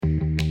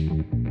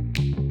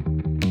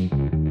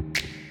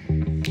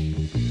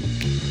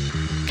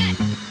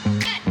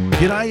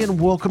G'day and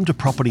welcome to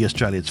Property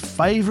Australia's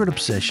favourite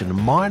obsession.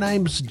 My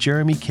name's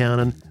Jeremy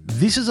Cownan.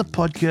 This is a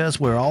podcast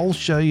where I'll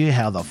show you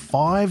how the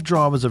 5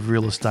 drivers of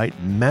real estate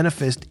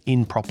manifest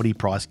in property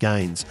price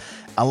gains,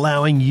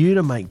 allowing you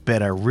to make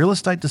better real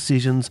estate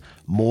decisions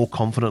more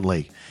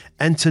confidently.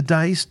 And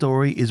today's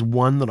story is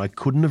one that I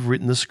couldn't have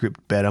written the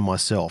script better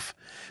myself.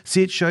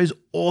 See, it shows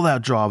all our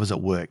drivers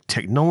at work: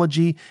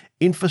 technology,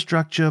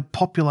 infrastructure,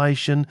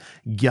 population,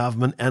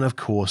 government, and of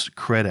course,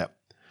 credit.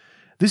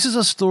 This is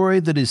a story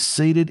that is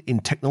seated in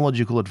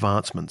technological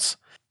advancements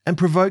and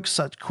provokes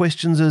such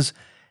questions as,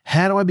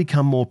 how do I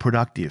become more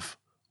productive,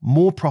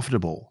 more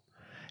profitable?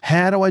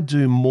 How do I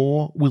do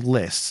more with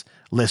less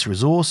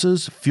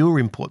resources,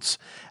 fewer inputs?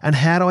 And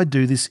how do I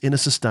do this in a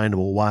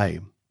sustainable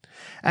way?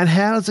 And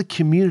how does a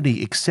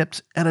community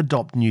accept and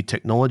adopt new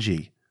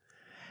technology?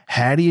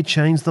 How do you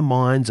change the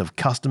minds of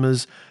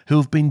customers who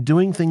have been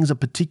doing things a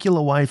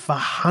particular way for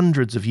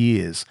hundreds of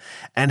years?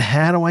 And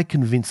how do I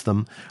convince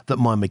them that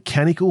my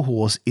mechanical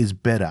horse is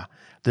better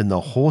than the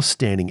horse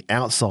standing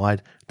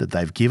outside that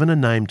they've given a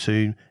name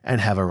to and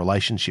have a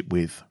relationship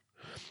with?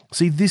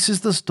 See, this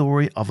is the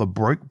story of a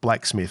broke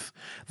blacksmith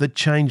that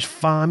changed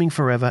farming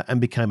forever and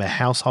became a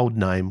household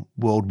name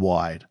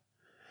worldwide.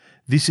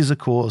 This is, of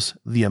course,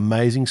 the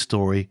amazing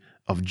story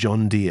of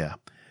John Deere,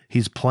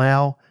 his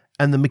plough,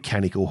 and the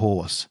mechanical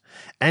horse.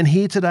 And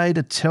here today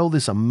to tell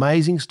this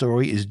amazing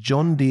story is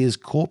John Deere's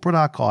corporate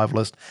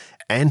archivalist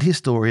and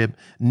historian,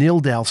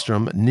 Neil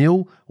Dahlstrom.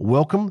 Neil,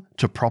 welcome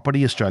to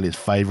Property Australia's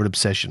favourite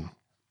obsession.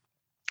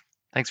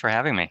 Thanks for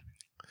having me.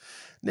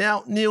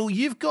 Now, Neil,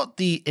 you've got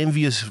the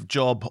envious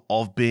job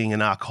of being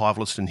an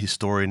archivalist and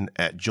historian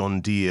at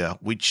John Deere,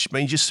 which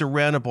means you're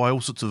surrounded by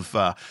all sorts of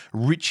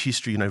rich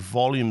history,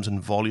 volumes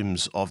and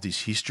volumes of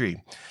this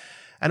history.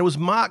 And it was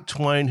Mark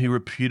Twain who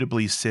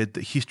reputably said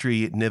that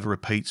history never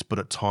repeats, but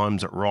at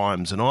times it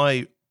rhymes. And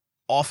I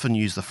often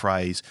use the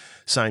phrase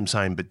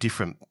same, but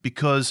different,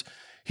 because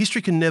history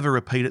can never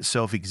repeat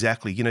itself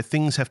exactly.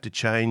 Things have to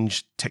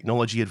change,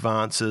 technology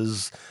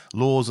advances,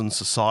 laws and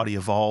society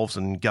evolves,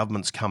 and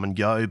governments come and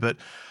go. But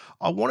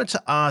I wanted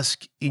to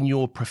ask, in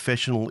your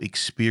professional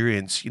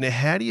experience,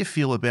 how do you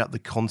feel about the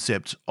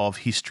concept of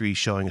history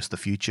showing us the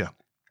future?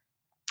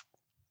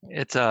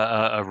 It's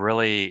a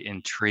really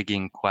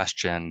intriguing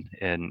question,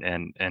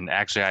 and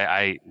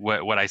actually,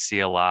 what I see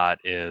a lot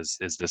is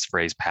this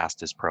phrase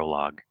 "past is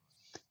prologue,"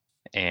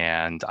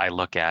 and I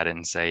look at it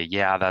and say,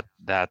 yeah,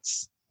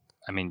 that's.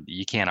 I mean,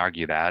 you can't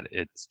argue that.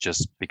 It's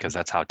just because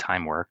that's how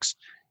time works.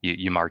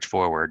 You march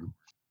forward,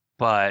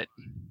 but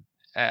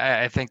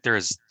I think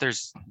there's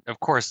of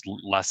course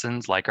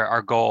lessons. Like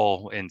our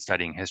goal in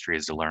studying history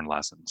is to learn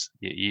lessons.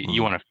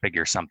 You want to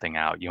figure something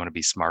out. You want to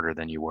be smarter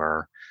than you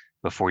were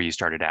before you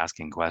started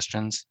asking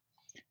questions.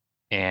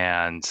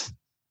 And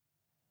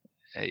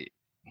I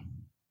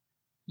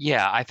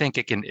think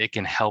it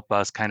can help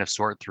us kind of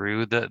sort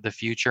through the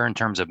future in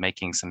terms of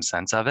making some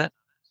sense of it.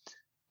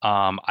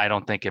 I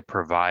don't think it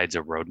provides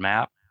a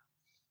roadmap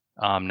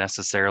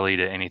necessarily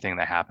to anything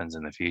that happens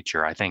in the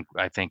future. I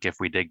think if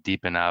we dig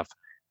deep enough,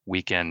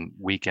 we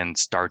can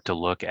start to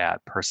look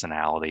at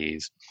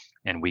personalities,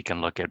 and we can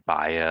look at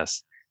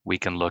bias. We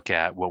can look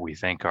at what we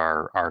think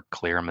are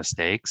clear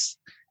mistakes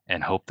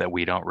and hope that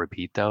we don't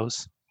repeat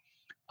those.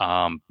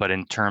 But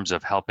in terms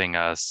of helping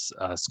us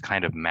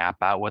kind of map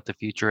out what the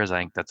future is, I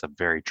think that's a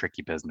very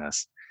tricky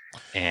business,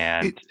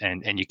 and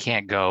you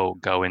can't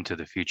go into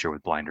the future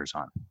with blinders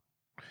on.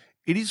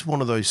 It is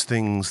one of those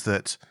things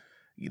that,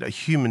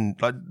 human,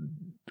 like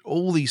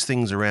all these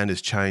things around us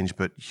change,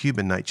 but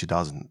human nature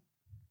doesn't.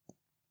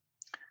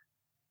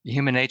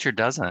 Human nature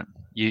doesn't.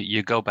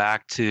 You go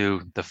back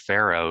to the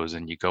pharaohs,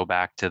 and you go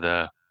back to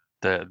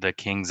the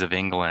kings of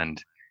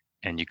England,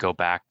 and you go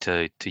back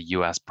to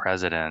U.S.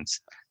 presidents.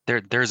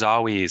 There's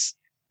always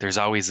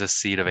a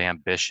seed of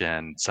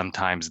ambition.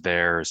 Sometimes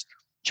there's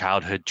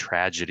childhood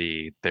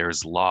tragedy.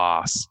 There's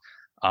loss.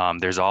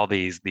 There's all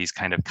these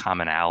kind of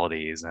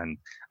commonalities. And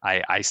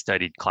I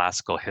studied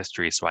classical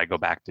history, so I go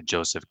back to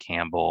Joseph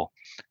Campbell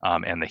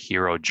and the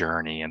hero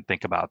journey, and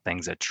think about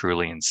things that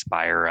truly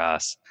inspire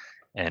us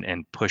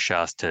and push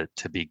us to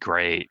be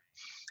great.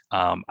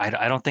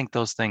 I don't think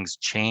those things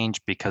change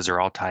because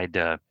they're all tied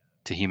to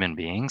human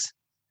beings.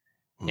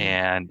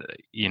 And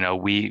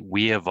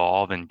we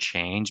evolve and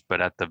change, but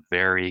at the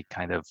very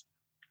kind of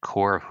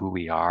core of who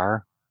we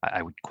are,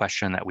 I would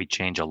question that we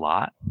change a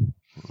lot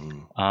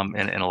in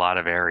a lot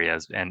of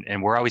areas,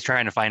 and we're always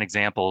trying to find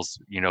examples,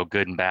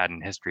 good and bad in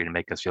history, to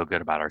make us feel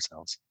good about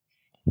ourselves.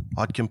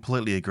 I'd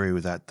completely agree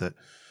with that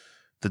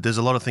there's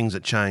a lot of things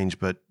that change,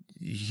 but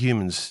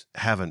humans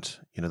haven't.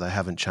 They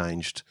haven't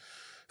changed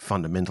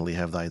fundamentally,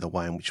 have they? The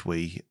way in which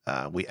we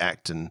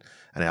act and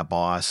our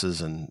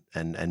biases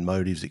and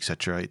motives,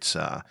 etc. It's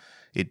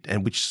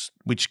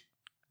which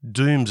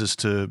dooms us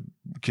to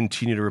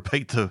continue to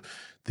repeat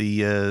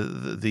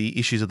the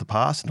issues of the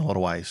past in a lot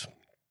of ways.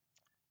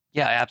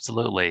 Yeah,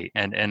 absolutely.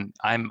 And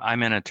I'm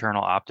an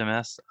eternal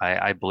optimist.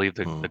 I believe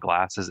the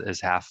glass is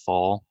half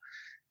full.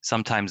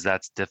 Sometimes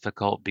that's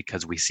difficult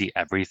because we see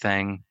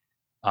everything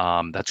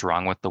That's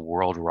wrong with the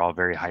world. We're all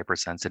very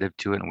hypersensitive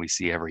to it, and we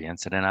see every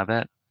incident of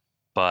it.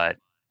 But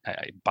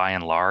by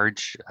and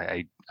large,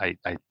 I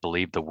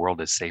believe the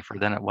world is safer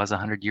than it was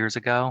 100 years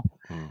ago.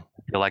 Mm.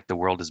 I feel like the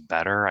world is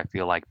better. I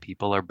feel like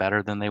people are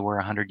better than they were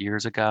 100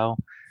 years ago.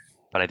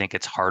 But I think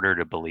it's harder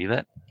to believe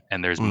it.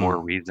 And there's more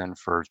Mm. reason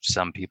for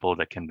some people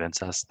to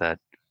convince us that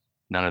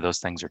none of those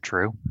things are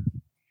true.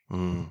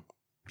 Mm.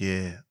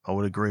 Yeah, I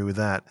would agree with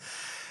that.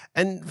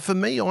 And for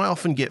me, I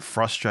often get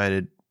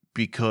frustrated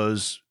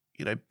because,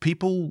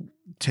 people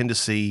tend to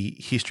see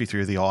history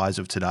through the eyes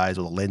of today's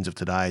or the lens of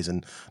today's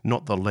and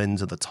not the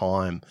lens of the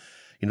time.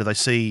 They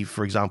see,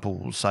 for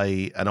example,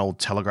 say an old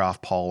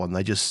telegraph pole and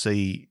they just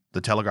see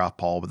the telegraph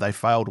pole, but they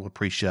fail to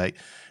appreciate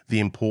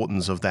the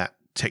importance of that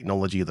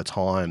technology of the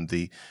time.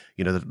 The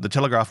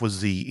telegraph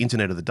was the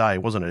internet of the day,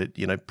 wasn't it?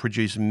 It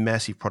produced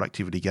massive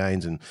productivity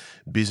gains and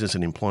business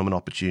and employment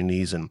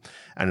opportunities, and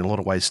in a lot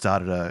of ways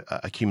started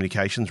a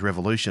communications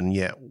revolution.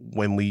 Yet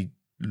when we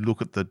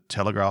look at the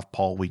telegraph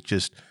pole,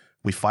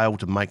 we fail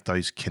to make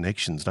those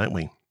connections, don't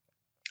we?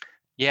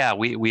 Yeah,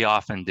 we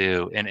often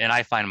do. And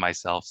I find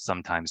myself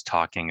sometimes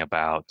talking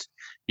about,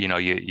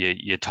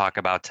 you talk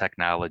about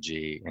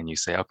technology and you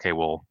say, okay,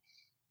 well,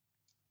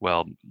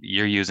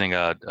 you're using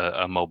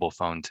a mobile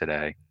phone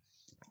today.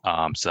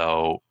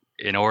 So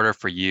in order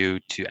for you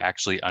to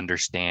actually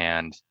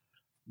understand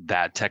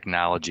that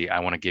technology,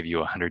 I want to give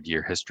you a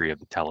 100-year history of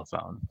the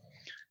telephone.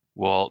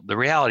 Well, the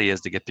reality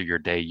is to get through your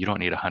day, you don't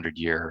need a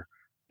 100-year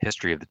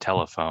history of the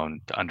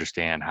telephone to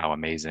understand how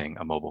amazing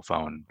a mobile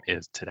phone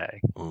is today.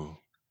 Mm.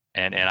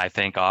 And I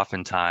think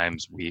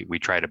oftentimes we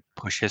try to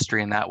push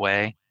history in that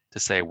way to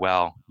say,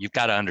 well, you've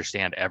got to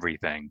understand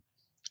everything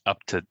up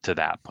to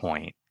that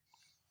point.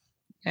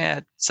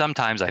 And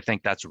sometimes I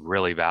think that's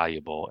really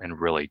valuable and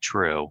really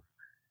true.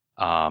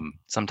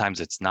 Sometimes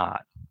it's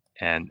not.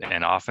 And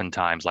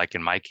oftentimes, like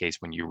in my case,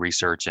 when you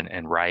research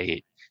and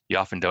write, you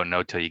often don't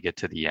know till you get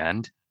to the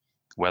end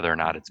whether or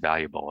not it's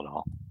valuable at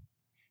all.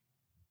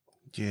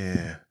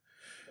 Yeah,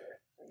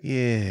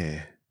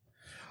 yeah.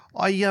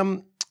 I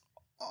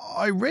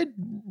I read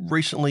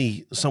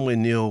recently somewhere,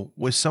 Neil,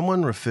 where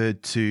someone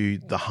referred to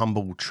the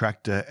humble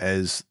tractor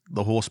as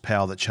the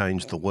horsepower that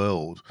changed the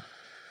world.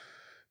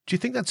 Do you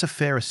think that's a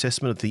fair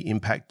assessment of the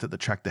impact that the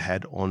tractor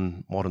had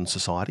on modern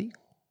society?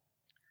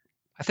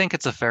 I think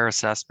it's a fair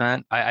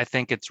assessment. I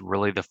think it's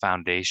really the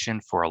foundation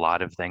for a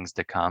lot of things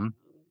to come.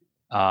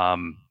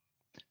 Um,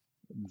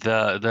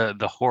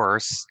 the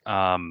horse,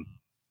 at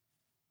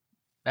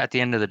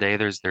the end of the day,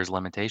 there's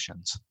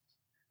limitations.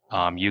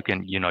 You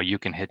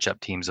can hitch up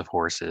teams of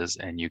horses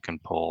and you can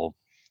pull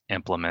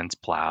implements,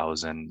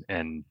 plows, and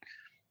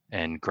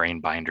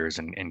grain binders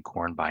and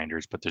corn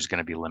binders, but there's going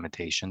to be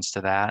limitations to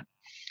that.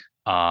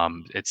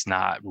 It's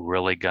not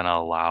really going to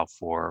allow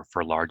for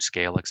large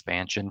scale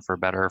expansion, for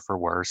better or for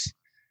worse.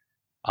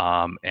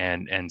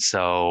 And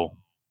so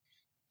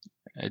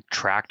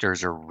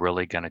tractors are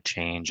really going to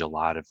change a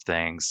lot of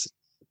things,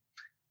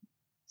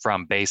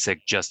 from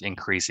basic just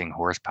increasing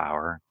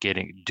horsepower,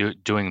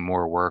 doing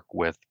more work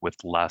with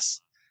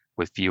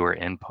fewer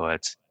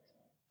inputs,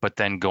 but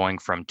then going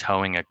from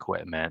towing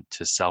equipment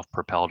to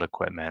self-propelled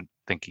equipment,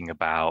 thinking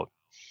about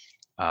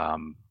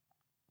um,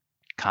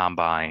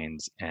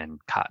 combines and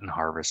cotton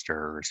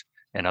harvesters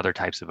and other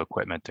types of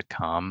equipment to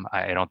come.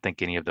 I don't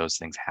think any of those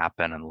things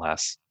happen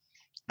unless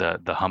the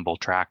humble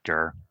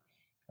tractor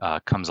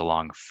comes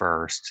along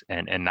first,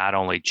 and not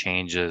only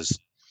changes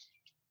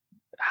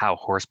how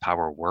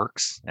horsepower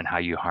works and how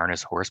you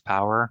harness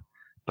horsepower,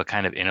 but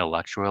kind of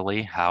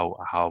intellectually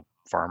how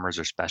farmers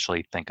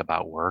especially think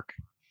about work.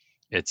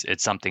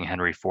 It's something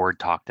Henry Ford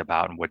talked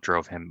about, and what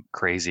drove him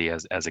crazy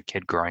as a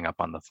kid growing up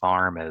on the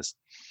farm is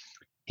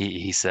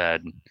he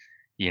said,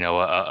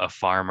 a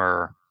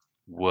farmer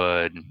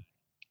would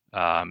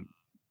um,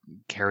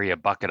 carry a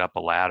bucket up a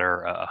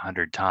ladder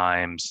 100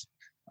 times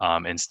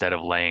instead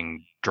of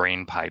laying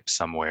drain pipes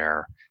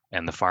somewhere.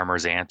 And the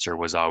farmer's answer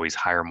was always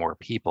hire more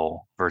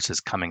people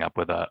versus coming up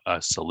with a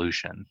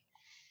solution.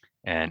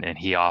 And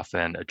he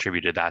often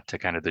attributed that to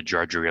kind of the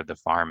drudgery of the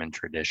farm and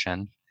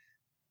tradition.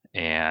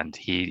 And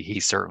he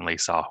certainly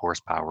saw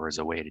horsepower as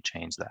a way to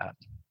change that.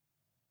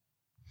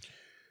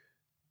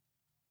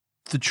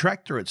 The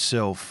tractor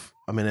itself,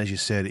 I mean, as you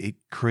said, it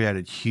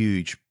created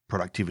huge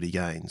productivity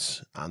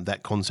gains.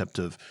 That concept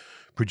of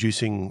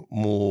producing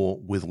more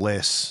with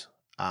less,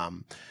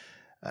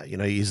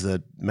 is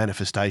the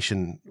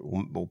manifestation,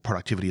 or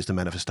productivity is the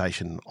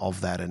manifestation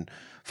of that. And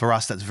for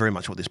us, that's very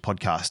much what this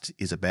podcast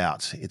is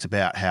about. It's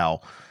about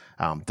how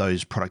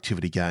those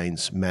productivity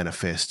gains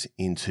manifest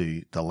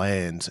into the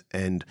land.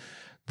 And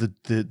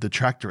the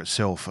tractor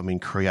itself, I mean,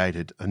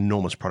 created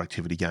enormous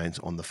productivity gains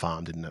on the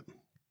farm, didn't it?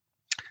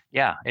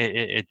 Yeah,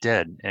 it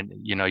did. And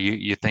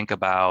you think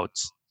about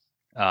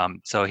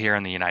so here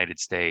in the United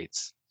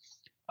States,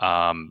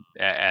 in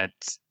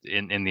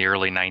the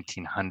early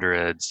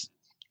 1900s,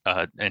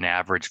 an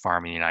average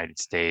farm in the United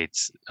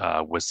States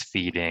was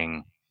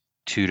feeding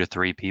 2 to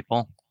 3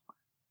 people,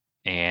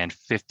 and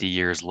 50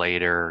 years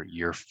later,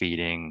 you're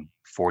feeding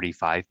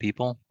 45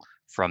 people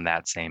from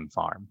that same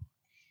farm.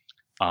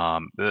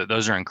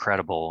 Those are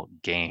incredible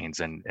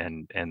gains, and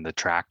the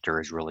tractor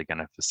is really going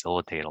to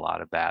facilitate a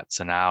lot of that.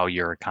 So now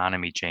your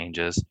economy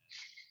changes.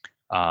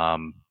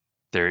 Um,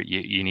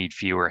 you need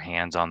fewer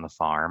hands on the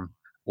farm,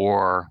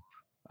 or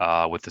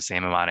with the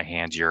same amount of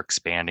hands, you're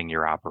expanding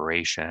your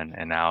operation.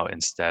 And now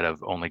instead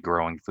of only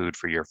growing food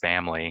for your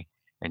family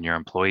and your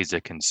employees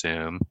to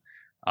consume,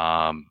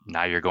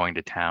 now you're going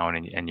to town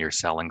and you're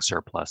selling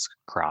surplus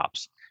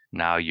crops.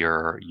 Now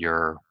you're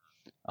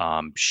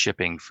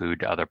shipping food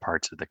to other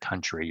parts of the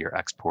country. You're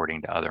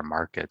exporting to other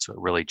markets. So it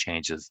really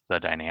changes the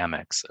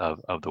dynamics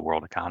of the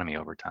world economy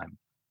over time.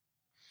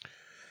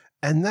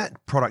 And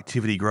that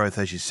productivity growth,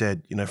 as you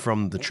said,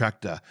 from the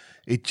tractor,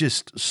 it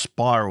just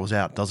spirals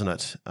out, doesn't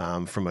it?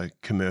 From a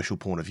commercial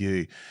point of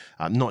view,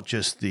 not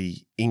just the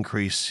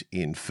increase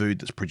in food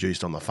that's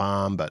produced on the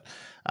farm, but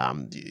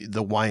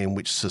the way in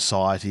which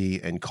society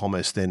and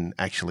commerce then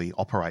actually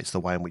operates, the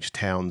way in which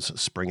towns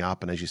spring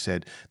up, and as you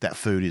said, that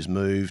food is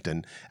moved,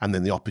 and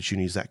then the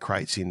opportunities that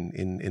creates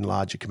in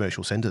larger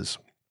commercial centres.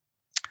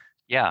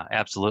 Yeah,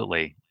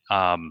 absolutely.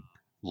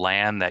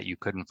 Land that you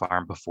couldn't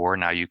farm before,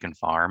 now you can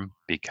farm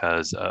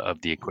because of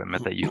the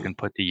equipment that you can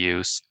put to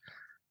use.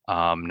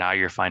 Now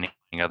you're finding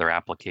other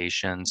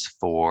applications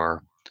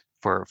for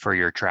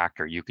your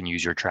tractor. You can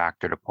use your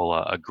tractor to pull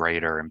a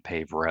grader and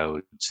pave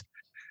roads.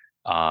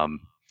 Um,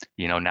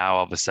 now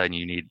all of a sudden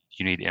you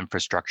need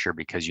infrastructure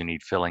because you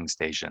need filling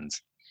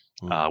stations.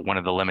 One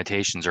of the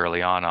limitations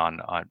early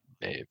on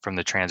from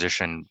the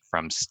transition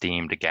from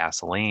steam to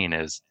gasoline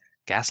is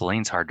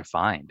gasoline's hard to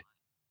find.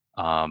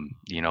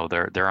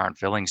 There aren't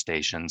filling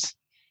stations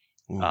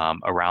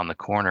around the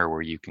corner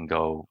where you can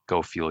go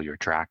fuel your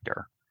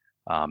tractor.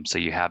 So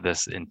you have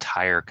this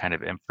entire kind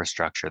of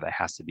infrastructure that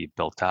has to be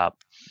built up.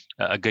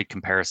 A good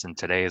comparison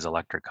today is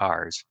electric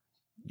cars.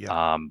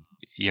 Yeah.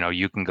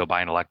 You can go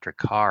buy an electric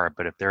car,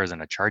 but if there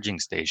isn't a charging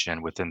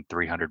station within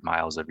 300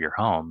 miles of your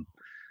home,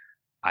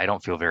 I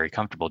don't feel very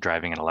comfortable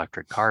driving an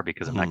electric car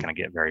because I'm not going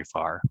to get very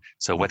far.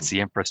 So what's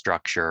the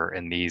infrastructure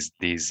in these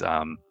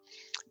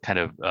kind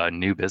of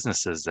new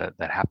businesses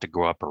that have to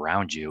grow up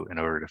around you in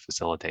order to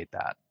facilitate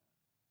that?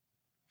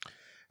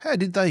 How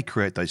did they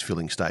create those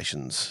filling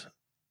stations?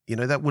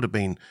 That would have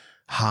been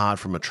hard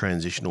from a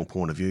transitional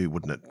point of view,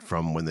 wouldn't it?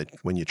 From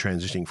when you're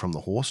transitioning from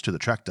the horse to the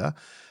tractor,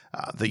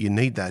 that you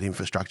need that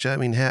infrastructure. I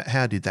mean,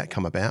 how did that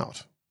come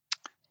about?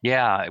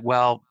 Yeah,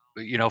 well,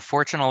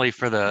 fortunately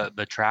for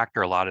the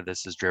tractor, a lot of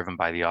this is driven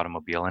by the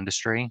automobile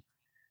industry,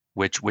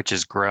 which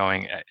is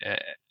growing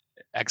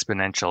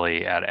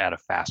exponentially at a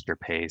faster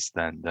pace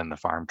than the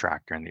farm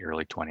tractor in the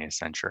early 20th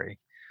century.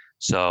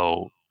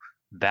 So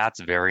that's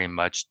very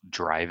much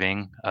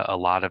driving a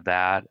lot of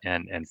that,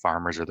 and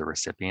farmers are the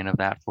recipient of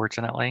that,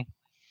 fortunately.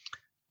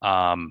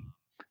 Um,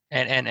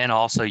 and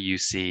also you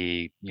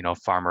see,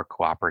 farmer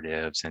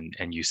cooperatives,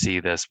 and you see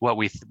this what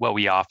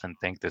we often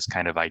think this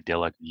kind of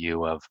idyllic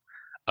view of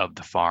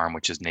the farm,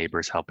 which is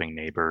neighbors helping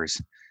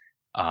neighbors,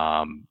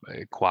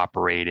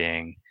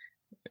 cooperating.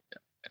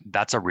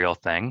 That's a real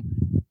thing.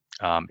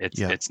 It's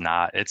Yeah.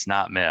 it's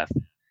not myth.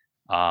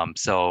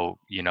 So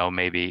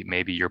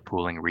maybe you're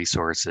pooling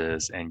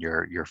resources and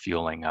you're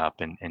fueling up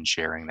and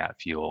sharing that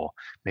fuel.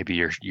 Maybe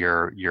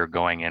you're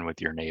going in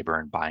with your neighbor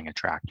and buying a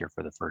tractor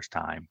for the first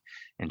time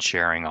and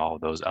sharing all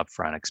of those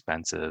upfront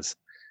expenses.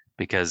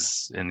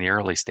 Because in the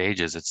early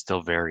stages, it's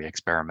still very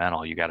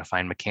experimental. You got to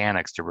find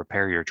mechanics to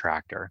repair your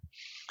tractor.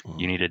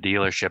 You need a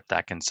dealership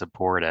that can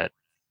support it.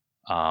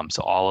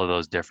 So all of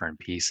those different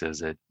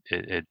pieces,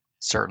 it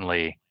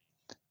certainly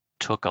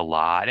took a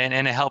lot,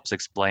 and it helps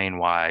explain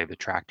why the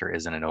tractor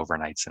isn't an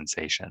overnight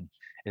sensation.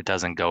 It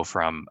doesn't go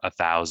from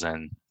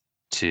 1,000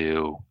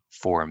 to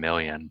 4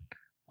 million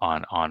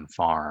on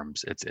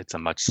farms. It's a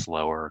much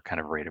slower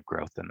kind of rate of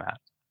growth than that.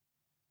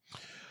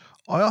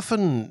 I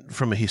often,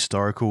 from a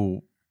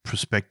historical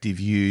perspective,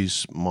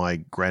 use my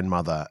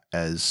grandmother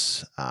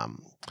as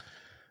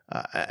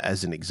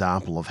an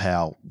example of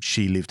how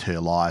she lived her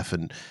life,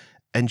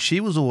 and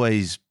she was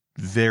always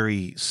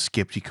very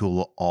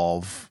skeptical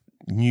of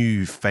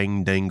new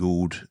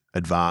fandangled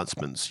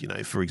advancements.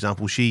 For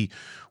example, she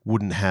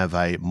wouldn't have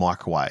a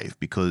microwave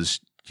because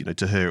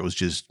to her it was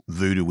just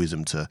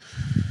voodooism to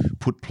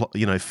put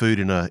food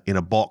in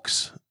a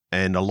box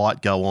and a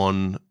light go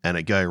on and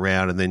it go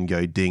around and then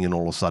go ding and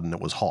all of a sudden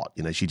it was hot.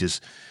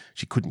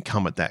 She couldn't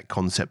come at that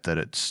concept that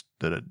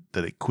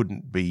it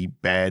couldn't be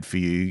bad for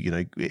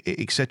you,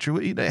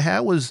 etc.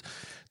 How was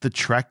the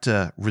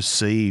tractor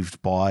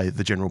received by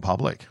the general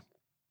public?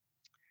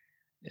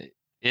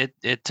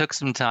 It took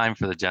some time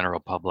for the general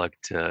public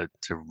to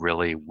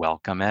really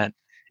welcome it.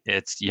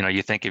 It's,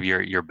 you think of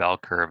your bell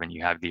curve and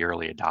you have the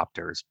early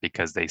adopters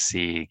because they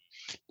see,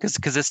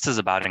 because this is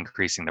about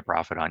increasing the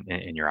profit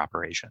in your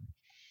operation.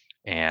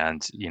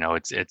 And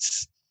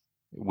it's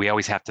we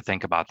always have to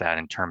think about that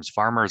in terms,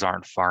 farmers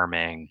aren't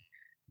farming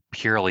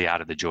purely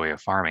out of the joy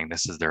of farming.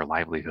 This is their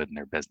livelihood and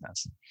their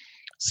business.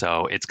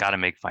 So it's got to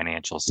make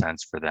financial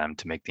sense for them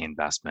to make the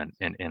investment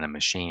in a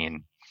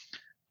machine.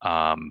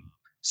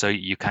 So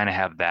you kind of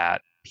have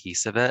that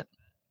piece of it,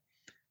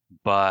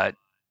 but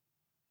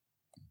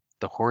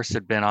the horse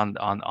had been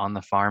on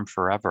the farm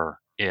forever.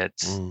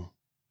 Mm.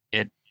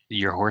 It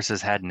your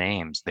horses had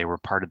names. They were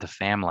part of the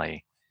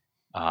family.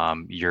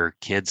 Your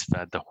kids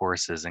fed the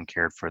horses and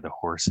cared for the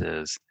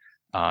horses.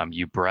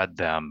 You bred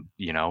them,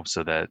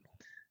 so that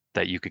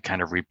you could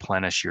kind of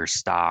replenish your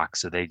stock.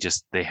 So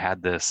they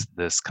had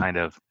this kind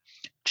of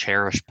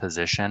cherished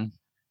position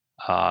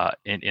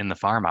in the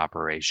farm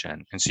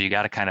operation, and so you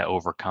got to kind of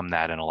overcome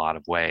that in a lot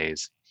of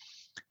ways.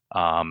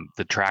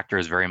 The tractor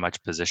is very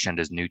much positioned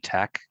as new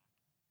tech,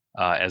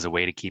 as a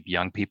way to keep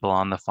young people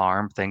on the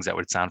farm, things that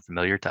would sound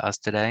familiar to us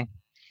today.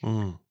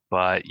 Mm.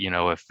 But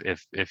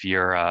if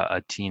you're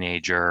a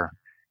teenager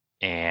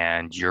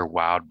and you're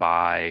wowed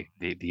by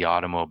the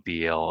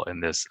automobile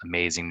and this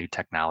amazing new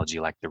technology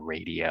like the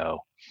radio,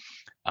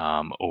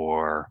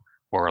 or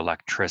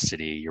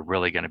electricity, you're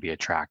really going to be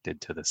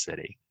attracted to the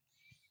city.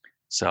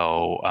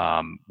 So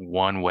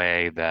one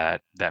way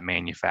that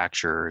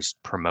manufacturers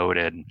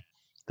promoted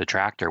the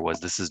tractor was,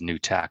 this is new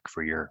tech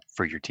for your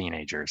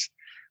teenagers.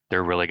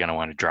 They're really going to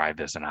want to drive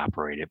this and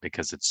operate it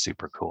because it's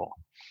super cool,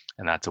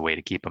 and that's a way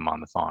to keep them on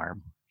the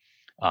farm.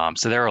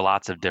 So there are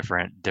lots of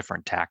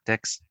different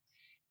tactics.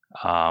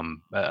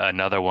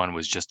 Another one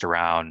was just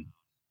around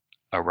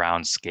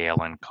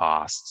scale and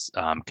costs,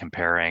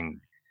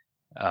 comparing.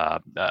 A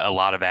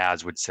lot of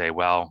ads would say,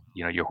 well,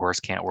 your horse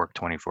can't work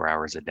 24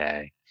 hours a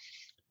day.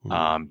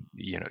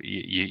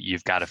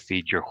 You've got to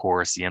feed your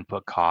horse. The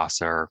input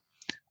costs are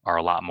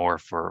a lot more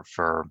for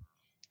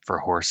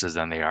horses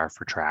than they are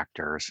for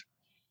tractors.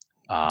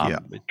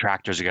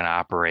 Tractors are going to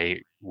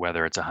operate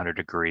whether it's 100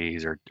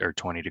 degrees or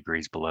 20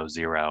 degrees below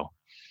zero.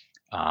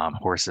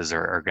 Horses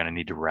are going to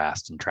need to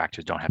rest, and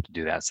tractors don't have to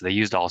do that. So they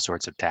used all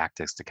sorts of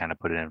tactics to kind of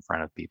put it in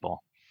front of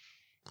people.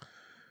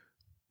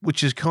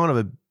 Which is kind of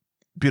a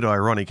bit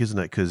ironic, isn't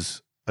it?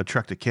 Because a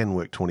tractor can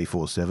work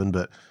 24/7,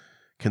 but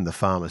can the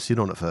farmer sit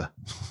on it for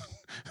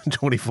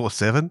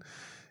 24/7?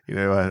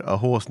 A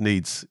horse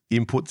needs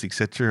inputs,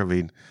 etc. I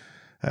mean,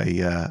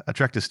 a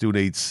tractor still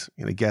needs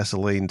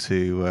gasoline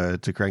to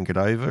crank it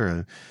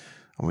over.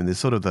 I mean, there's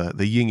sort of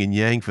the yin and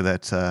yang for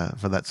that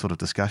sort of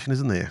discussion,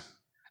 isn't there?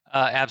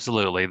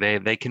 Absolutely.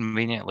 They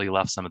conveniently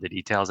left some of the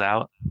details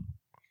out,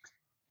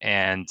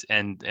 and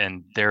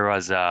there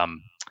was a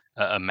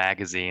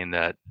magazine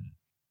that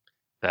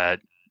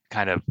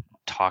kind of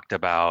talked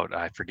about,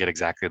 I forget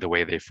exactly the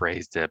way they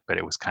phrased it, but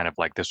it was kind of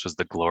like, this was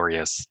the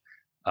glorious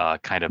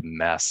kind of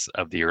mess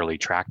of the early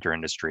tractor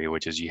industry,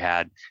 which is you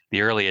had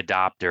the early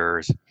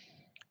adopters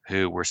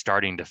who were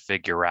starting to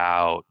figure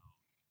out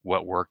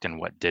what worked and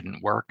what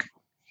didn't work.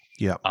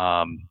 Yeah.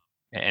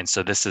 And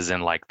so this is in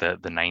like the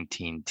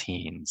 19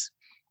 teens,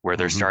 where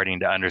they're starting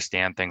to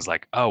understand things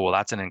like, oh, well,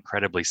 that's an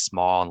incredibly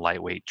small and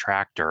lightweight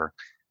tractor,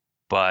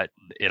 but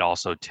it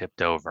also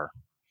tipped over,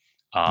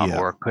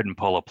 or it couldn't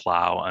pull a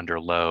plow under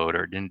load,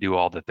 or didn't do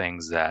all the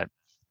things that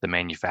the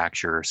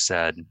manufacturer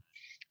said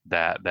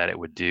that it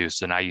would do.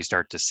 So now you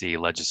start to see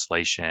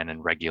legislation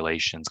and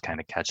regulations kind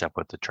of catch up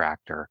with the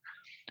tractor,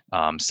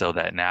 so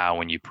that now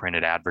when you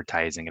printed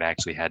advertising, it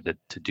actually had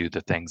to do the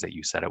things that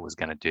you said it was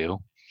going to do.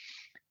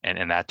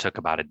 And that took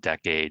about a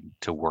decade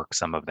to work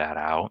some of that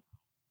out.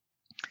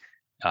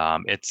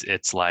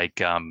 It's like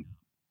a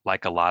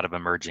lot of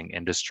emerging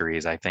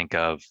industries. I think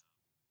of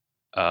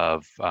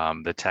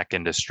the tech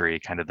industry,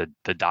 kind of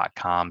the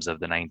dot-coms of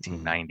the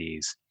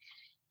 1990s.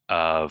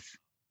 Of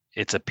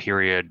it's a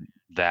period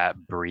that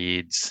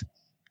breeds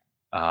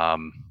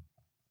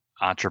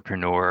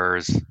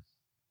entrepreneurs,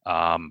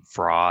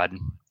 fraud,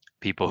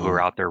 people who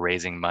are out there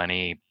raising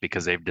money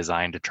because they've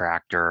designed a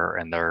tractor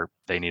and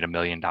they need $1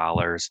 million.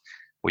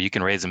 Well, you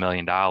can raise $1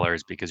 million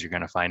because you're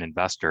going to find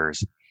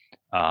investors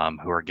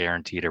who are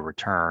guaranteed a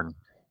return.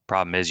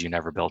 Problem is, you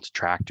never built a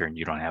tractor and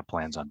you don't have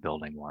plans on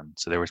building one.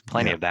 So there was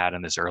plenty of that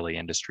in this early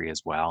industry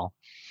as well.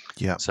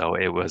 Yeah. So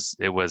it was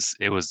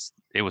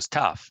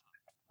tough.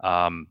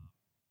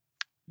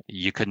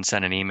 You couldn't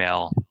send an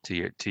email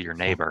to your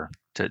neighbor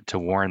to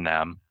warn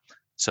them.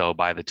 So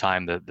by the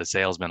time the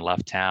salesman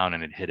left town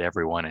and it hit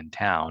everyone in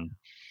town,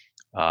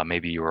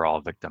 maybe you were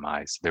all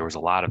victimized. There was a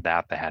lot of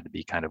that had to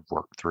be kind of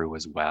worked through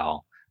as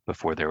well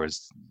before there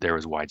was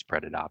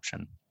widespread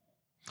adoption.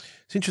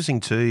 It's interesting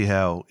too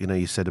how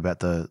you said about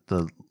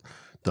the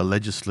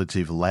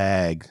legislative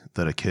lag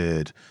that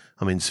occurred.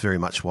 I mean, it's very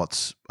much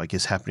what's, I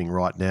guess, happening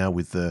right now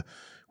with the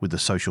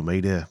social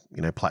media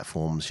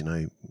platforms.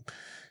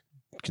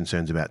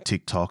 Concerns about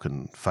TikTok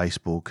and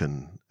Facebook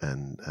and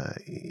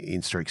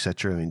Insta,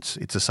 etc. I mean,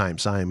 it's the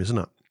same, isn't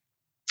it?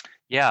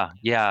 Yeah,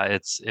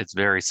 it's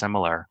very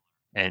similar.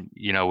 And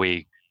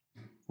we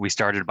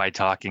started by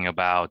talking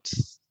about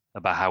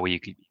how we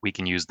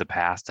can use the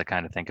past to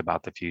kind of think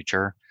about the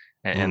future,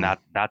 and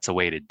that's a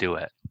way to do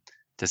it.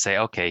 To say,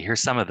 okay,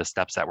 here's some of the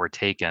steps that were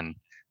taken.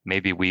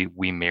 Maybe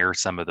we mirror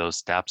some of those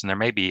steps, and there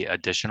may be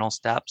additional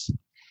steps,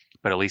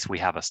 but at least we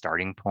have a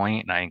starting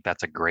point. And I think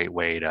that's a great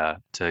way to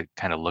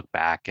kind of look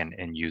back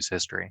and use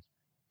history.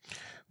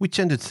 We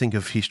tend to think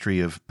of history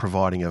of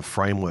providing a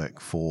framework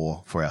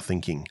for our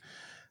thinking.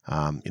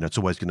 It's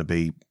always going to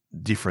be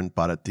different,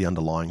 but at the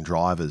underlying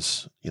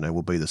drivers,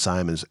 will be the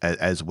same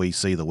as we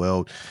see the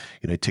world.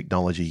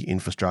 Technology,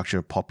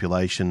 infrastructure,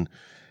 population,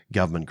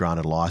 government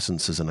granted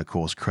licenses, and of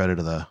course credit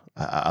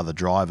are the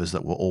drivers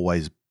that will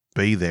always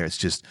be there. It's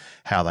just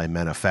how they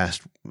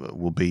manifest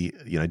will be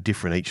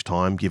different each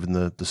time, given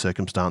the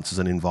circumstances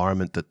and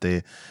environment that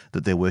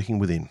they're working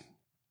within.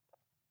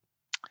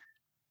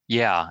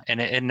 Yeah, and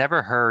it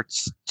never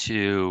hurts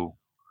to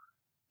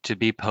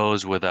be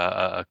posed with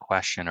a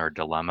question or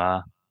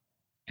dilemma,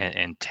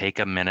 and take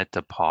a minute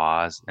to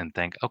pause and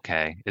think,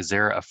 okay, is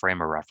there a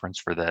frame of reference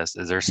for this?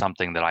 Is there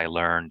something that I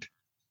learned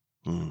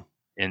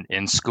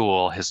in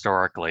school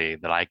historically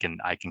that I can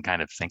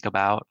kind of think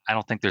about? I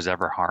don't think there's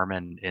ever harm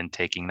in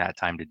taking that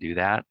time to do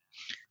that,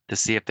 to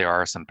see if there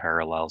are some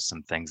parallels,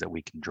 some things that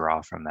we can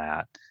draw from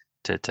that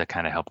to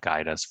kind of help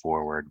guide us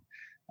forward.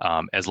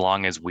 As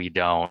long as we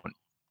don't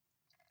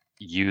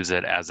use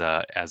it as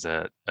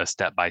a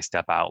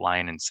step-by-step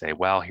outline and say,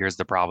 well, here's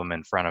the problem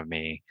in front of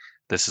me.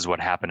 This is what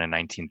happened in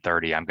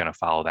 1930. I'm going to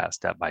follow that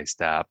step by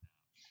step,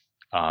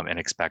 and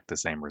expect the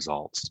same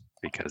results,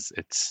 because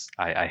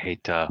I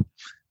hate to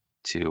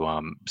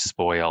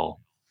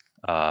spoil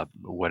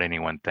what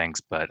anyone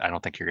thinks, but I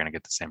don't think you're going to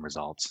get the same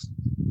results.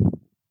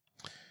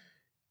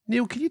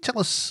 Neil, can you tell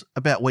us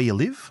about where you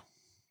live?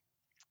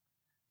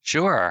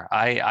 Sure.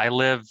 I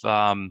live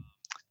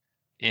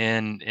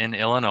in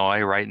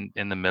Illinois, right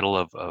in the middle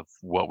of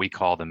what we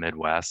call the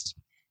Midwest.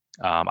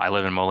 I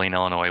live in Moline,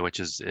 Illinois, which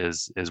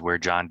is where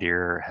John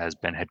Deere has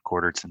been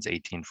headquartered since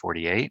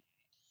 1848.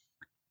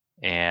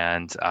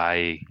 And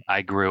I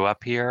grew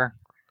up here.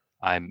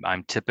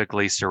 I'm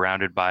typically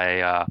surrounded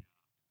by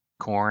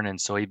corn and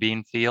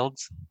soybean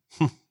fields.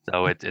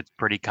 So it's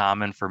pretty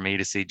common for me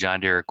to see John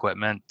Deere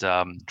equipment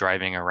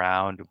driving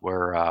around.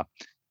 We're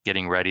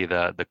getting ready.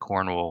 The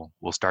corn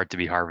will start to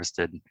be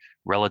harvested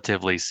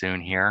relatively soon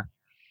here.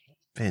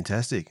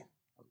 Fantastic.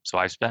 So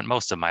I've spent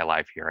most of my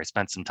life here. I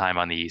spent some time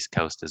on the East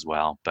Coast as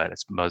well, but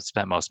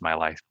spent most of my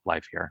life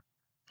here.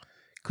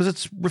 Because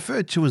it's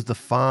referred to as the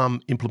farm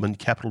implement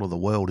capital of the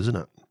world, isn't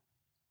it?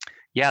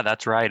 Yeah,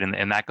 that's right.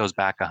 And that goes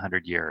back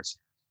 100 years,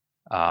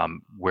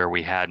 where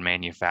we had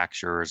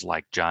manufacturers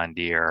like John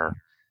Deere,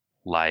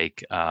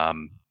 like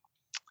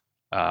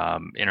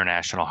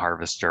International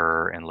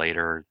Harvester, and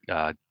later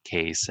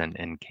Case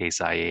and Case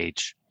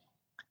IH.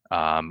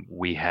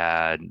 We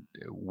had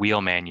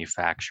wheel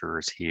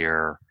manufacturers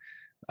here.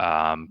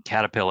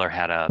 Caterpillar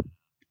had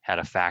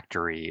a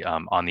factory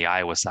on the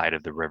Iowa side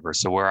of the river.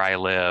 So where I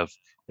live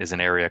is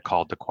an area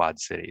called the Quad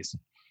Cities.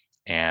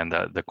 And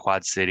the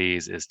Quad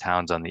Cities is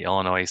towns on the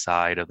Illinois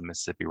side of the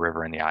Mississippi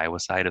River and the Iowa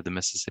side of the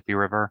Mississippi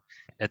River.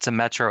 It's a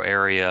metro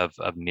area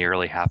of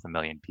nearly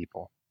 500,000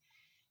 people,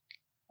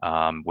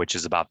 which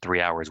is about 3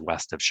 hours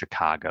west of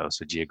Chicago.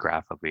 So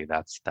geographically,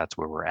 that's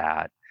where we're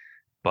at.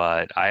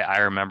 But I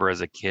remember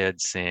as a kid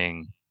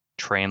seeing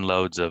train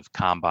loads of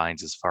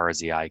combines as far as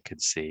the eye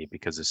could see,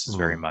 because this is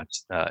very much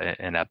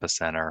an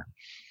epicenter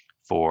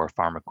for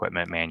farm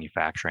equipment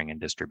manufacturing and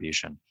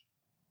distribution.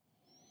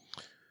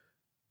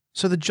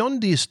 So the John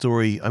Deere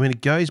story, I mean,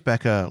 it goes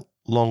back a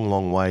long,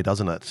 long way,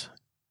 doesn't it?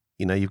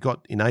 You've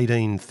got in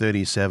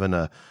 1837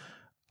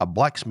 a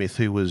blacksmith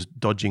who was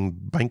dodging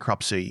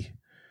bankruptcy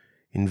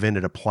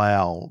invented a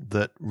plow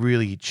that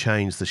really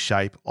changed the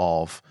shape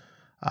of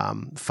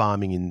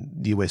farming in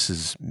the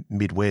US's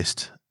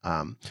Midwest.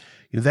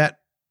 That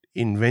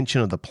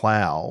invention of the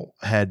plow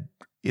had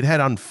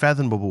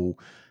unfathomable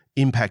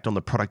impact on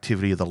the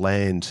productivity of the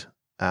land,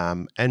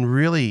 and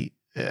really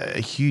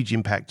a huge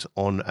impact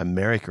on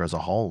America as a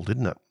whole,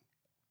 didn't it?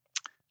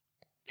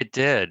 It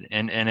did,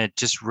 and it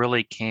just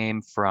really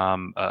came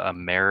from a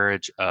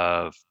marriage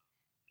of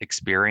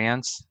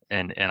experience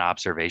and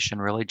observation.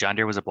 Really, John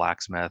Deere was a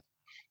blacksmith.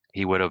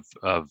 He would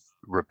have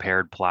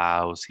repaired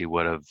plows. He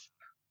would have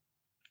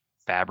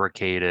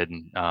fabricated,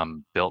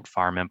 built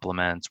farm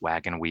implements,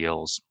 wagon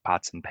wheels,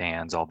 pots and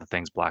pans, all the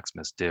things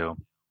blacksmiths do.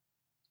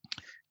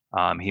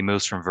 He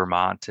moves from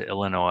Vermont to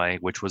Illinois,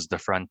 which was the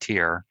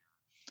frontier.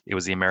 It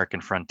was the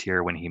American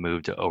frontier when he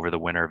moved over the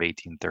winter of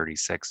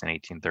 1836 and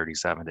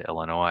 1837 to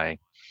Illinois.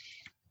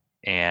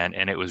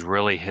 And it was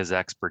really his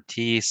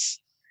expertise,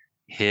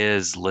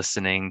 his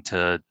listening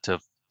to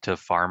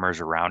farmers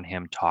around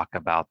him talk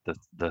about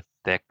the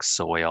thick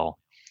soil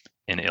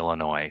in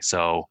Illinois.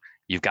 So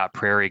you've got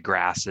prairie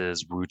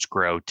grasses, roots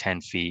grow 10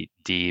 feet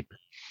deep,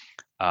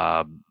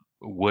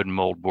 wood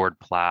moldboard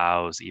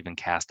plows, even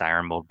cast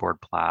iron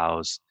moldboard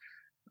plows.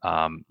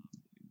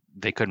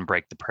 They couldn't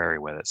break the prairie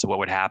with it. So what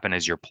would happen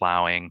is you're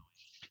plowing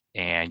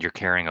and you're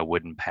carrying a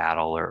wooden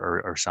paddle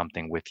or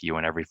something with you,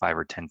 and every 5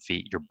 or 10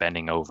 feet, you're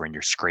bending over and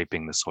you're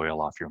scraping the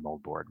soil off your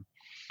moldboard.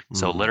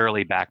 So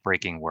literally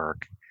backbreaking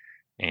work.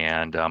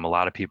 And a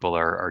lot of people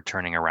are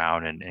turning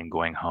around and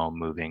going home,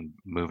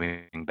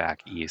 moving back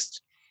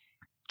east.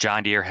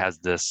 John Deere has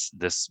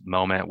this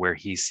moment where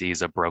he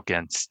sees a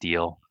broken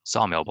steel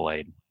sawmill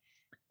blade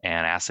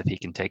and asks if he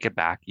can take it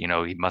back. He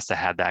must have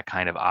had that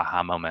kind of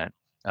aha moment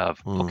of,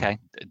 okay,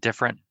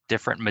 different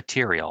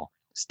material,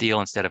 steel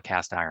instead of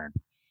cast iron.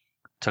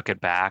 Took it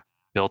back,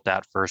 built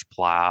that first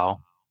plow,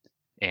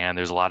 and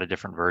there's a lot of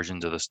different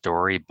versions of the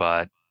story,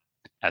 but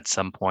at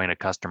some point a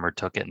customer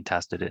took it and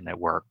tested it and it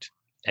worked.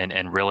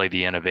 And really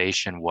the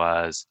innovation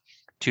was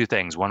two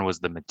things. One was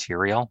the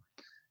material.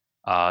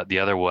 The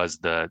other was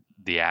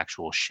the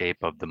actual shape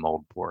of the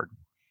mold board.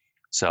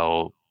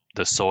 So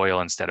the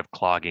soil, instead of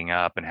clogging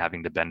up and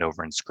having to bend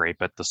over and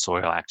scrape it, the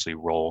soil actually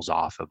rolls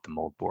off of the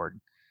mold board.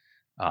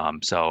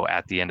 So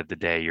at the end of the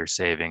day, you're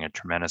saving a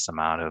tremendous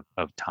amount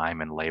of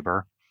time and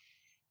labor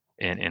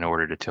in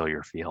order to till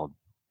your field.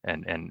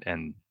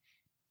 And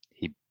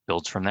he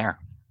builds from there.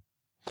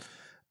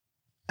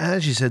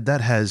 As you said,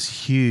 that has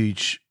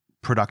huge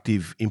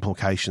productive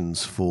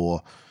implications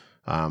for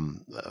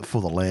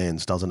the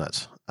lands, doesn't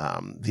it?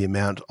 The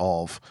amount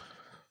of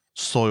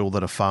soil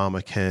that a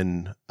farmer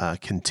can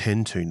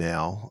tend to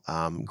now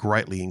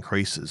greatly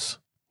increases.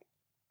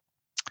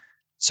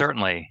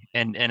 Certainly,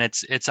 and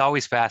it's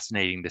always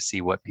fascinating to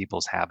see what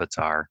people's habits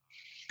are,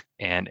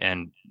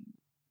 and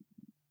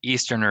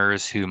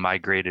Easterners who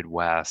migrated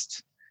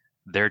west,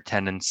 their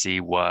tendency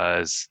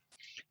was,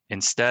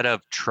 instead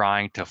of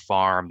trying to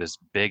farm this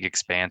big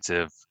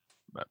expansive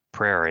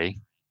prairie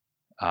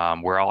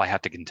where all I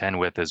have to contend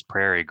with is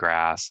prairie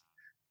grass,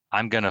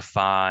 I'm going to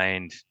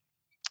find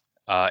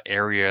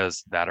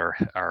areas that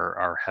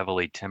are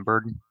heavily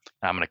timbered.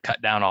 I'm going to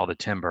cut down all the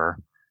timber,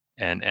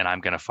 and I'm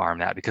going to farm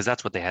that, because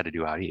that's what they had to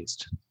do out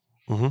east.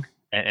 Mm-hmm.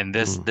 And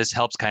this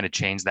helps kind of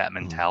change that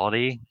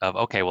mentality of,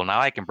 okay, well, now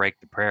I can break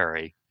the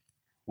prairie,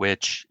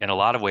 which in a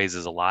lot of ways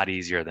is a lot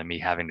easier than me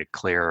having to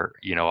clear,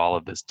 all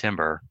of this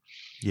timber.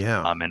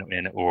 Yeah.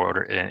 In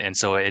order, and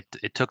so it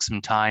took some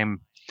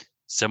time.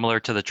 Similar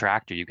to the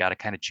tractor, you got to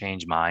kind of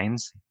change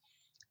minds.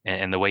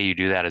 And the way you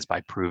do that is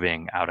by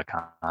proving out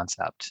a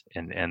concept.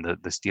 And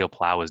the steel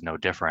plow is no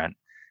different.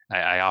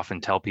 I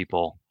often tell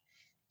people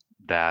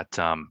that,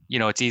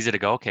 it's easy to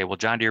go, okay, well,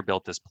 John Deere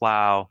built this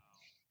plow,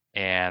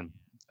 and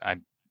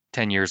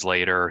 10 years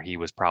later, he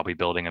was probably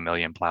building 1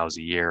 million plows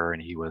a year,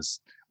 and he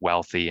was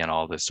wealthy and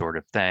all this sort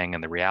of thing.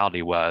 And the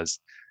reality was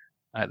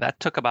that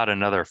took about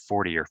another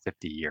 40 or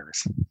 50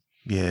 years.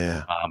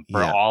 Yeah.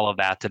 For all of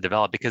that to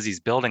develop, because he's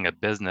building a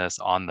business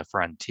on the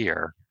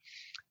frontier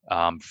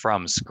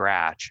from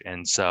scratch.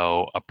 And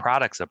so a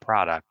product's a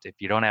product. If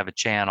you don't have a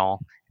channel,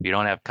 if you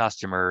don't have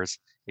customers,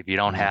 if you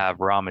don't have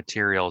raw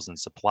materials and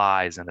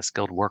supplies and a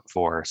skilled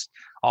workforce,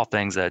 all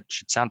things that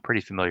should sound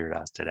pretty familiar to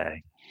us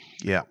today.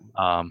 Yeah.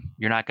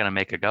 You're not going to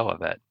make a go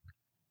of it.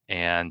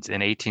 And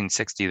in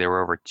 1860, there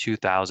were over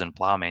 2,000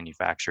 plow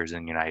manufacturers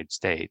in the United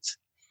States.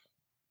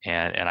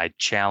 And I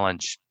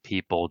challenge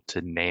people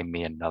to name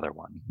me another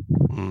one,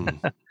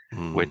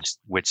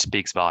 which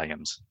speaks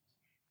volumes.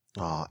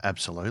 Oh,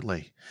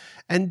 absolutely.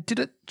 And did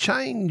it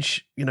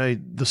change,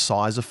 the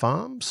size of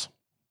farms?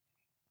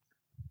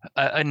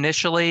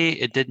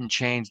 Initially, it didn't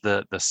change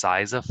the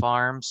size of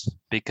farms,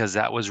 because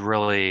that was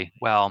really,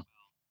 well,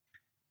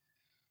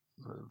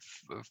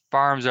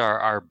 farms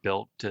are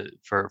built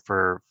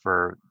for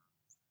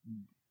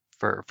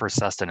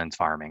sustenance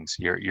farmings.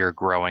 You're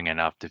growing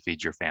enough to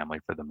feed your family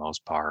for the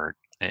most part,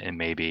 and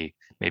maybe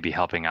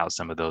helping out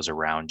some of those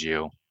around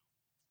you.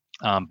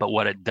 But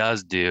what it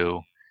does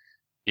do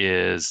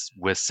is,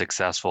 with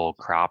successful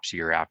crops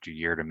year after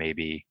year, to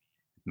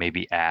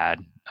maybe add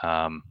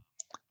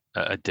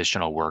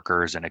additional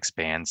workers and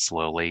expand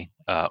slowly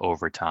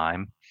over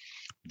time.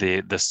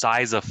 The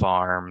size of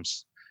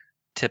farms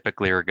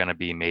typically are going to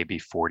be maybe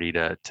 40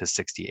 to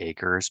 60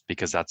 acres,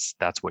 because that's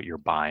what you're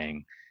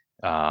buying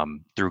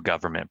through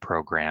government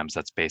programs.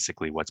 That's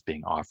basically what's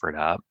being offered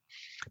up.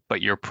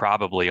 But you're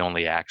probably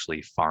only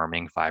actually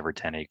farming 5 or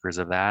 10 acres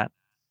of that.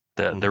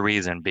 The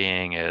reason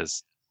being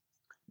is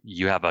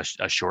you have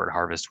a short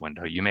harvest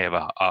window. You may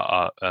have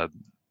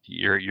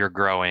you're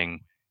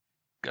growing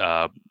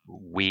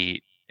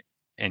wheat,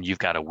 and you've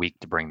got a week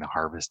to bring the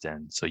harvest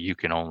in. So you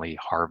can only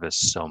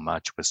harvest so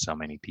much with so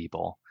many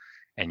people,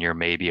 and you're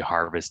maybe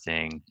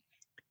harvesting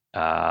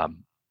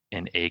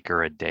an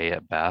acre a day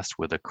at best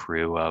with a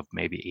crew of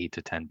maybe 8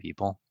 to 10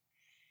 people.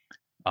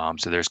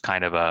 So there's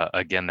kind of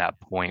again, that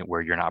point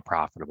where you're not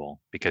profitable,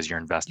 because you're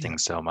investing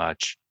so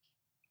much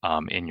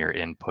in your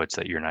inputs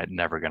that you're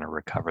never going to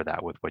recover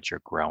that with what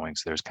you're growing.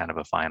 So there's kind of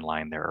a fine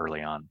line there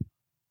early on.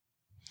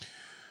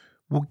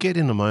 We'll get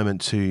in a moment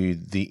to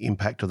the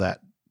impact of that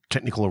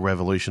technical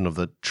revolution of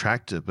the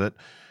tractor, but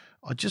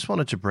I just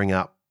wanted to bring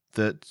up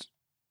that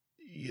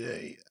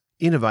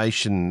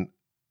innovation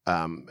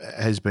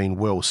has been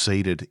well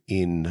seeded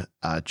in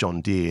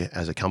John Deere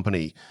as a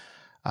company.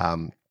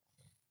 It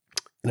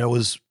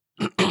was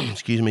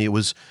excuse me, it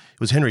was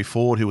Henry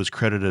Ford who was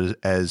credited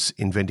as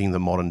inventing the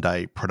modern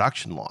day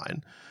production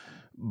line,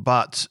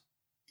 but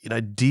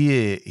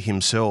Deere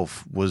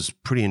himself was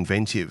pretty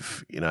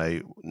inventive.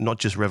 Not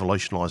just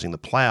revolutionizing the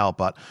plow,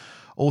 but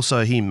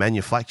also he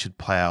manufactured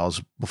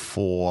plows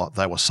before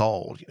they were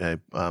sold.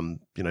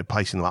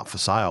 Placing them up for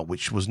sale,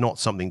 which was not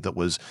something that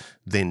was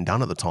then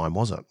done at the time,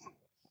 was it?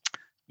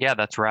 Yeah,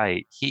 that's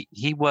right.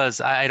 He was.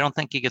 I don't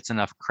think he gets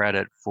enough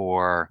credit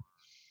for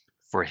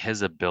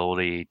his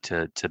ability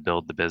to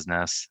build the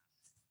business.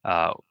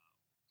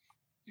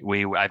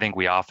 I think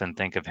we often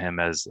think of him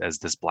as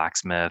this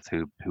blacksmith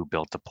who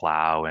built a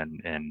plow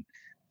and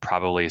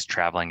probably is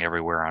traveling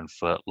everywhere on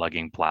foot,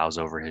 lugging plows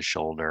over his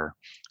shoulder,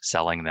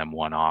 selling them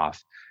one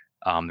off.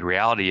 The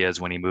reality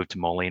is, when he moved to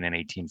Moline in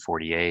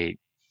 1848,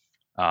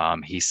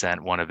 he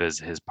sent one of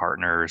his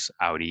partners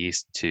out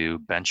east to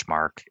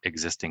benchmark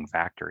existing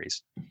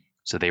factories.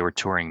 So they were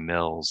touring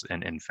mills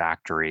and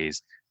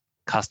factories,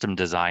 custom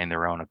design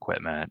their own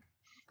equipment,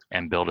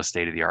 and build a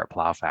state-of-the-art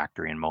plow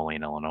factory in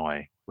Moline,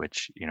 Illinois,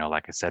 which,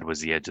 like I said, was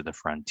the edge of the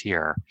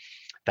frontier.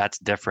 That's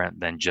different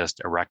than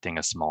just erecting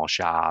a small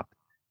shop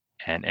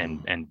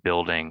and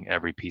building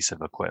every piece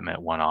of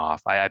equipment one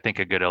off. I think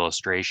a good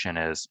illustration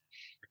is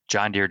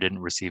John Deere didn't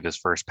receive his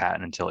first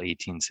patent until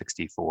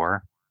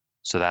 1864.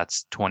 So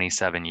that's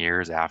 27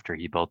 years after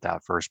he built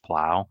that first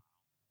plow.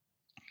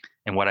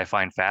 And what I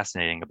find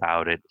fascinating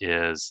about it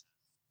is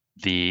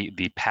the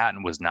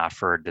patent was not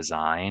for a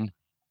design,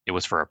 it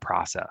was for a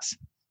process,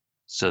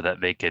 so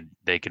that they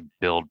could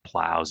build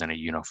plows in a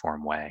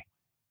uniform way,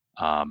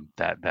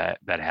 that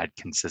had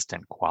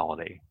consistent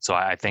quality. So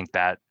I think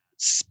that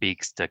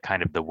speaks to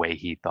kind of the way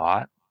he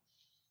thought,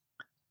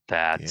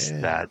 that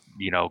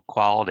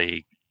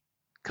quality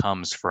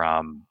comes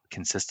from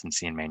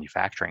consistency in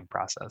manufacturing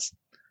process.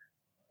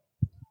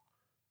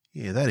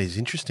 Yeah, that is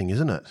interesting,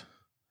 isn't it?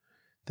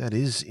 That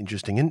is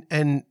interesting.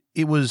 And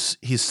it was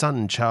his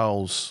son,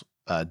 Charles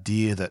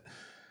Deere, that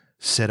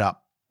set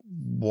up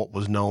what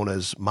was known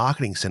as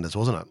marketing centers,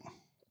 wasn't it?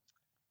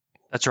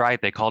 That's right.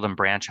 They called them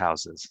branch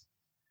houses.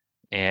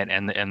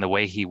 And the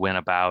way he went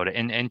about it,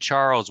 and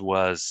Charles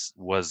was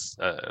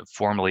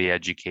formally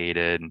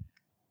educated.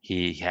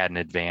 He had an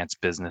advanced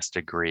business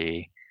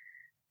degree.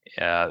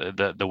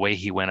 The way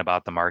he went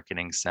about the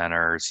marketing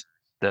centers,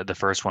 the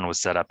first one was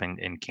set up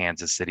in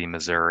Kansas City,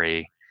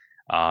 Missouri,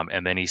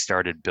 and then he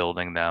started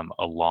building them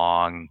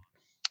along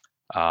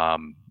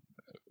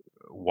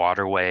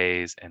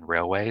waterways and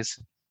railways.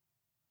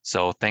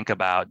 So think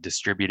about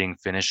distributing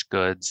finished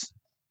goods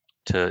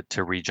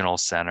to regional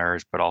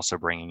centers, but also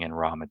bringing in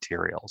raw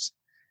materials.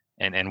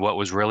 And what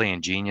was really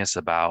ingenious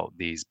about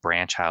these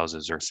branch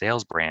houses or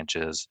sales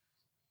branches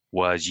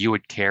was you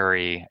would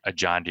carry a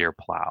John Deere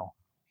plow.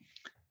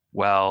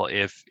 Well,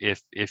 if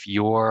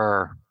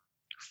you're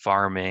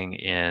farming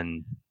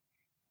in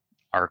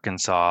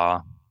Arkansas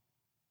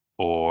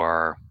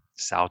or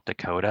South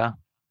Dakota,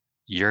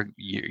 you're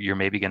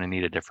maybe going to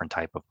need a different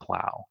type of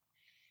plow,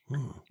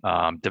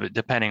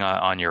 depending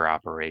on your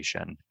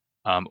operation.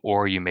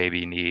 Or you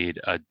maybe need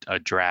a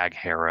drag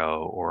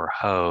harrow or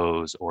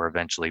hose, or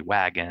eventually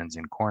wagons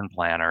and corn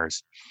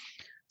planters.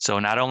 So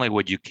not only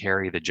would you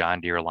carry the John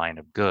Deere line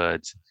of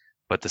goods,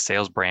 but the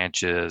sales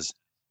branches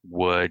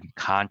would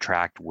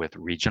contract with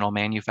regional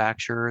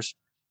manufacturers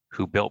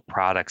who built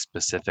products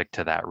specific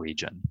to that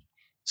region.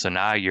 So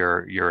now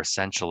you're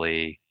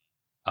essentially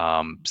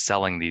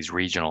selling these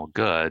regional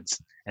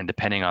goods, and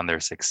depending on their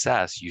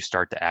success, you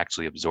start to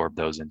actually absorb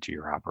those into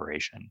your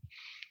operation.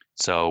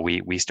 So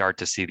we start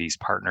to see these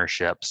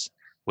partnerships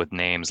with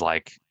names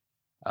like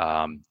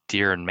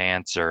Deere and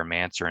Manser,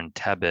 Manser and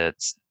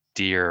Tebbets,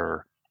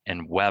 Deere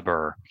and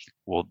Weber.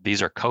 Well,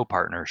 these are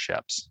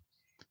co-partnerships.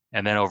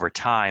 And then over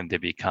time, they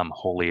become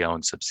wholly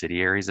owned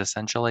subsidiaries,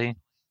 essentially,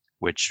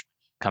 which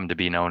come to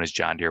be known as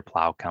John Deere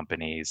Plow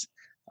Companies,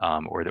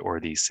 or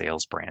these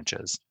sales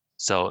branches.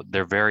 So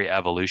they're very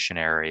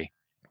evolutionary,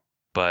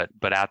 but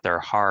at their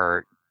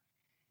heart,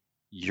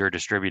 you're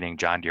distributing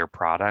John Deere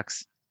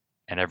products,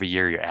 and every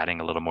year you're adding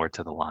a little more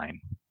to the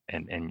line,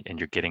 and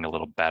you're getting a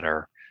little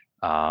better.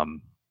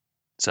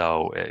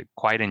 So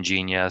quite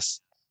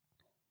ingenious,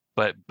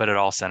 but it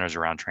all centers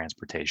around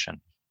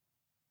transportation.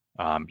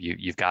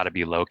 You've got to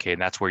be located.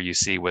 And that's where you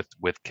see with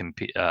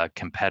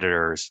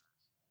competitors,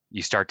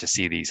 you start to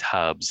see these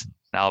hubs.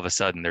 Now all of a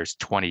sudden there's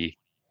 20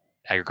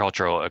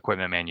 agricultural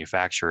equipment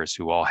manufacturers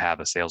who all have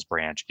a sales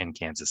branch in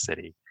Kansas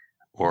City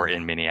or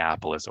in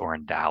Minneapolis or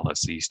in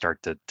Dallas. So you start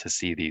to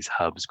see these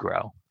hubs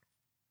grow.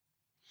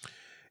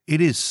 It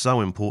is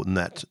so important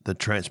that the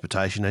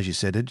transportation, as you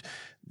said,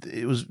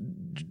 it was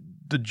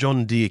the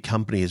John Deere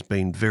company has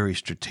been very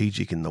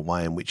strategic in the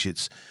way in which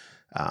it's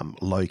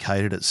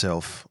located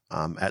itself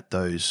at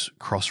those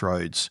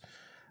crossroads.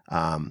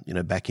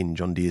 Back in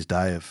John Deere's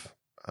day of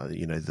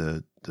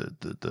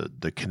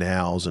the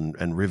canals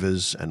and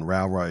rivers and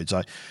railroads.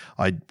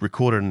 I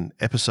recorded an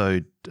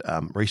episode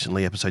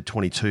recently, episode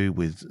 22,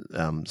 with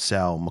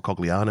Sal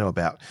Macogliano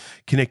about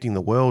Connecting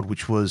the World,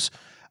 which was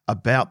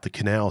about the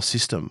canal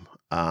system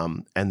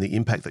and the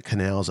impact that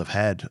canals have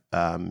had,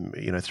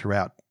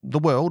 throughout the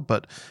world,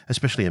 but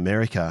especially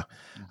America.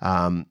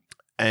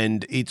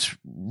 And it's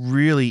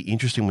really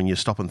interesting when you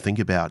stop and think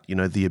about,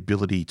 the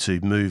ability to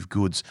move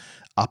goods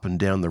up and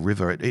down the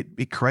river.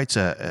 It creates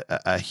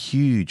a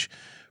huge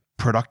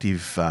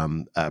productive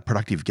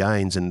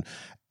gains,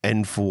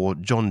 and for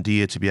John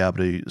Deere to be able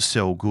to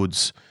sell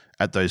goods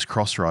at those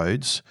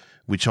crossroads,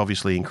 which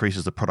obviously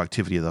increases the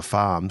productivity of the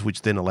farms,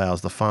 which then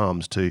allows the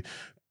farms to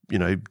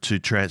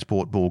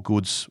transport more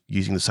goods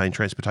using the same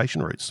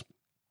transportation routes.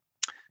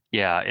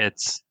 Yeah,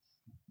 it's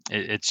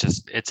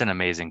it's an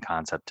amazing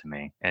concept to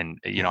me. And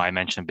you know, Yeah. I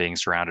mentioned being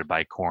surrounded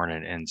by corn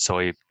and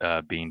soy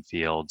bean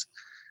fields.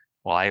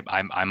 Well,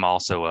 I'm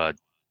also a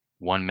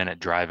 1 minute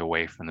drive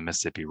away from the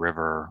Mississippi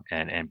River,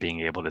 and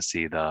being able to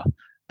see the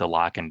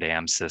lock and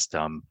dam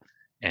system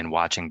and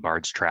watching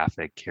barge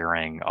traffic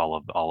carrying all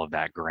of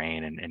that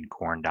grain and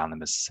corn down the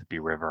Mississippi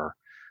River.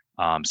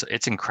 So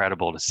it's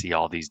incredible to see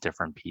all these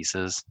different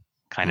pieces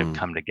kind of Mm.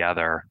 come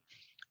together.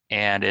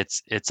 And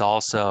it's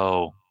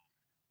also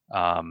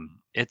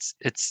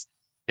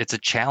it's a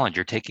challenge.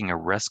 You're taking a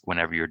risk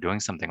whenever you're doing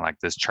something like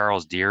this.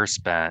 Charles Deere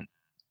spent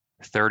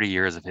 30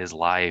 years of his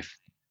life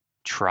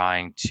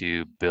trying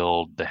to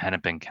build the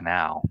Hennepin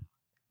Canal,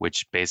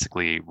 which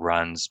basically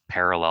runs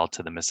parallel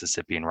to the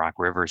Mississippi and Rock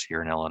Rivers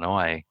here in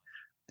Illinois.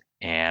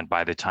 And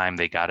by the time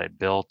they got it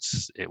built,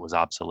 it was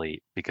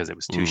obsolete because it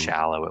was too Mm.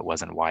 shallow. It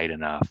wasn't wide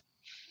enough.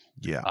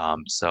 Yeah.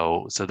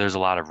 So there's a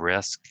lot of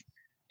risk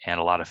and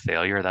a lot of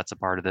failure that's a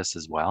part of this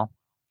as well,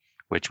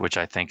 which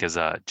I think is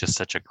just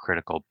such a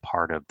critical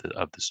part of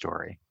the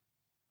story.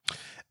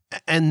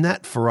 And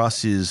that for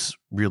us is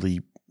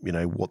really,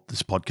 what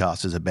this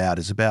podcast is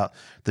about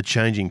the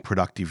changing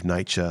productive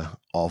nature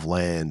of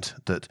land,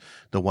 that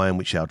the way in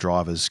which our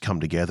drivers come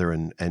together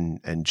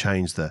and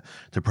change the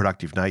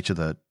productive nature,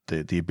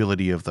 the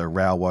ability of the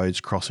railroads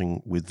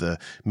crossing with the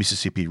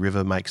Mississippi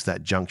River makes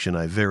that junction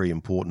a very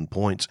important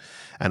point.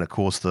 And of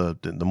course, the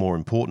more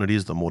important it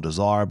is, the more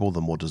desirable, the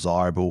more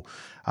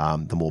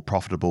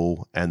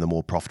profitable, and the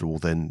more profitable,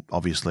 then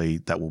obviously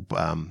that will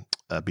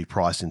be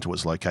priced into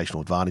its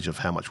locational advantage of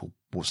how much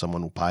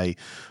someone will pay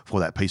for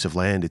that piece of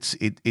land.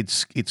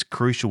 It's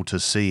crucial to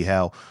see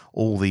how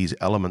all these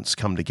elements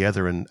come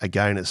together. And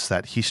again, it's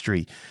that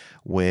history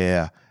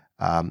where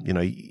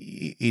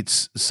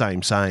it's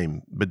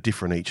same, but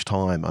different each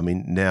time. I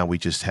mean, now we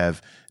just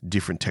have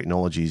different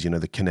technologies.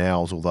 The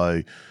canals,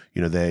 although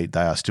they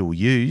are still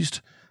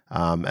used,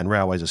 and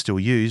railways are still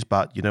used,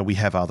 but we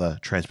have other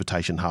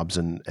transportation hubs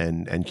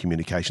and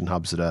communication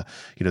hubs that are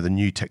the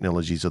new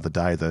technologies of the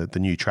day, the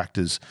new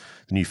tractors,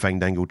 the new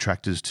fandangled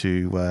tractors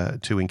to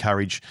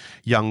encourage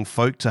young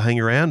folk to hang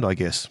around, I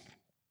guess.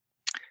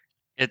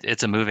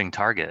 It's a moving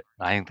target.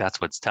 I think that's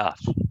what's tough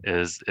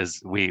is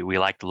we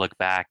like to look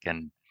back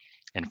and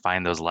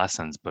find those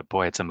lessons, but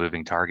boy, it's a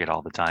moving target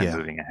all the time, Yeah.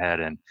 moving ahead.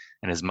 And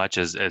as much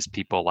as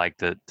people like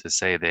to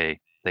say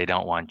they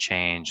don't want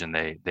change and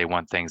they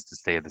want things to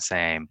stay the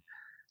same,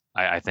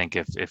 I think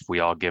if we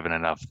all given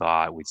enough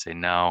thought, we'd say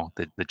no,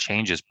 the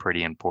change is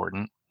pretty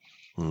important.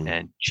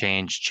 And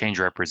change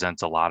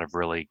represents a lot of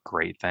really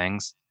great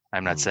things.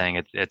 I'm not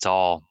saying it's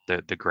all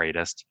the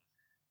greatest,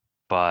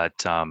 but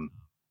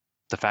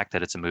the fact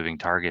that it's a moving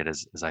target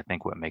is I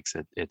think what makes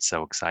it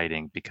so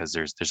exciting, because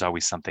there's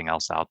always something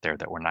else out there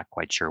that we're not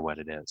quite sure what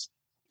it is.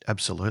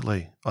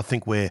 Absolutely. I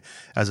think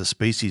as a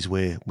species,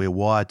 we're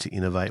wired to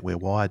innovate. We're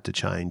wired to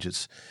change.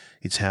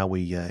 It's how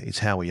we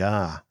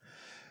are.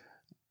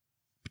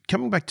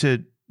 Coming back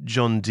to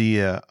John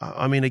Deere,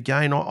 I mean,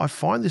 again, I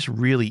find this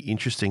really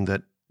interesting,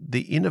 that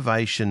the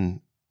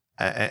innovation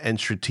and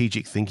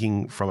strategic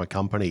thinking from a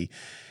company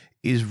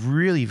is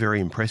really very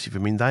impressive. I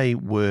mean, they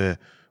were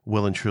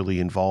well and truly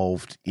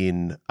involved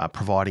in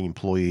providing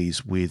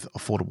employees with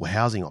affordable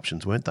housing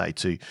options, weren't they,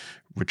 to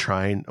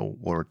retrain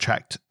or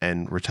attract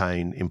and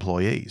retain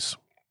employees?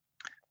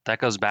 That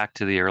goes back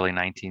to the early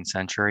 19th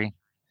century,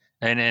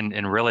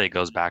 and really it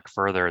goes back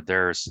further.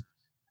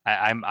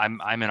 I'm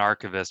an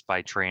archivist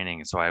by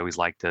training, so I always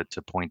like to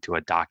point to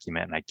a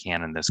document, and I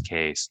can in this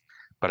case.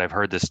 But I've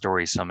heard this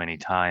story so many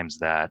times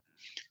that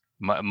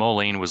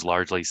Moline was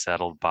largely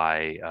settled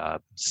by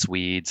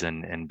Swedes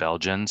and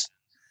Belgians,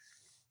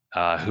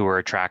 who were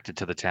attracted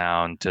to the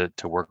town to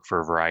work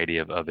for a variety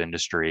of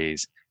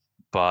industries.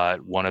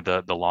 But one of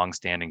the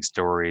longstanding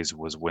stories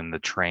was when the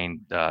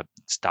train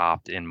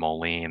stopped in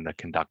Moline, the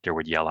conductor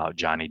would yell out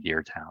 "Johnny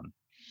Deertown,"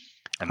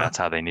 and that's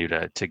how they knew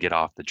to get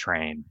off the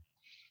train.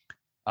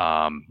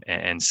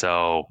 And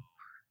so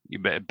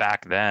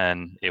back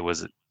then it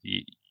was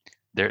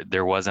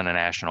there wasn't a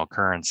national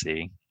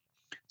currency,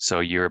 so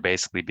you were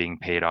basically being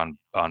paid on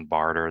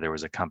barter. There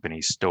was a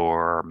company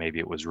store, or maybe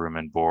it was room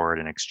and board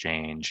in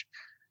exchange.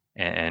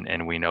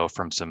 And we know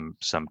from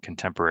some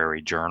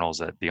contemporary journals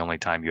that the only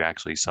time you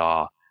actually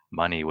saw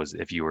money was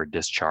if you were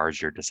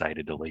discharged or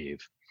decided to leave.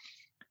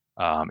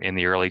 In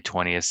the early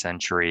 20th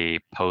century,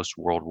 post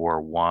World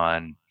War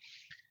I,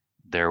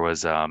 there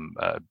was a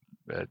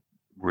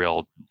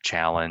real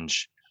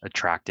challenge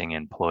attracting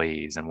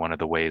employees, and one of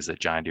the ways that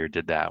John Deere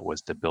did that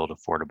was to build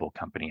affordable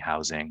company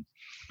housing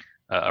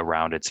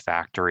around its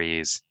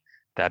factories.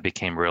 That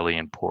became really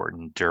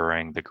important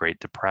during the Great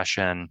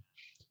Depression,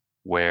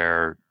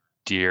 where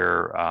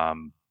Deere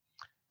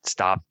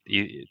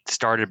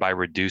started by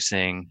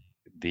reducing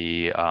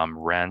the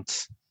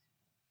rent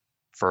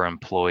for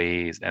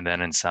employees, and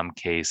then in some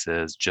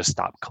cases just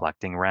stopped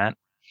collecting rent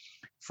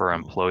for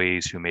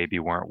employees who maybe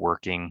weren't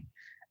working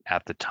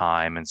at the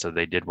time. And so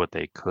they did what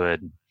they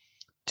could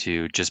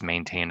to just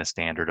maintain a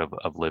standard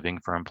of living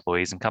for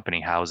employees, and company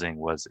housing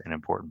was an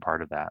important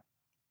part of that.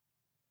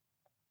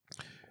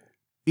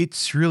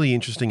 It's really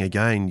interesting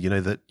again,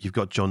 that you've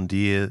got John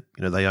Deere,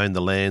 they own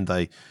the land,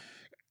 they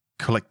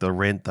collect the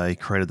rent, they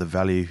created the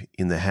value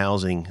in the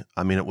housing.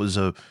 I mean, it was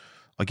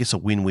I guess a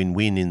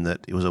win-win-win in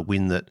that it was a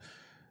win that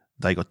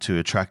they got to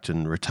attract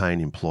and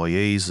retain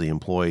employees. The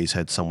employees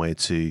had somewhere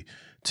to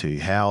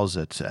house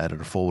at an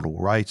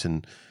affordable rate,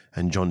 and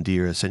John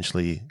Deere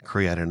essentially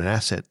created an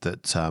asset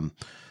that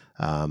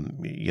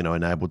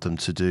enabled them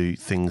to do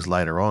things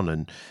later on.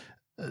 And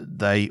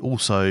they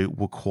also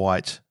were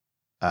quite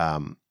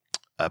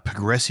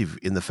progressive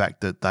in the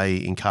fact that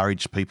they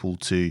encouraged people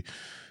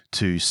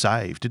to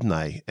save, didn't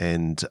they?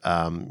 And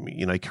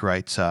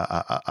create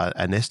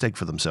a nest egg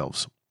for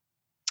themselves.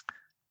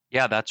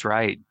 Yeah, that's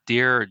right.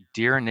 Deere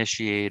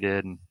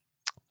initiated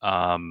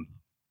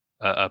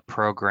a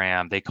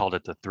program. They called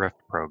it the Thrift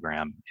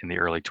Program in the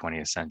early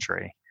 20th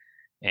century,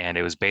 and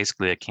it was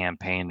basically a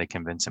campaign to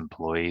convince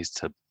employees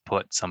to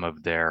put some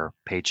of their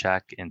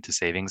paycheck into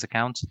savings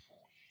accounts.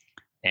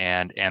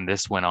 And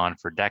this went on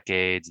for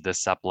decades.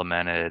 This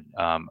supplemented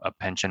a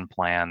pension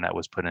plan that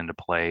was put into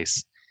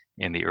place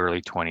in the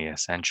early 20th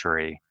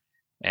century,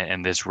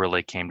 and this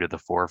really came to the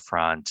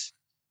forefront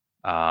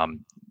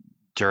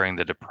during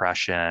the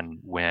Depression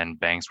when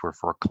banks were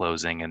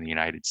foreclosing in the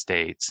United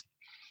States.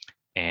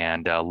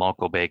 And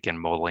local bank in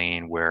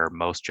Moline, where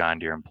most John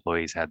Deere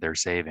employees had their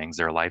savings,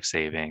 their life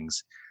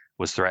savings,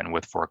 was threatened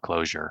with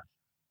foreclosure.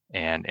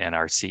 And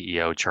our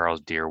CEO,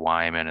 Charles Deere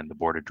Wyman, and the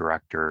board of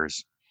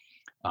directors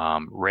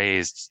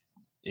raised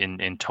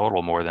in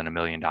total more than $1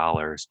 million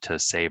to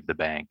save the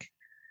bank.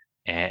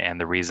 And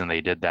the reason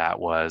they did that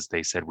was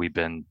they said, we've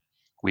been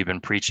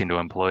preaching to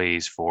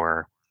employees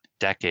for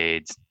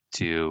decades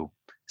to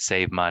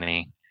save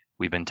money.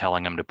 We've been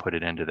telling them to put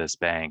it into this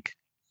bank.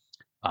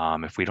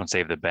 If we don't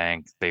save the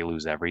bank, they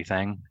lose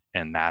everything,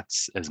 and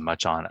that's as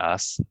much on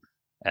us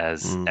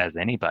as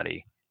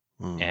anybody.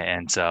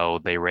 And so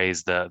they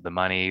raised the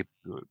money.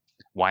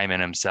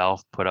 Wyman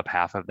himself put up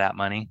half of that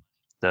money,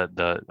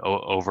 the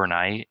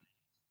overnight,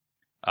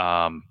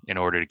 in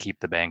order to keep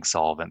the bank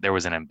solvent. There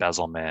was an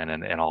embezzlement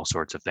and all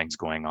sorts of things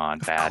going on.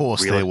 Of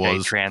course there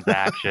was.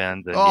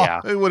 Transactions.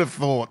 And who would have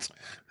thought?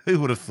 Who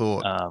would have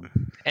thought?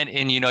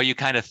 And you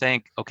kind of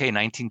think, okay,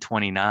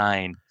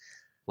 1929,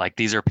 like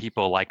these are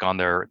people like on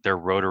their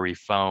rotary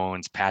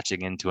phones,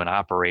 patching into an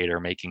operator,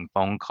 making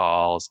phone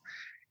calls,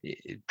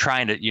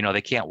 trying to,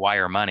 they can't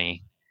wire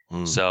money.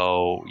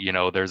 So,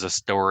 there's a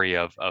story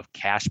of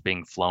cash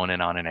being flown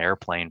in on an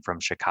airplane from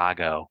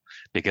Chicago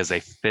because they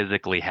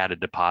physically had to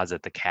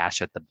deposit the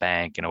cash at the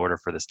bank in order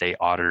for the state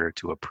auditor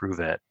to approve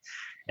it.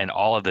 And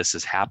all of this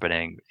is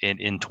happening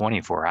in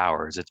 24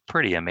 hours. It's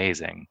pretty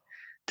amazing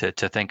to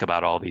think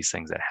about all these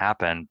things that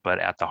happen. But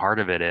at the heart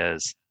of it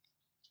is,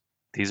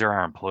 these are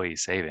our employee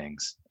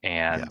savings.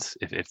 And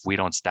if we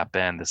don't step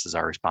in, this is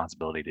our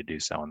responsibility to do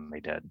so. And they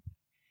did.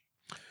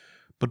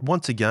 But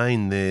once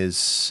again,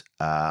 there's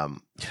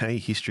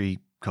history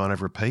kind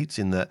of repeats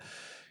in that,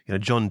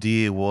 John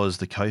Deere was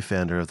the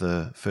co-founder of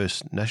the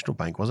First National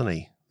Bank, wasn't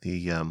he?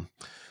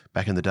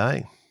 Back in the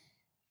day.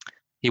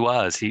 He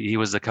was. He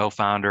was the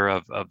co-founder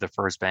of the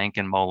first bank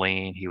in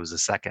Moline. He was the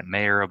second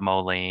mayor of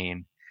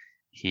Moline.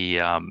 He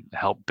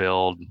helped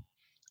build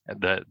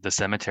the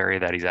cemetery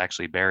that he's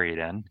actually buried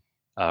in,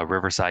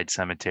 Riverside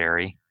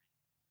Cemetery.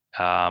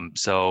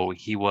 So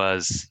he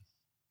was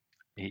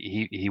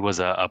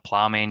a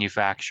plow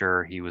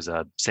manufacturer. He was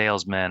a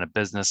salesman, a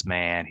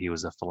businessman. He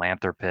was a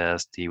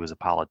philanthropist. He was a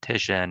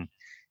politician.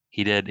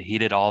 He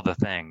did all the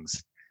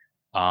things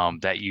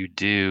that you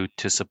do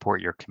to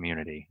support your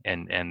community,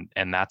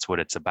 and that's what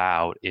it's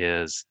about.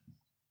 Is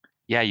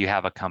you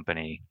have a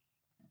company.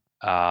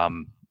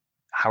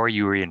 How are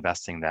you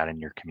reinvesting that in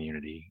your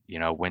community?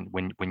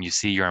 When you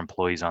see your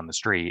employees on the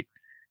street,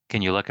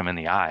 can you look them in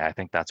the eye? I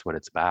think that's what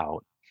it's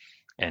about.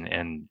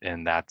 And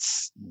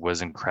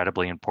was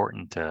incredibly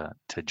important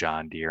to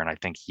John Deere. And I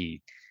think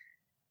he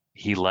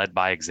led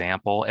by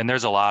example. And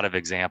there's a lot of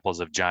examples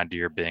of John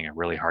Deere being a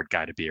really hard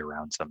guy to be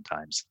around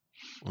sometimes,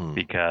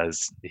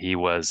 because he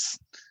was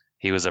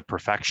a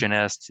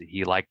perfectionist.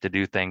 He liked to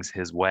do things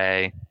his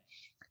way.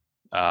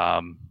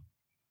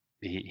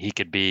 He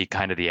could be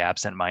kind of the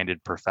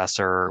absent-minded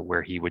professor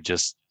where he would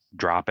just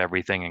drop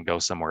everything and go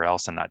somewhere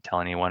else and not tell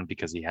anyone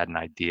because he had an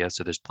idea.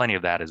 So there's plenty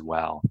of that as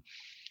well.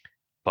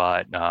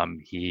 But from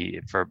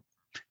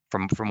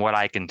what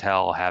I can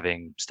tell,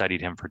 having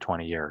studied him for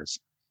 20 years,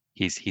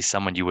 he's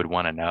someone you would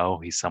want to know.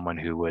 He's someone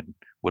who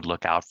would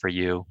look out for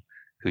you,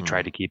 who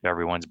tried to keep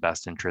everyone's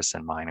best interests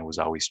in mind and was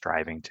always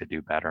striving to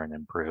do better and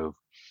improve.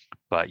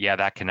 But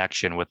that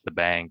connection with the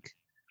bank,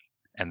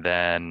 and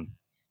then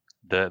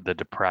the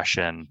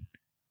Depression,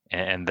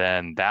 and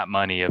then that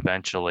money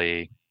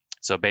eventually.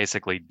 So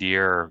basically,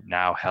 Deere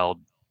now held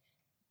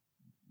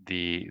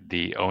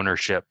the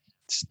ownership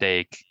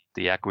stake,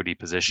 the equity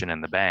position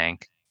in the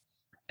bank,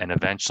 and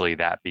eventually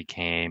that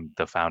became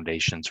the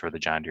foundations for the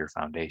John Deere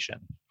Foundation.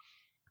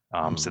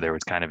 So there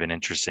was kind of an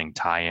interesting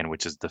tie-in,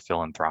 which is the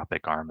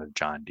philanthropic arm of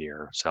John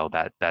Deere. So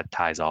that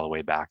ties all the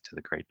way back to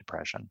the Great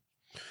Depression.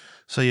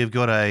 So you've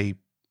got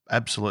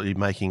absolutely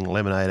making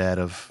lemonade out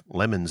of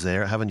lemons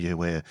there, haven't you?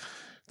 Where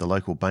the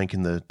local bank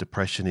in the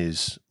Depression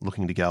is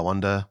looking to go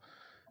under.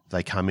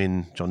 They come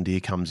in, John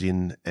Deere comes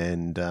in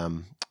and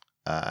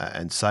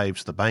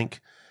saves the bank,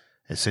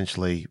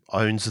 essentially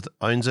owns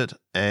it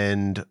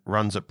and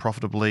runs it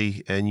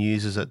profitably and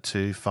uses it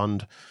to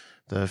fund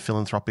the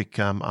philanthropic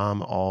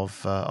arm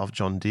of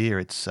John Deere.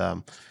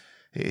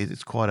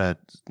 It's quite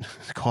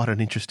an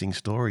interesting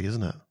story,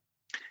 isn't it?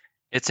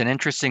 It's an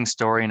interesting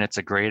story, and it's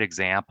a great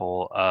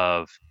example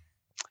of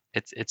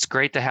it's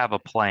great to have a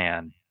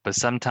plan, but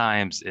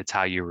sometimes it's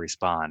how you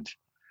respond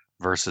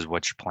versus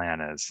what your plan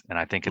is. And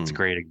I think it's a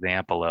great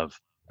example of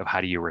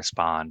how do you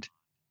respond,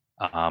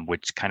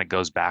 which kind of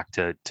goes back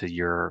to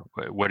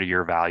what are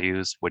your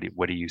values?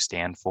 What do you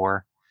stand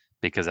for?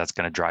 Because that's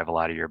going to drive a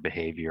lot of your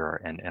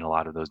behavior and a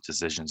lot of those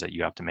decisions that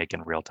you have to make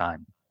in real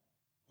time.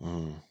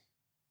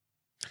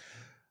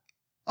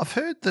 I've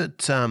heard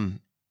that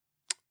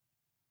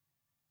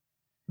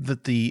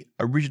that the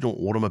original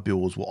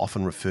automobiles were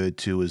often referred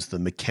to as the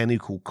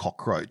mechanical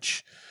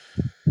cockroach.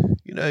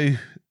 You know,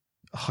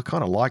 I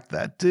kind of like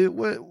that.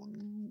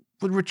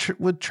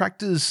 Were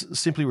tractors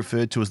simply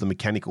referred to as the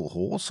mechanical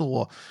horse,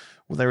 or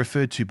were they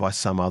referred to by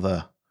some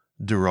other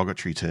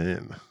derogatory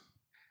term?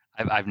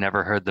 I've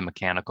never heard the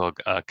mechanical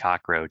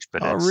cockroach,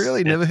 but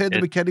really? Never heard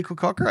the mechanical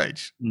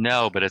cockroach?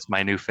 No, but it's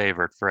my new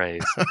favorite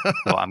phrase.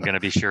 So I'm going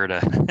to be sure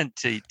to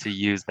to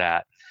use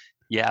that.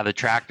 Yeah, the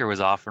tractor was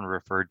often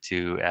referred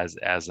to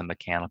as a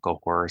mechanical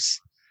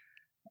horse.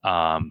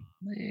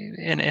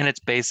 In its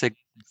basic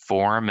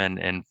form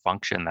and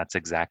function, that's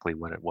exactly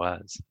what it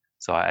was.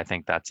 So I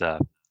think that's an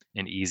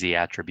easy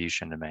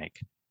attribution to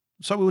make.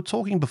 So we were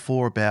talking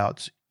before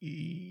about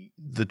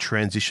the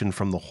transition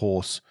from the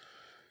horse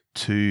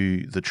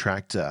to the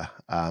tractor.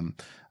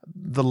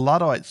 The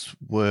Luddites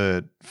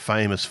were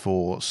famous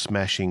for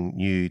smashing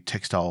new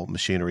textile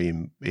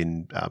machinery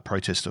in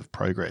protest of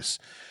progress.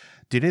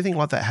 Did anything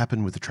like that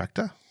happen with the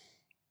tractor?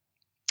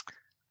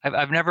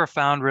 I've never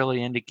found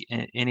really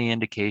any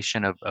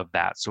indication of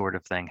that sort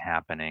of thing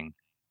happening.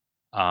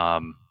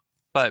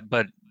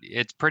 But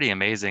it's pretty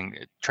amazing.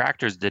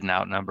 Tractors didn't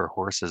outnumber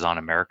horses on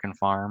American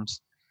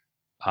farms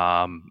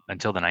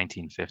until the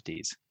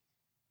 1950s.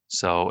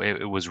 So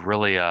it was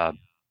really a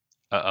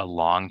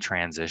long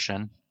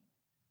transition.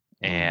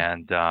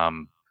 And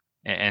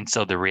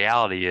so the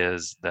reality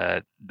is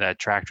that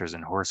tractors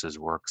and horses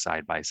work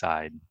side by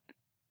side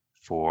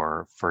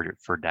for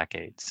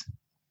decades,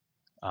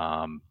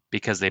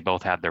 because they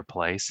both had their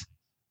place.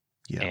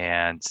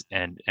 Yeah.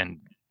 And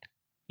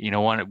you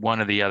know,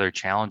 one of the other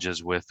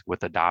challenges with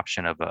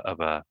adoption of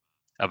a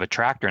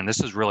tractor, and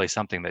this is really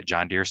something that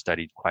John Deere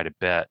studied quite a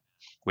bit,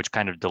 which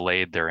kind of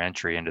delayed their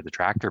entry into the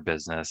tractor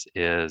business,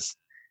 is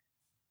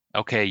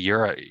okay,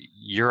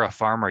 you're a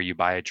farmer, you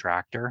buy a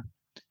tractor,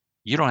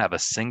 you don't have a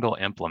single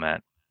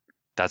implement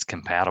that's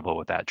compatible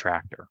with that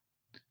tractor.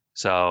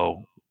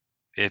 So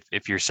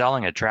if you're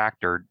selling a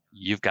tractor,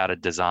 you've got to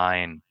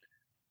design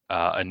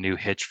a new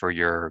hitch for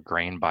your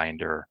grain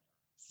binder,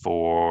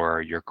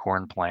 for your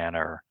corn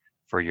planter,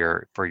 for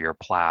your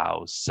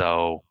plows.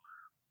 So,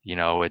 you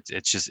know,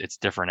 it's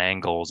different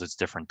angles, it's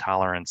different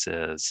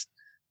tolerances.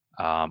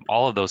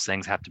 All of those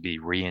things have to be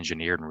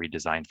re-engineered and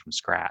redesigned from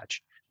scratch.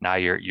 Now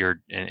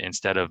you're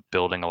instead of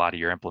building a lot of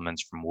your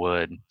implements from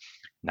wood,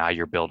 now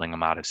you're building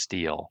them out of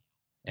steel.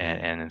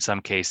 And in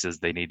some cases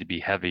they need to be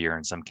heavier,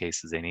 in some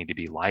cases they need to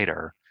be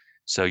lighter.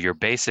 So you're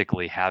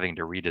basically having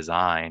to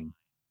redesign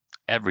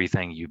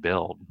everything you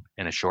build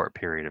in a short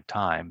period of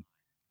time.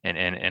 And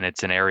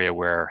it's an area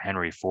where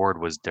Henry Ford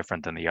was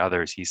different than the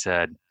others. He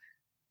said,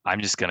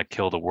 I'm just going to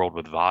kill the world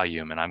with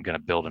volume and I'm going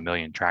to build 1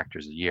 million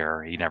tractors a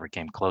year. He never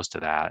came close to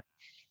that.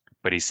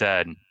 But he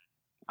said,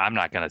 I'm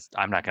not going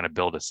to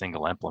build a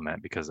single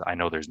implement because I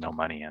know there's no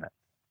money in it.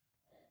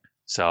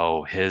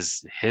 So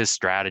his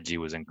strategy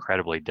was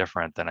incredibly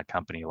different than a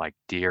company like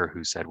Deere,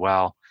 who said,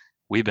 well,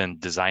 we've been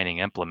designing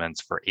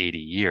implements for 80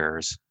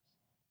 years.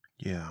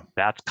 Yeah.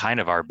 That's kind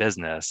of our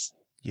business.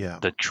 Yeah.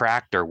 The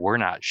tractor we're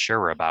not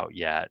sure about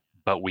yet,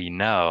 but we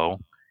know,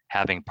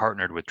 having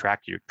partnered with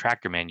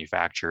tractor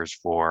manufacturers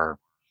for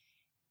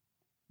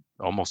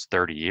almost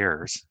 30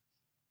 years,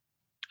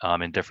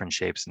 in different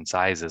shapes and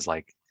sizes,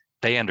 like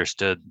they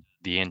understood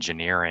the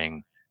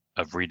engineering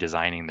of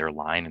redesigning their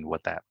line and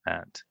what that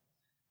meant.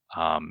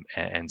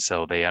 And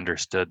so they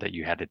understood that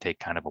you had to take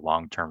kind of a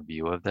long-term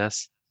view of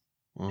this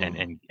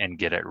and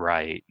get it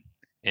right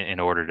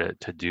in order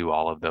to do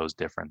all of those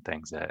different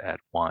things at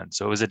once.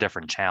 So it was a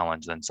different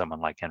challenge than someone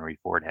like Henry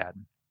Ford had.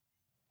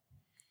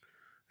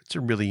 It's a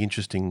really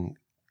interesting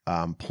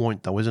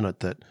point, though, isn't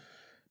it? That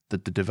the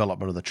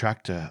development of the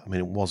tractor, I mean,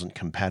 it wasn't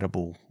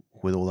compatible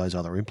with all those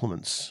other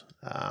implements.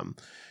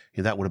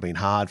 That would have been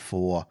hard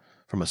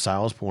from a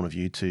sales point of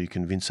view, to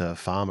convince a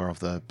farmer of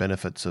the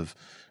benefits of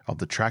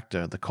the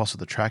tractor, the cost of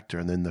the tractor,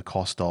 and then the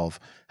cost of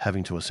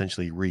having to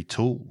essentially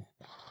retool.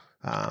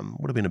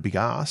 Would have been a big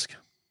ask.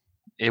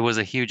 It was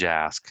a huge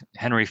ask.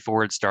 Henry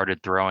Ford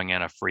started throwing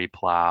in a free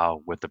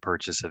plow with the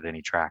purchase of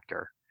any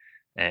tractor.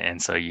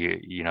 And so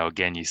you know,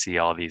 again, you see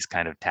all these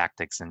kind of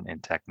tactics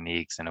and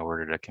techniques in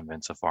order to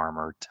convince a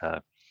farmer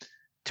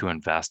to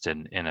invest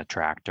in a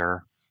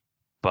tractor.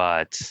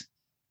 But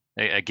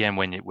again,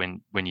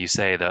 when you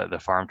say the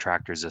farm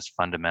tractor is this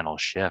fundamental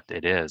shift,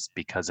 it is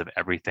because of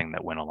everything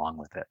that went along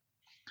with it.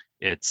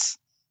 It's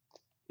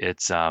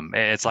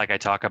it's like I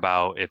talk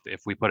about,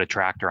 if we put a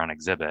tractor on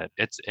exhibit,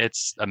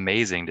 it's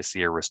amazing to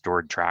see a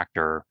restored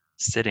tractor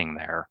sitting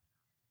there,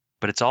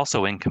 but it's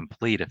also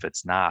incomplete if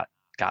it's not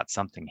got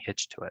something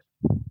hitched to it,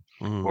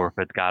 or if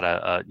it's got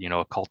a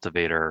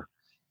cultivator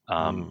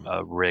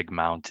a rig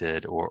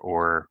mounted,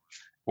 or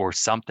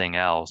something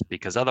else,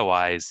 because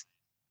otherwise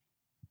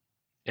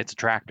it's a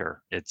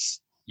tractor.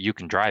 You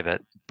can drive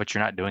it, but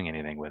you're not doing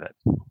anything with it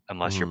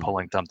unless you're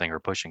pulling something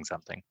or pushing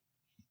something.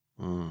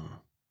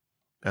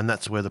 And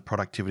that's where the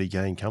productivity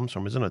gain comes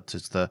from, isn't it?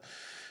 It's the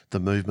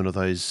movement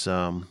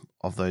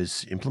of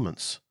those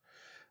implements.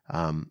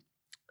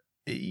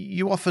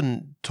 You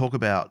often talk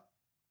about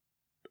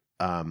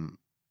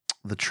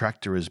the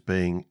tractor as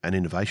being an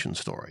innovation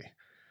story.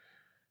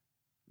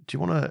 Do you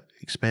want to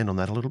expand on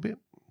that a little bit?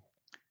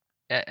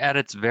 At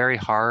its very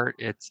heart,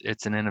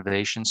 it's an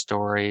innovation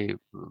story,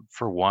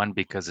 for one,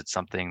 because it's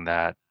something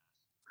that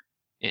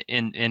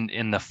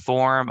in the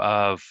form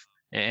of,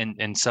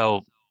 and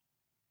so,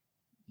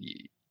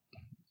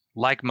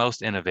 like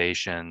most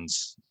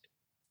innovations,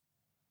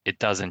 it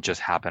doesn't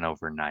just happen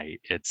overnight.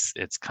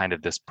 It's kind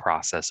of this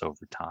process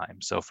over time.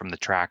 So from the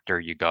tractor,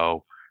 you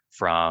go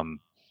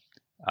from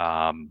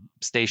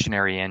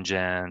stationary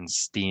engines,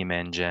 steam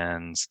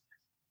engines,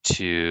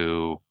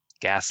 to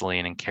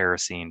gasoline and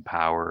kerosene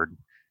powered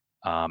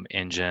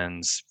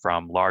engines,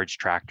 from large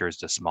tractors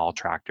to small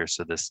tractors.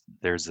 So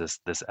there's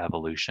this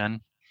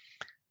evolution.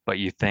 But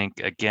you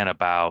think again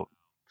about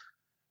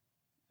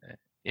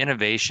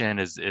innovation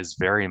is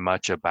very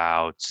much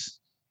about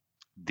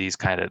these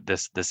kind of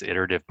this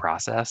iterative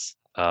process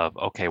of,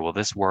 okay, well,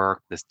 this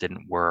worked, this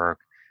didn't work.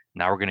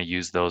 Now we're going to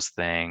use those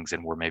things,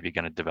 and we're maybe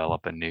going to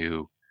develop a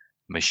new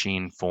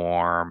machine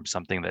form,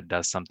 something that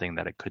does something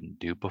that it couldn't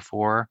do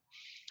before.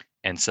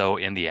 And so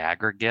in the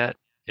aggregate,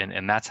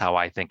 and that's how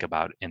I think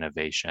about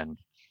innovation,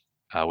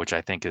 which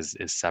I think is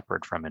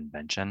separate from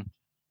invention.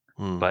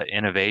 But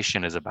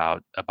innovation is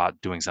about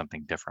doing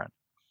something different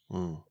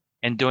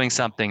and doing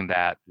something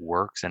that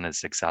works and is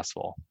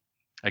successful.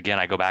 Again,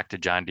 I go back to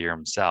John Deere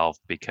himself,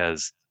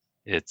 because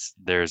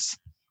there's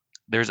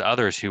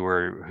others who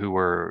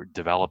were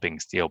developing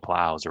steel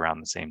plows around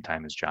the same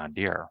time as John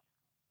Deere.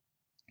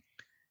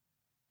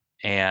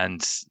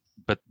 And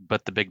but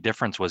the big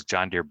difference was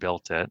John Deere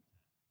built it,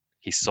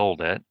 he sold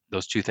it.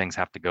 Those two things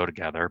have to go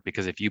together,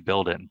 because if you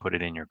build it and put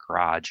it in your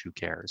garage, who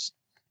cares?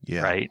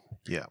 Yeah. Right?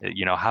 Yeah.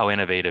 How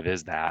innovative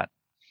is that?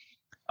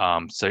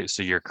 So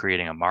you're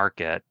creating a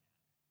market.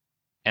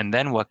 And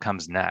then what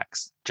comes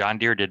next? John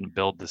Deere didn't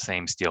build the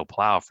same steel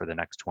plow for the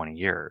next 20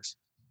 years.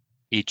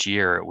 Each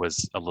year it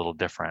was a little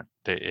different.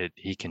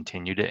 He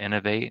continued to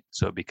innovate,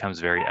 so it becomes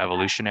very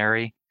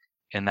evolutionary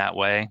in that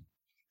way.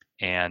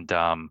 And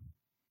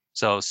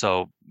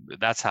so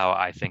that's how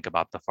I think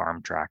about the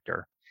farm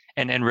tractor.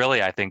 And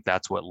really, I think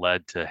that's what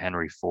led to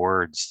Henry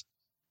Ford's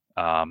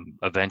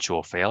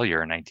eventual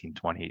failure in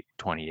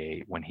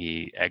 1928, when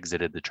he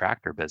exited the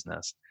tractor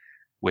business,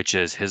 which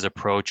is, his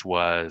approach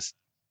was,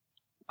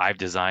 I've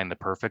designed the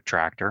perfect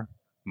tractor,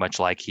 much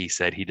like he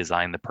said he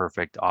designed the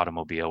perfect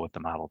automobile with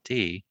the Model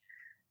T,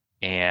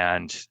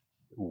 and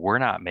we're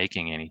not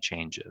making any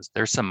changes.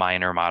 There's some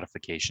minor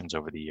modifications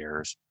over the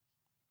years,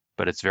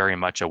 but it's very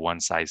much a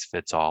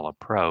one-size-fits-all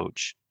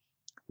approach,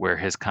 where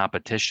his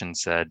competition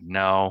said,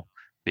 no,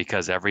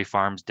 because every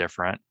farm's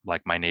different.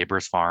 Like, my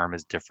neighbor's farm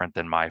is different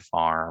than my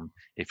farm.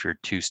 If you're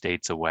 2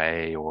 states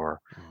away,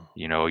 or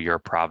you're a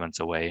province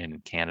away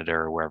in Canada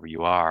or wherever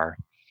you are,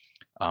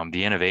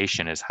 the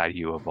innovation is, how do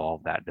you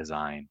evolve that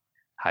design?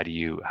 How do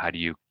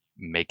you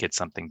make it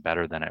something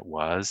better than it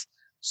was,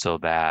 so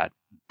that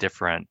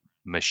different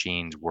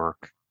machines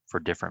work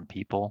for different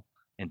people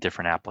in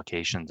different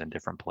applications in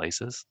different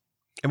places?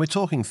 And we're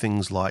talking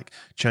things like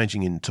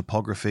changing in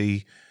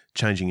topography,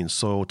 changing in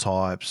soil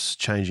types,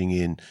 changing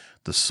in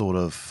the sort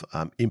of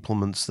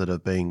implements that are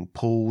being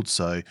pulled.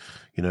 So,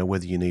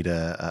 whether you need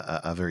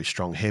a very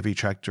strong heavy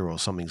tractor or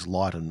something's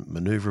light and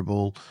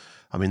maneuverable.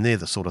 I mean, they're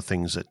the sort of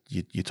things that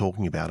you're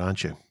talking about,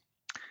 aren't you?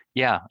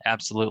 Yeah,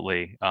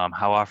 absolutely.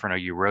 How often are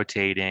you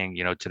rotating?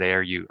 Today,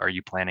 are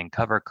you planting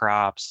cover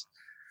crops?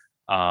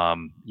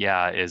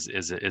 Yeah, is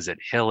it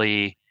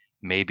hilly?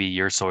 Maybe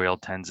your soil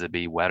tends to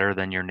be wetter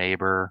than your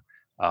neighbor,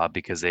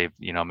 because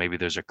maybe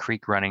there's a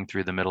creek running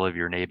through the middle of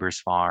your neighbor's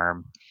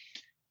farm.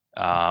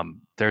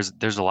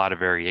 There's a lot of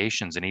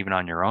variations, and even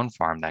on your own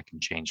farm, that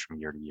can change from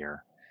year to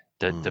year,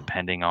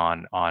 depending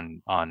on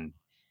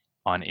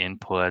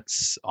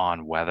inputs,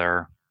 on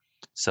weather.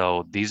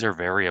 So these are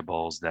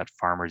variables that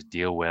farmers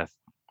deal with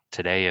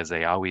today, as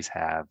they always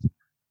have,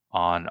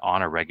 on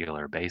a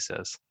regular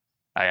basis.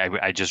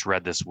 I just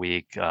read this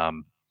week,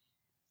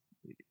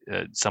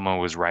 someone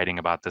was writing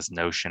about this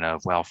notion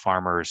of, well,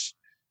 farmers,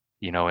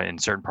 in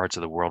certain parts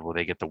of the world, where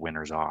they get the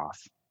winters off.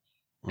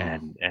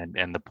 And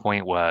the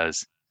point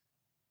was,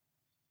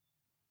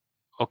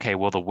 okay,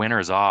 well, the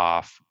winter's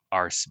off,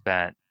 are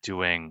spent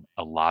doing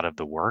a lot of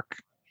the work,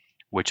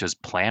 which is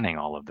planning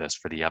all of this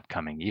for the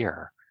upcoming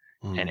year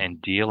Mm.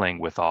 and dealing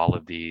with all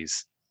of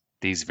these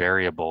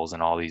variables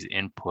and all these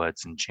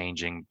inputs and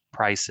changing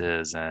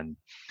prices and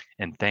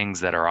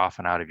things that are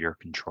often out of your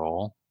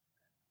control.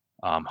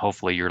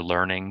 Hopefully you're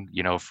learning,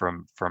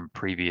 from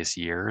previous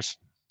years,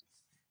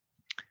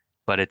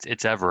 but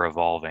it's ever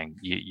evolving.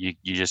 You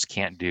just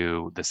can't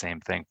do the same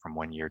thing from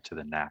one year to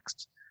the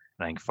next.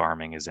 I think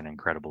farming is an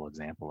incredible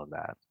example of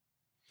that.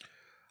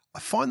 I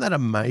find that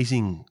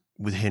amazing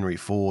with Henry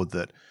Ford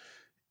that,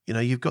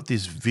 you've got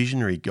this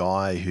visionary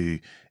guy who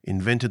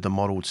invented the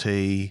Model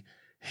T,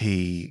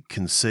 he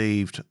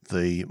conceived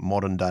the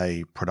modern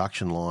day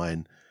production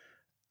line,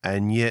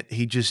 and yet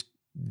he just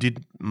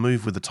didn't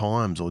move with the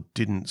times or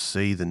didn't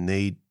see the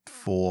need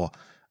for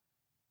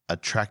a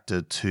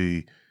tractor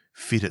to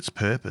fit its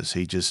purpose.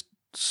 He just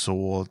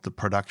saw the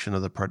production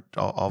of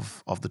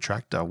the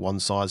tractor, one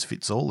size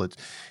fits all.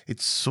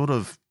 It's sort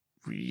of,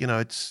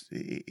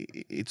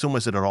 it's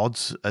almost at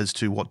odds as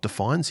to what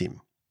defines him.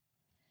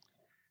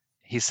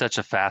 He's such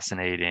a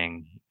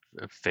fascinating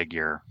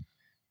figure,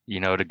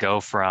 to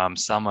go from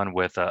someone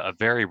with a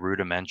very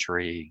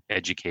rudimentary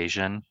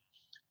education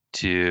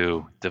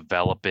to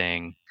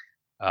developing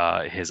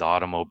his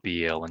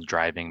automobile and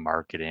driving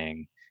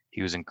marketing.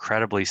 He was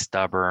incredibly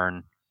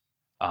stubborn,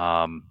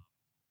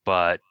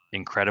 but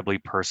incredibly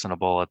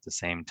personable at the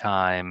same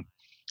time.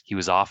 He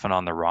was often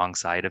on the wrong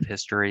side of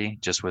history,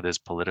 just with his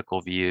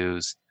political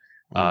views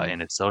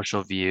and his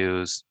social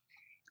views.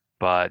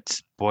 But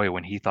boy,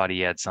 when he thought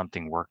he had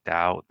something worked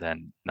out,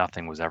 then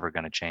nothing was ever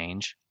going to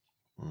change.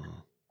 Mm.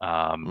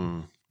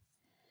 Um,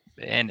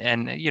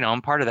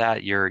 and part of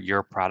that, you're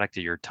a product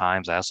of your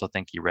times. I also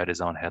think he read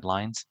his own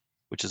headlines,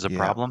 which is a Yeah.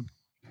 problem.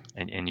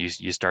 And you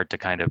start to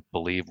kind of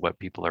believe what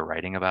people are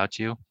writing about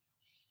you.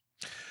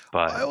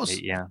 But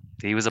yeah,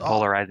 he was a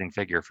polarizing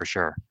figure for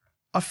sure.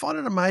 I find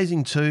it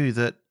amazing too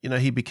that,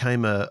 he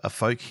became a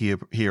folk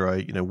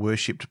hero,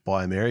 worshipped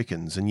by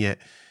Americans, and yet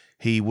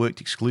he worked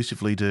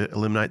exclusively to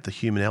eliminate the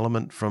human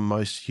element from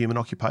most human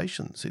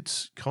occupations.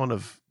 It's kind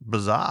of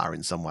bizarre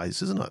in some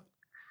ways, isn't it?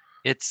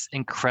 It's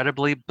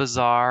incredibly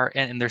bizarre,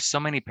 and there's so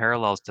many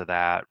parallels to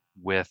that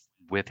with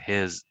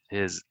his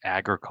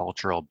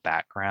agricultural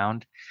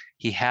background.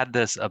 He had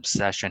this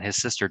obsession. His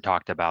sister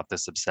talked about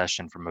this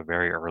obsession from a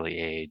very early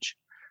age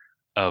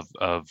of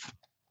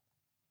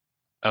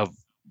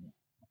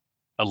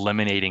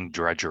eliminating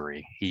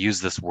drudgery. He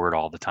used this word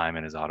all the time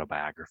in his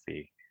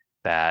autobiography,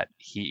 that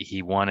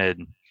he wanted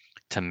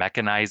to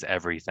mechanize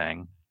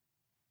everything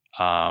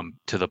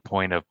to the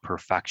point of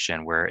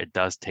perfection where it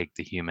does take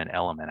the human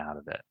element out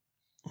of it.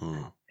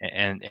 Mm.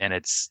 And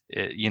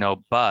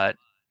but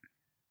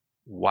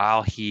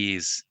while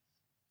he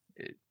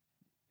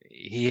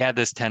had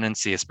this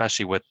tendency,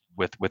 especially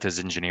with his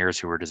engineers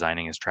who were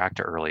designing his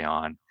tractor early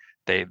on,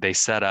 they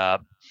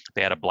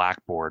had a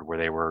blackboard where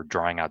they were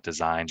drawing out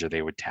designs or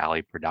they would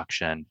tally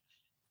production,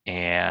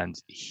 and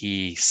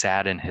he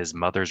sat in his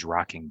mother's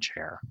rocking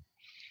chair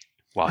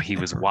while he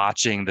was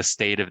watching the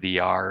state of the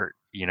art,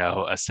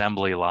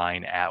 assembly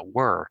line at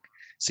work.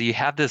 So you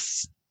have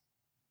this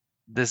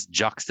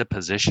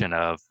juxtaposition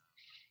of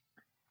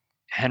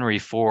Henry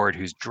Ford,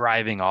 who's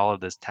driving all of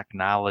this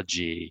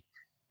technology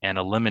and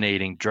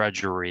eliminating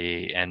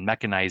drudgery and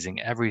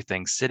mechanizing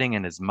everything, sitting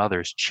in his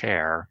mother's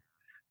chair,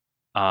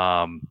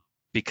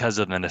 because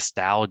of the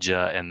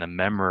nostalgia and the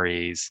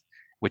memories,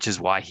 which is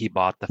why he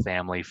bought the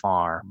family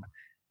farm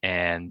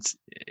and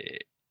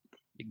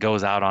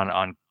goes out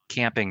on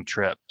camping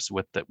trips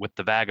with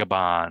the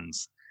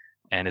vagabonds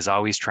and is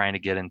always trying to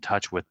get in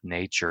touch with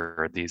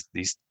nature.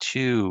 These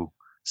two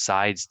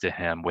sides to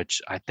him,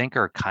 which I think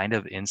are kind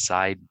of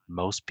inside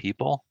most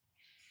people.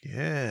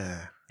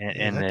 Yeah.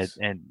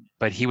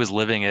 But he was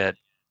living it,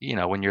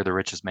 when you're the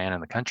richest man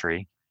in the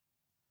country,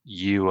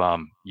 you're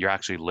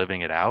actually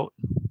living it out.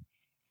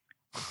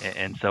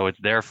 And so it's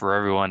there for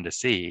everyone to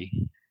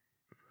see.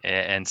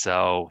 And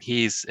so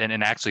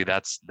and actually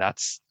that's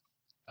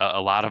a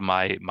lot of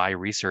my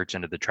research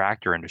into the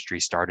tractor industry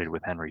started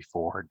with Henry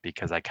Ford,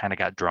 because I kind of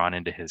got drawn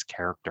into his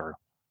character.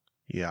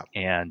 Yeah.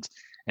 And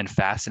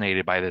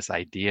fascinated by this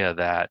idea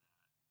that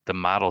the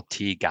Model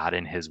T got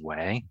in his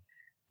way,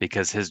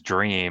 because his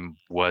dream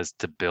was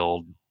to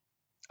build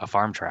a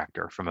farm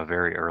tractor from a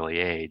very early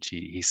age.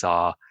 He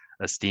saw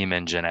a steam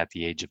engine at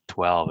the age of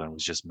 12 and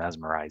was just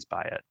mesmerized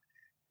by it.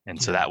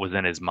 And so that was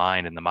in his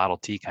mind, and the Model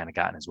T kind of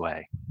got in his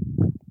way.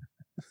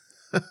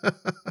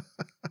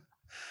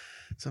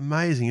 It's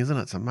amazing, isn't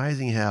it? It's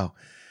amazing how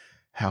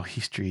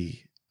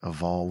history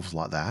evolves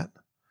like that.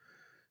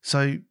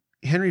 So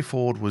Henry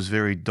Ford was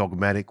very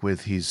dogmatic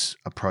with his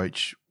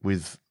approach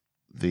with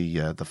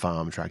the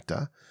farm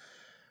tractor.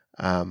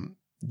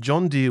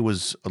 John Deere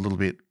was a little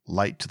bit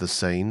late to the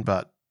scene,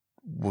 but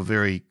were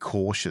very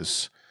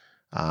cautious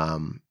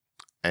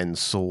and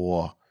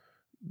saw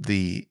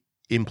the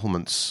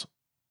implements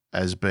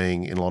as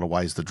being, in a lot of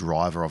ways, the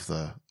driver of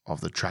the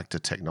tractor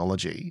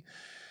technology.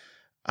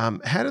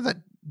 How did that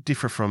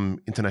differ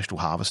from International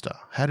Harvester?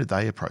 How did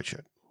they approach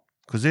it?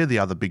 Because they're the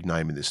other big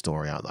name in this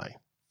story, aren't they?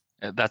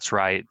 That's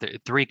right.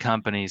 Three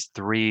companies,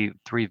 three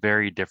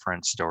very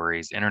different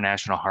stories.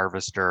 International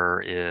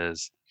Harvester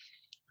is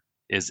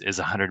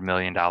 $100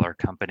 million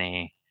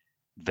company.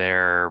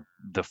 They're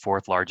the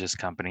fourth largest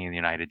company in the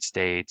United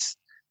States.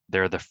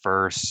 They're the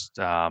first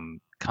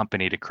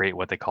company to create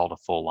what they called a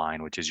full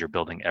line, which is you're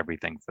building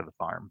everything for the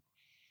farm.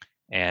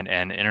 And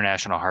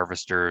International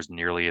Harvester is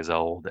nearly as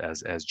old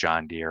as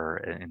John Deere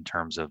in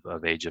terms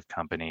of age of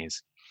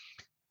companies.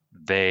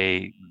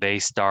 They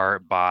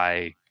start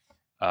by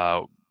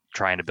uh,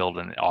 trying to build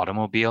an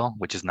automobile,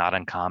 which is not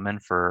uncommon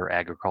for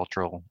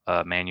agricultural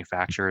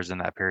manufacturers in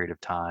that period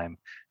of time.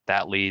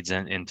 That leads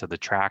into the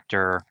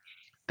tractor.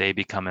 They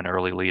become an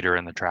early leader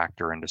in the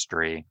tractor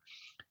industry.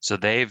 So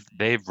they've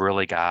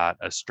really got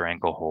a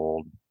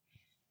stranglehold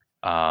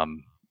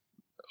um,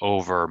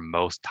 over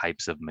most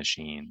types of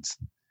machines.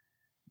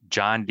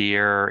 John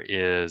Deere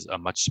is a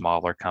much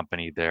smaller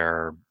company.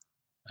 They're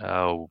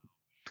oh,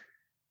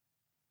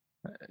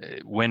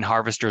 when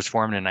Harvesters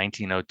formed in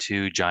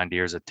 1902, John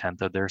Deere is a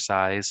tenth of their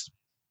size.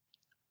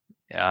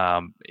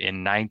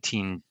 In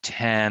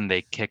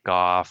 1910,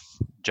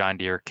 John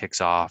Deere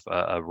kicks off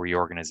a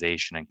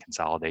reorganization and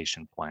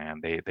consolidation plan.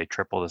 They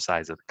triple the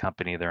size of the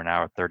company. They're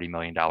now a $30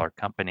 million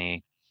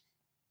company.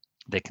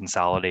 They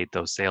consolidate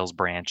those sales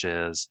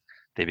branches.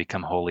 They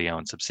become wholly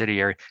owned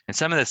subsidiary. And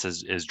some of this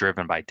is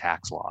driven by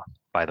tax law,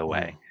 by the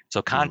way.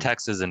 So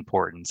context is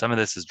important. Some of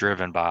this is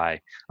driven by,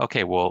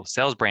 okay, well,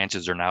 sales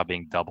branches are now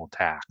being double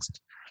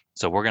taxed.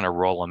 So we're going to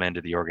roll them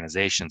into the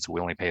organization so we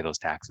only pay those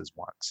taxes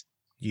once.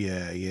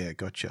 Yeah,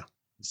 gotcha.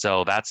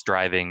 So that's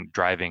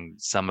driving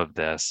some of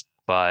this,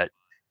 but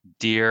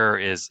Deere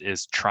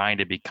is trying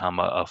to become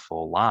a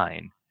full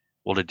line.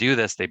 Well, to do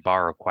this, they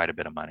borrow quite a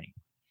bit of money.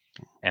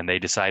 And they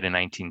decide in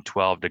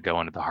 1912 to go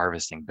into the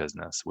harvesting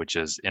business, which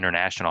is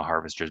International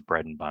Harvester's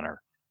bread and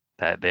butter.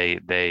 That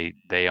they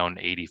own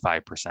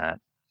 85%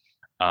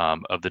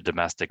 of the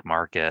domestic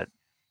market,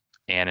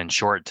 and in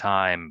short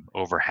time,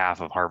 over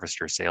half of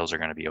Harvester sales are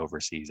going to be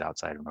overseas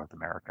outside of North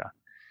America.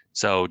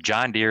 So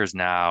John Deere is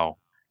now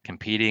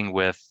competing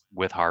with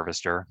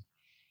Harvester.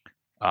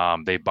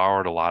 They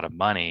borrowed a lot of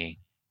money,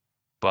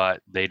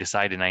 but they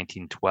decided in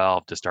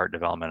 1912 to start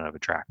development of a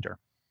tractor.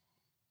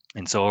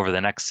 And so over the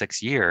next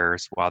 6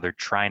 years, while they're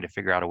trying to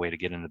figure out a way to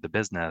get into the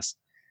business,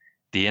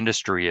 the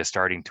industry is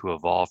starting to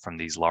evolve from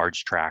these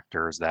large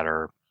tractors that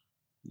are,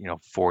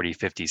 40,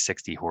 50,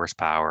 60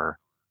 horsepower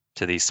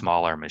to these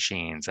smaller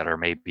machines that are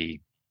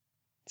maybe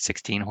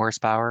 16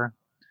 horsepower.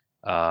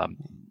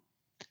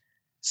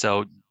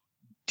 So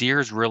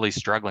Deere's really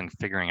struggling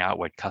figuring out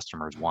what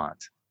customers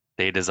want.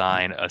 They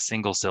design a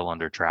single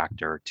cylinder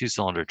tractor,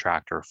 two-cylinder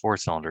tractor,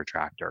 four-cylinder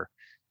tractor.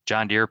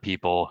 John Deere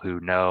people who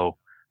know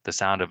the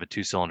sound of a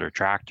two-cylinder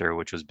tractor,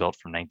 which was built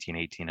from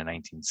 1918 to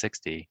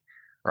 1960,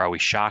 are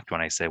always shocked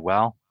when I say,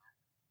 well,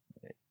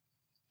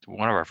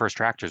 one of our first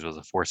tractors was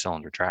a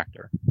four-cylinder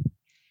tractor.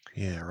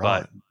 Yeah,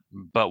 right.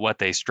 But what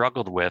they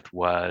struggled with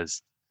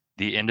was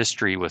the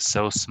industry was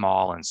so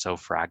small and so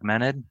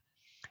fragmented,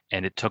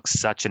 and it took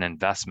such an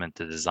investment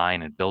to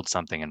design and build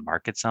something and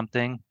market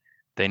something.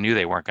 They knew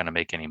they weren't going to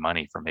make any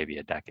money for maybe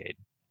a decade.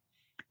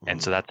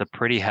 And so that's a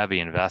pretty heavy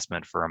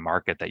investment for a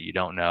market that you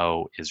don't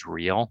know is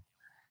real,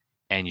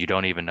 and you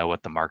don't even know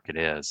what the market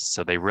is.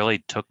 So they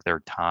really took their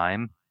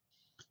time.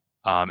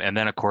 And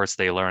then, of course,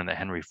 they learned that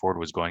Henry Ford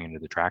was going into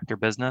the tractor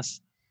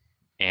business.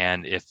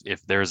 And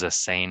if there's a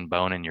sane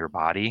bone in your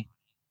body,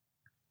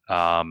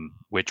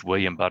 which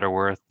William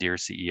Butterworth, Deere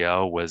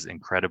CEO, was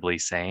incredibly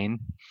sane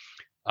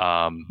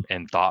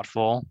and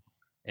thoughtful.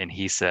 And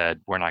he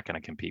said, we're not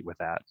going to compete with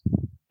that.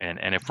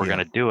 And if we're going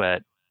to do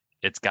it,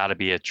 it's got to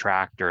be a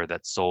tractor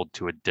that's sold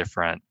to a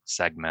different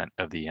segment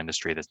of the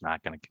industry that's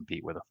not going to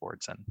compete with a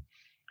Fordson.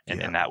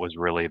 And that was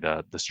really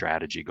the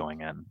strategy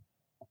going in.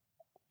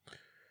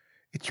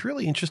 It's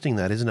really interesting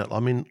that, isn't it? I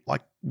mean,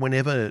 like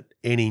whenever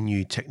any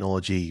new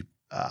technology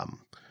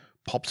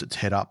pops its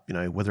head up,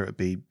 whether it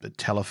be the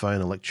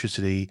telephone,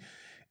 electricity,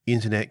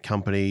 internet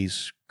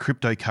companies,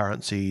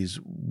 cryptocurrencies,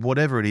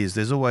 whatever it is,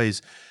 there's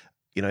always,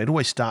 it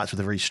always starts with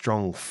a very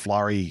strong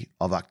flurry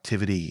of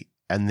activity,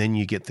 and then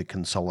you get the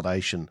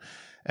consolidation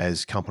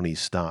as companies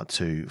start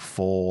to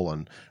fall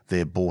and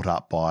they're bought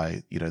up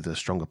by, the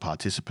stronger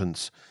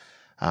participants.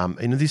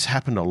 And this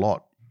happened a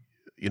lot,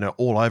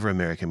 all over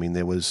America. I mean,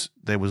 there was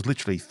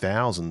literally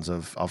thousands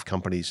of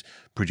companies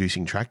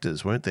producing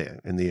tractors, weren't there,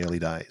 in the early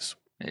days?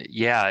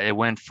 Yeah, it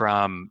went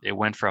from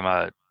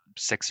a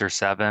 6 or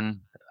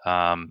 7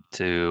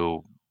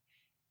 to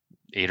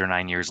 8 or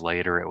 9 years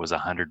later, it was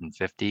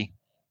 150.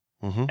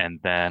 And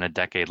then a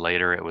decade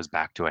later, it was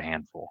back to a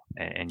handful.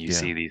 And you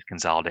see these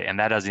consolidate, and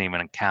that doesn't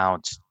even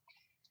count,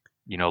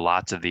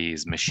 lots of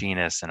these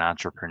machinists and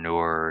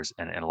entrepreneurs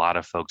and a lot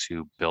of folks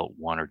who built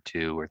 1 or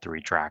 2 or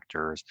 3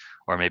 tractors,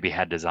 or maybe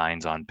had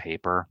designs on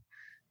paper.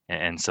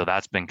 And so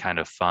that's been kind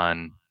of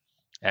fun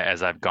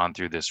as I've gone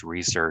through this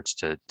research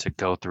to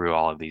go through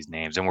all of these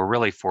names. And we're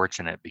really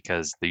fortunate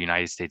because the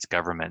United States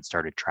government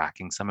started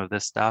tracking some of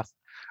this stuff.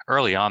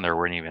 Early on, there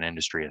weren't even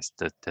industry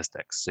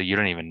statistics. So you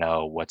don't even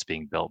know what's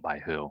being built by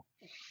who.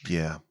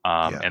 Yeah.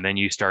 And then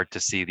you start to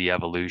see the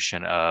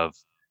evolution of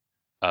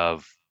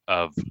of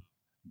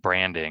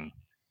branding,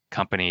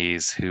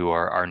 companies who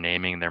are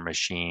naming their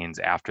machines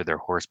after their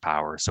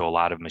horsepower. So a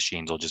lot of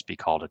machines will just be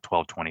called a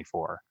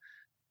 1224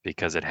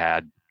 because it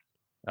had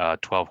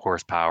 12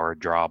 horsepower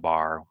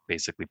drawbar,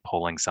 basically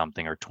pulling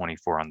something, or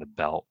 24 on the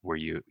belt where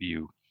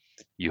you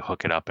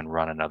hook it up and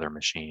run another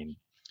machine.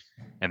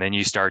 And then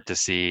you start to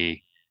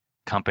see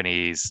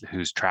companies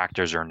whose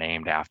tractors are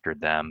named after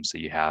them. So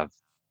you have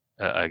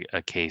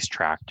a Case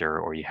tractor,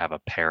 or you have a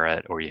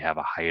Parrot, or you have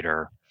a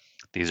Hyder.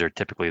 These are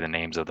typically the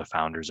names of the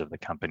founders of the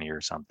company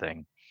or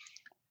something.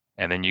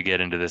 And then you get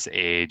into this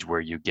age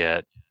where you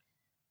get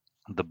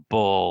the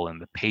Bull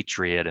and the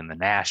Patriot and the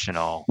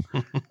National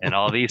and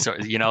all these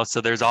sorts,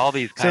 so there's all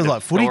these kind Sounds of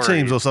like footy stories.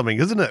 teams or something,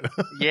 isn't it?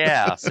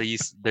 Yeah. So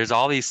there's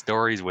all these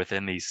stories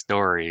within these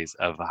stories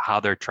of how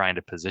they're trying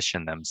to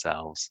position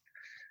themselves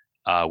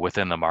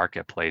within the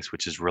marketplace,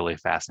 which is really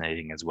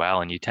fascinating as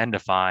well. And you tend to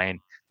find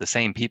the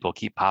same people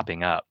keep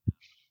popping up,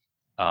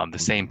 the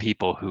same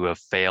people who have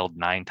failed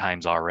 9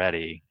 times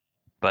already,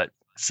 but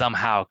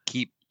somehow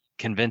keep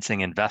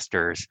convincing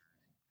investors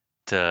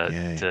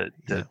to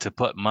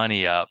put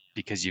money up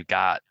because you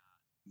got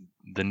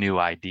the new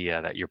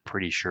idea that you're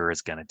pretty sure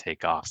is going to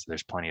take off. So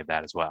there's plenty of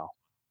that as well.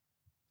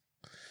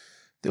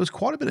 There was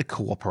quite a bit of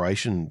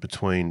cooperation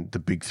between the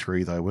big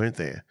three, though, weren't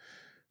there?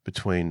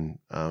 Between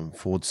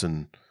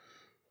Fordson,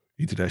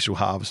 International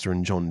Harvester,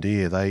 and John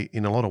Deere. They,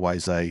 in a lot of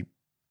ways, they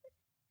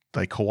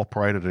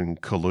cooperated and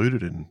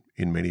colluded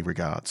in many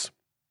regards.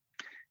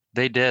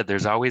 They did.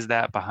 There's always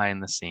that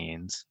behind the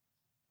scenes.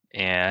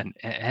 And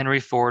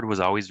Henry Ford was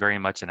always very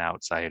much an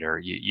outsider.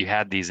 You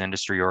had these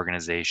industry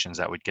organizations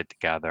that would get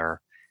together,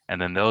 and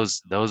then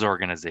those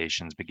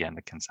organizations began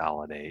to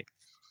consolidate.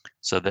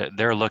 So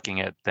they're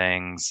looking at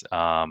things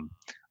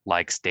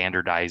like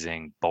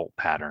standardizing bolt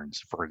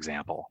patterns, for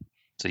example.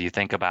 So you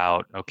think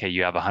about, okay,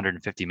 you have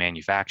 150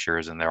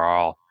 manufacturers, and they're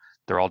all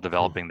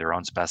developing their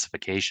own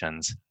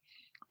specifications.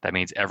 That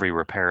means every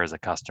repair is a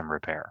custom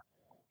repair.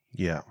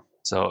 Yeah.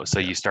 So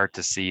you start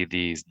to see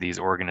these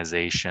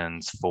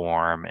organizations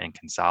form and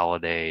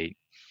consolidate.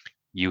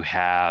 You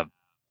have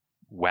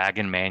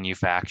wagon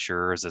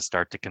manufacturers that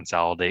start to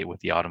consolidate with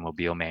the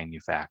automobile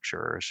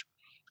manufacturers.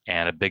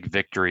 And a big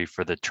victory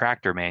for the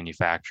tractor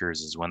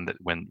manufacturers is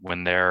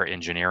when their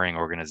engineering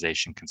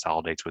organization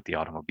consolidates with the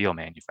automobile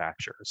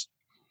manufacturers.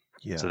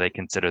 Yeah. So they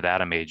consider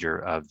that a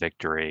major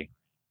victory.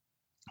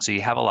 So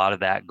you have a lot of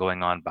that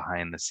going on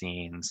behind the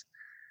scenes.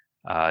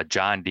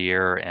 John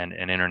Deere and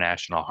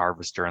International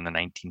Harvester in the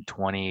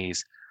 1920s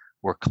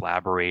were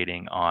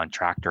collaborating on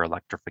tractor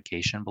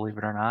electrification, believe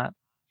it or not.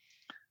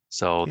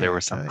 So there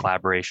was some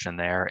collaboration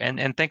there.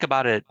 And think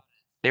about it,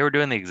 they were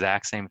doing the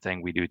exact same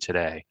thing we do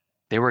today.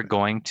 They were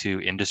going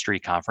to industry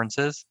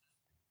conferences,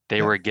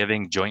 they were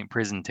giving joint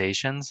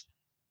presentations,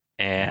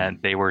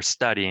 and they were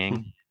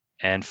studying.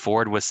 And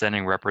Ford was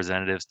sending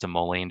representatives to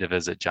Moline to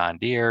visit John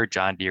Deere.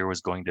 John Deere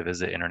was going to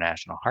visit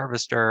International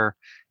Harvester.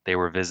 They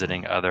were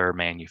visiting other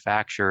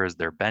manufacturers.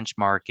 They're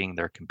benchmarking.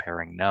 They're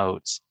comparing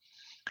notes.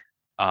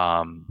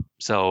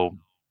 So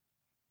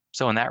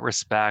in that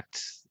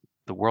respect,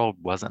 the world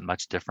wasn't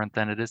much different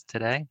than it is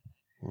today.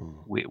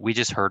 We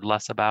just heard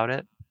less about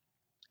it.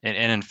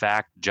 And in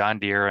fact, John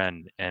Deere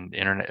and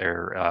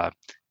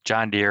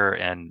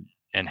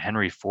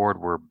Henry Ford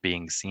were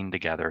being seen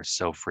together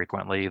so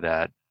frequently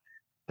that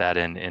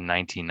in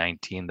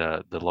 1919,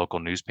 the local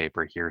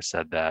newspaper here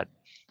said that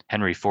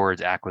Henry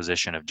Ford's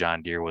acquisition of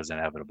John Deere was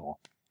inevitable.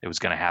 It was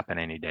going to happen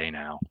any day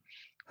now,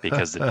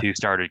 because the two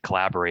started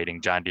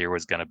collaborating. John Deere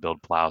was going to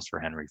build plows for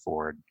Henry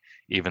Ford,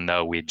 even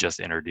though we just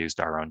introduced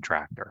our own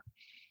tractor.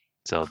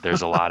 So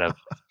there's a lot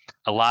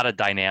of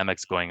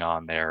dynamics going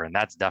on there, and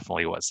that's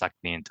definitely what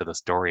sucked me into the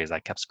story. As I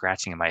kept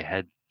scratching in my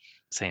head,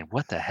 saying,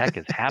 "What the heck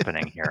is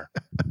happening here?"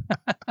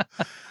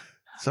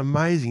 It's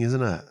amazing,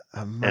 isn't it?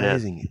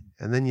 Amazing. It is.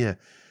 And then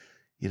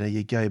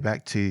you go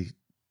back to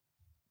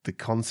the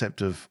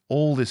concept of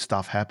all this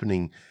stuff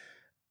happening,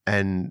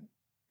 and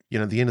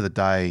at the end of the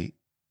day,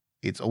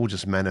 it's all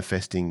just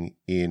manifesting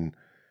in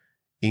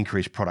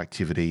increased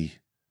productivity,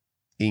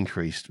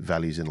 increased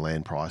values in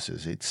land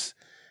prices.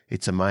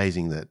 It's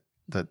amazing that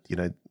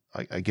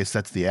I guess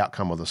that's the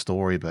outcome of the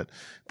story, but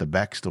the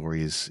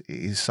backstory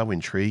is so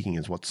intriguing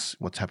as what's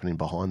happening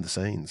behind the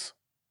scenes.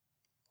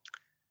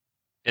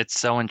 It's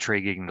so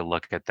intriguing to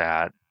look at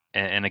that.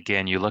 And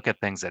again, you look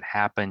at things that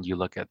happened, you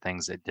look at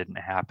things that didn't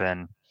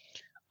happen.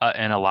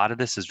 And a lot of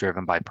this is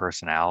driven by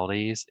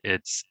personalities.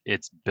 It's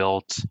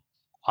built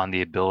on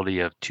the ability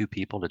of two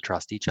people to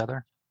trust each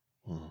other.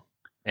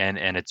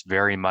 And it's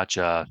very much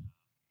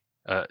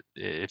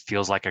it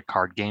feels like a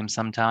card game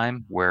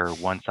sometime, where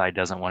one side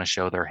doesn't want to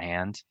show their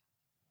hand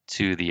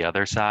to the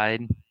other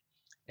side.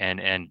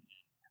 And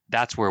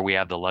that's where we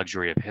have the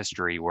luxury of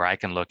history, where I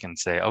can look and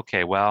say,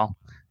 okay, well,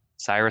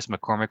 Cyrus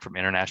McCormick from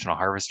International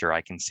Harvester,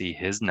 I can see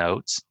his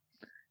notes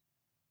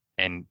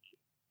and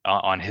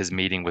on his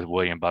meeting with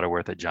William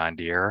Butterworth at John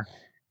Deere,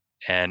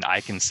 and I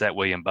can set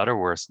William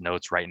Butterworth's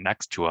notes right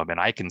next to him, and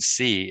I can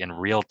see in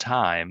real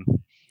time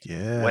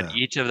what Yeah.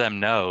 each of them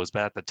knows,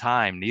 but at the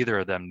time, neither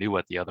of them knew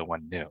what the other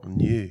one knew.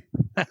 New.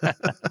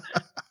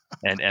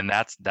 And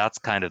that's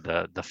kind of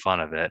the fun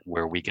of it,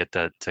 where we get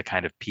to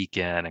kind of peek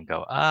in and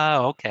go,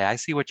 oh, okay, I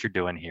see what you're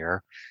doing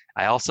here.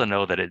 I also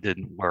know that it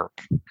didn't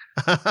work,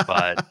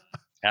 but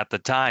at the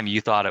time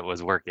you thought it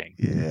was working.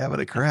 Yeah, but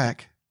a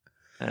crack.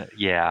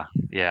 Yeah,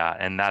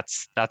 and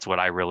that's what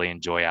I really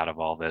enjoy out of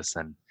all this.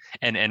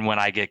 And when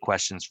I get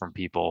questions from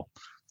people,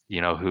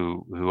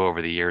 who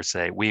over the years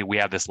say, we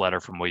have this letter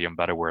from William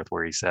Butterworth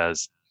where he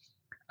says,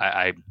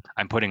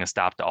 I'm putting a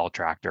stop to all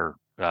tractor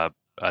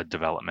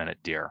development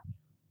at Deere.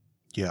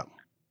 Yeah.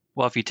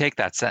 Well, if you take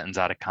that sentence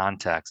out of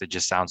context, it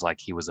just sounds like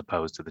he was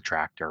opposed to the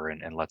tractor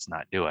and let's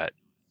not do it.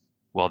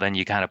 Well, then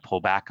you kind of pull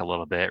back a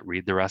little bit,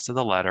 read the rest of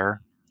the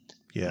letter,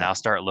 Yeah. now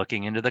start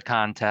looking into the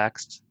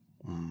context.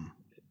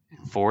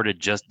 Ford had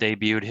just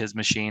debuted his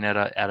machine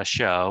at a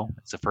show.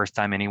 It's the first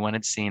time anyone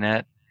had seen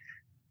it.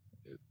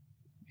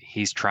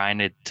 He's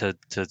trying to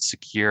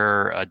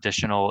secure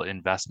additional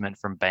investment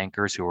from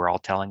bankers who are all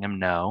telling him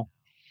no.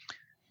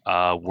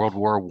 World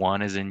War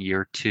I is in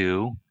year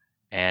 2,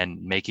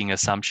 and making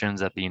assumptions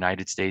that the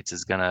United States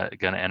is gonna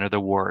enter the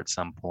war at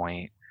some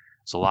point.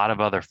 There's a lot of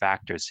other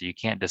factors, so you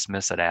can't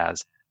dismiss it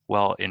as,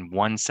 well, in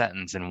one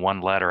sentence, in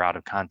one letter out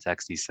of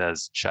context, he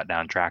says shut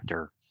down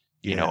tractor,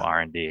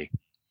 R&D.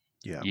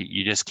 Yeah.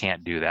 You just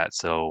can't do that.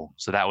 So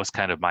that was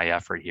kind of my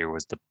effort here,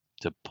 was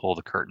to pull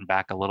the curtain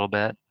back a little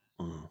bit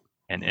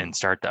and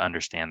start to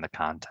understand the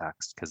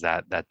context, because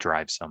that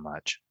drives so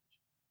much.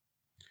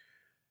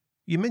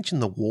 You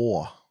mentioned the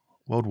war,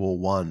 World War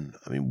One.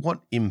 I mean,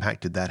 what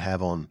impact did that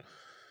have on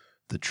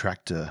the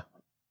tractor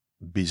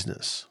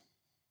business?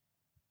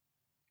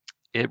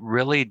 It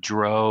really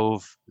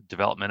drove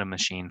development of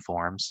machine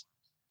forms,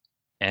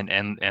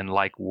 and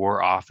like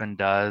war often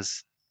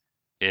does,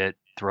 it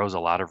throws a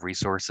lot of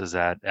resources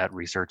at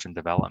research and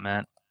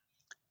development.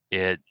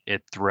 It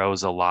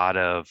throws a lot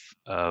of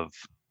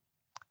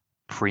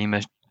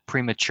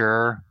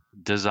premature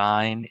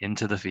design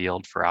into the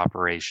field for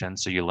operation.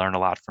 So you learn a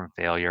lot from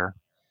failure,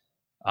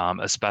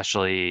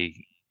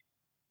 especially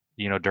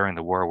during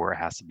the war where it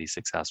has to be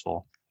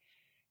successful.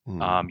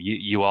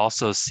 You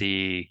also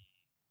see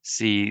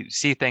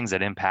things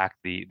that impact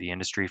the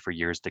industry for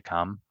years to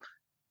come.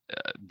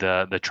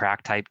 The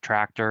track type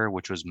tractor,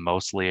 which was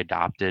mostly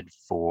adopted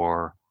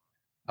for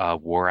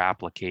war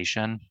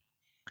application.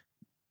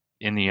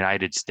 In the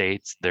United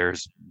States,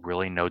 there's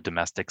really no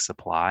domestic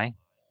supply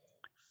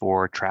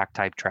for track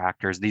type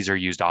tractors. These are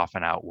used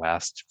often out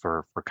west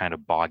for kind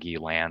of boggy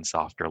land,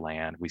 softer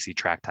land. We see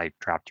track type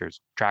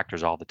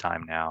tractors all the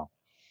time now.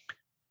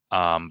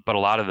 But a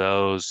lot of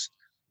those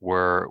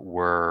were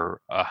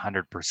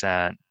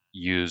 100%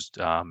 used,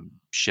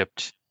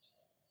 shipped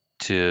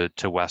to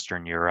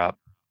Western Europe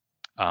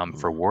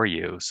for war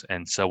use.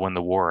 And so when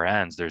the war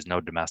ends, there's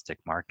no domestic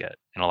market,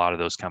 and a lot of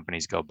those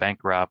companies go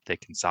bankrupt, they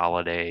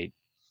consolidate.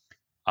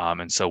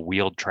 And so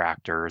wheeled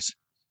tractors,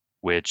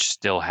 which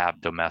still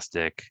have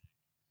domestic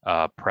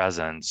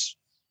presence,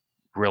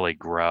 really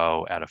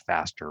grow at a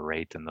faster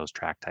rate than those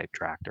track type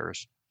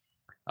tractors.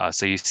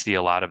 So you see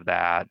a lot of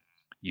that.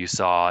 You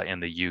saw in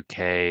the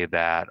UK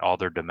that all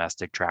their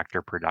domestic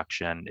tractor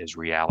production is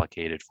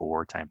reallocated for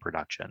wartime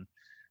production.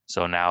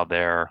 So now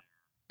they're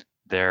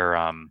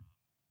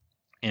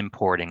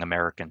importing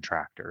American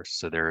tractors.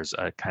 So there's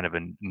a kind of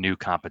a new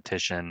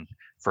competition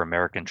for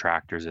American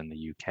tractors in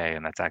the UK,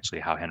 and that's actually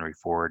how Henry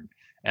Ford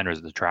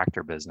enters the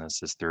tractor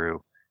business, is through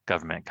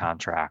government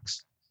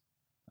contracts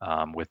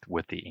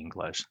with the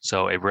English.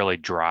 So it really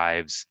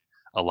drives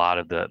a lot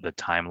of the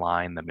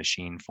timeline, the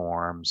machine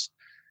forms,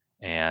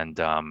 and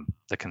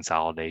the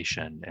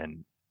consolidation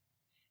and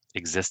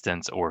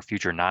existence or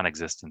future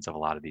non-existence of a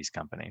lot of these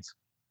companies.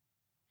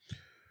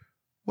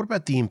 What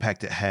about the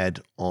impact it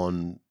had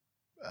on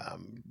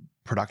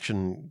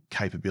production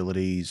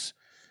capabilities?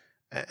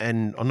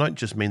 And I don't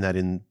just mean that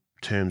in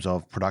terms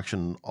of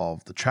production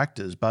of the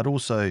tractors, but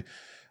also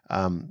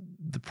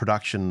the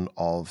production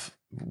of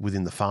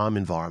within the farm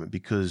environment,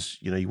 because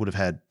you would have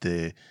had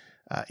the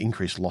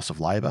increased loss of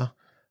labour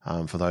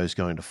for those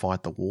going to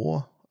fight the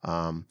war.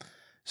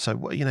 So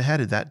how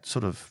did that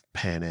sort of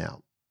pan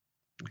out?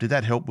 Did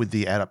that help with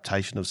the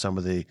adaptation of some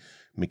of the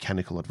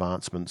mechanical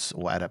advancements,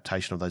 or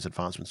adaptation of those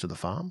advancements to the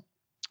farm?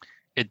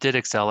 It did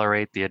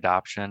accelerate the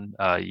adoption.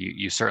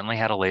 You certainly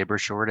had a labor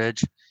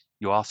shortage.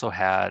 You also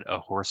had a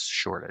horse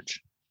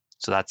shortage.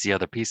 So that's the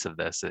other piece of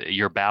this.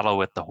 Your battle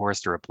with the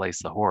horse to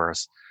replace the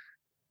horse.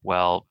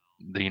 Well,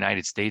 the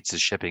United States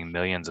is shipping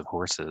millions of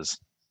horses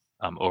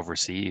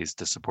overseas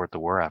to support the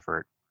war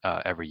effort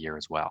every year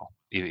as well,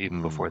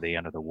 even before the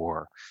end of the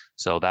war.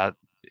 So that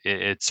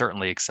it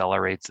certainly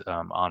accelerates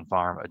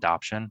on-farm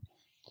adoption,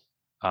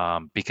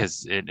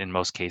 because in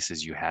most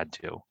cases you had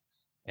to.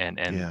 And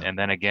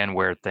then again,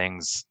 where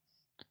things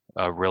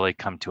really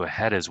come to a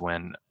head is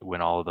when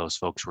all of those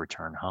folks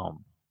return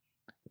home.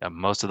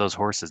 Most of those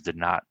horses did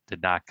not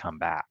come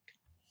back,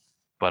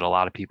 but a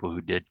lot of people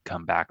who did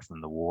come back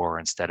from the war,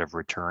 instead of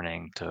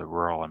returning to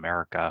rural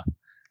America,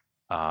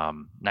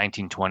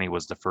 1920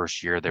 was the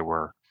first year there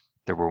were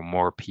there were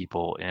more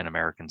people in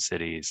American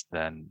cities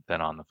than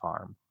on the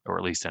farm, or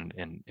at least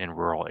in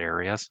rural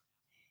areas.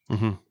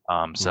 Mm-hmm.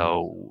 Mm-hmm.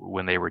 So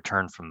when they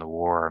returned from the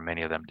war,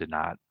 many of them did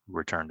not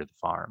return to the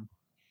farm.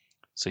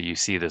 So you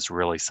see this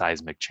really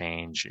seismic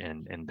change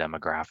in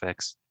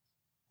demographics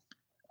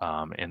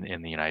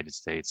in the United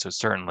States. So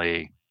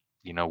certainly,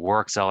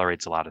 war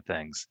accelerates a lot of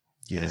things,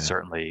 and it Yeah.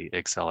 certainly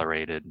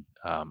accelerated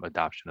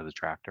adoption of the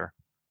tractor.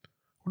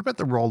 What about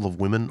the role of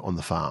women on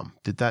the farm?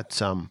 Did that,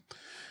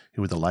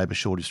 with the labour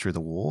shortage through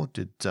the war,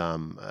 did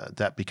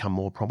that become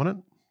more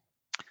prominent?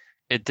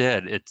 It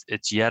did.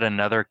 It's yet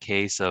another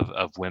case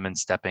of women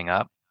stepping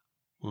up.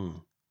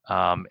 Mm.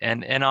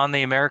 And on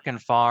the American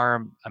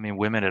farm, I mean,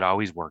 women had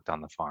always worked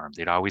on the farm.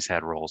 They'd always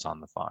had roles on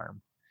the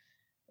farm.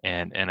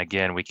 And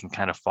again, we can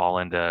kind of fall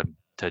into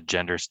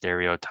gender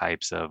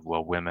stereotypes of,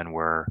 well, women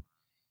were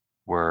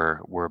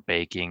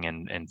baking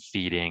and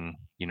feeding,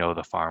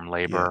 the farm Yeah.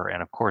 labor.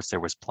 And of course there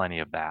was plenty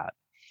of that.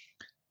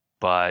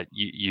 But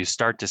you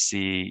start to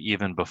see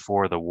even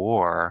before the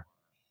war,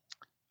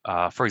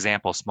 for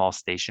example, small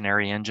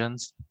stationary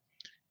engines,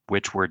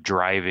 which were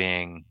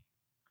driving,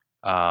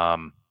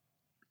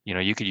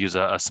 you could use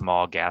a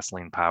small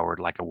gasoline powered,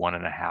 like a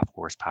 1.5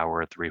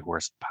 horsepower, 3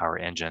 horsepower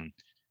engine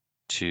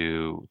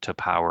to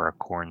power a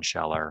corn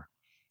sheller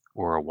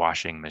or a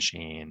washing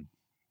machine,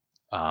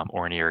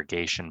 or an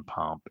irrigation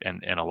pump.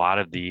 And a lot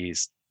of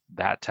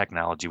that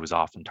technology was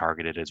often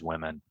targeted as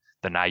women.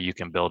 That now you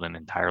can build an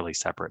entirely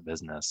separate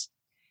business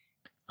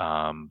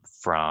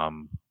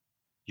from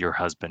your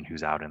husband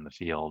who's out in the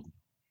field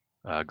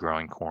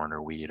growing corn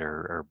or wheat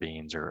or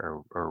beans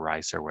or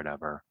rice or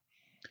whatever.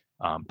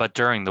 But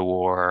during the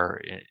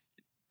war,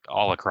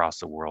 all across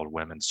the world,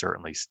 women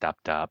certainly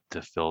stepped up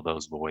to fill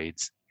those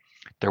voids.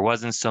 There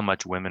wasn't so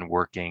much women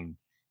working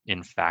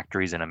in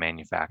factories in a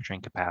manufacturing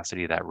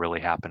capacity. That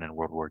really happened in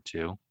World War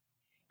II.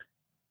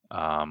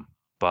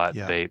 But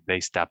Yeah.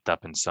 they stepped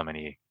up in so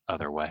many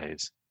other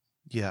ways.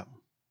 Yeah.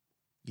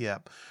 Yeah.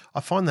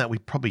 I find that we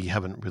probably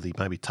haven't really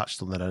maybe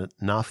touched on that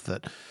enough,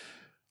 that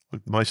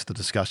most of the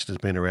discussion has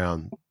been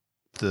around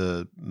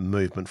the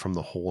movement from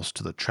the horse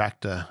to the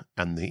tractor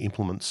and the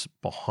implements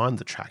behind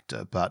the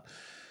tractor. But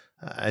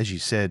as you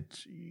said,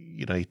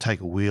 you take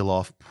a wheel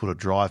off, put a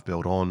drive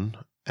belt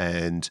on,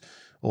 and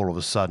all of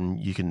a sudden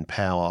you can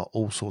power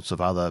all sorts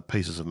of other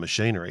pieces of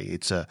machinery.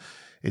 It's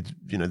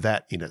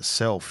that in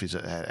itself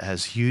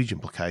has huge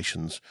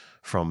implications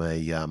from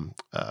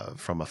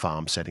a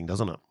farm setting,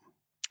 doesn't it?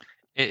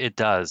 It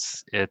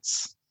does.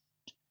 It's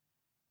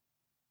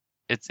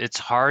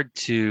hard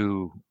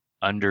to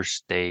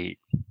understate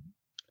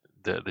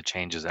the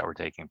changes that were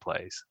taking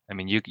place. I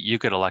mean, you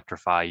could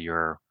electrify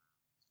your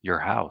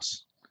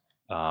house,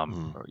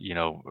 running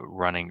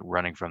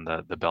from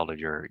the belt of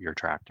your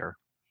tractor.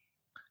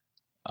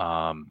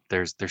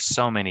 There's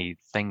so many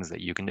things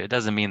that you can do. It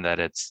doesn't mean that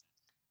it's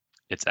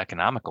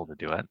economical to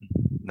do it Yep.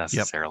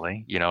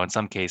 necessarily. In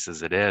some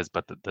cases it is,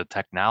 but the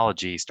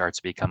technology starts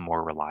to become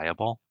more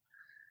reliable.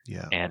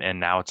 Yeah. And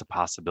now it's a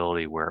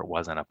possibility where it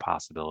wasn't a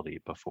possibility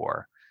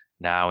before.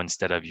 Now,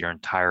 instead of your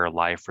entire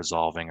life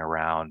resolving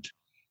around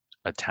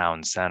a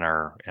town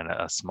center in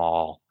a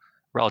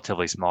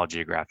relatively small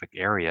geographic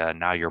area,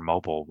 now you're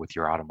mobile with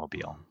your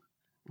automobile.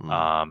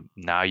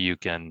 Now you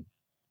can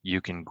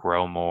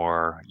grow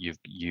more.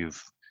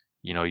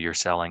 You're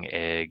selling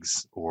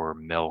eggs or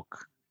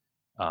milk,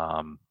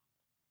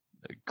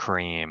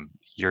 cream.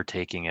 You're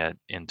taking it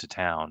into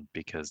town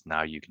because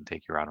now you can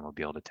take your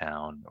automobile to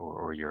town,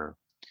 or your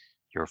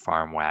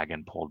farm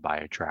wagon pulled by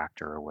a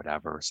tractor or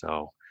whatever.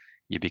 So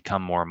you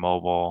become more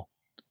mobile,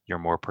 you're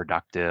more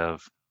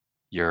productive,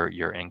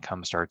 your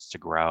income starts to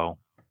grow.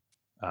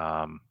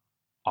 All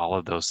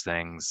of those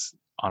things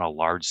on a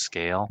large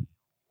scale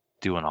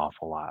do an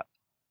awful lot.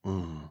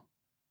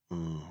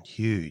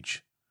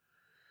 Huge.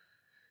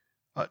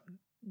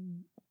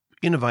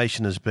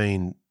 Innovation has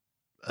been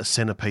a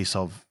centerpiece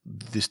of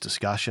this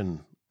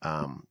discussion,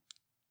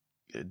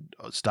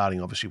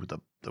 starting obviously with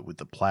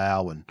the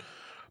plough and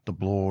the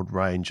broad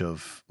range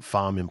of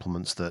farm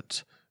implements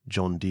that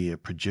John Deere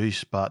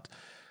produce, but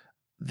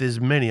there's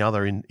many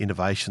other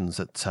innovations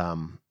that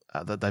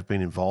that they've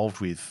been involved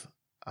with.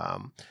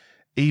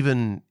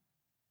 Even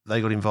they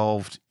got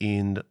involved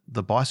in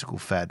the bicycle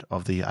fad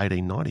of the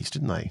 1890s,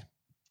 didn't they?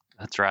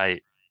 That's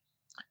right.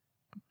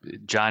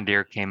 John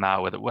Deere came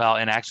out with it. Well,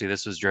 and actually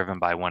this was driven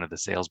by one of the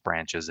sales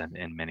branches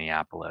in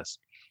Minneapolis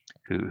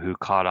who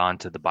caught on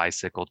to the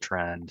bicycle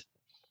trend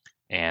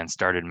and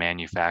started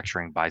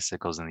manufacturing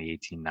bicycles in the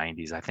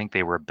 1890s. I think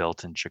they were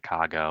built in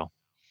Chicago.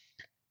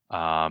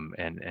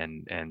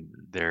 And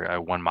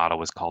their one model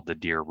was called the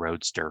Deere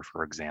Roadster,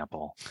 for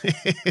example.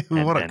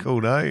 What a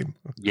cool name.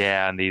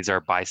 Yeah, and these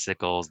are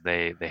bicycles.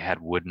 They had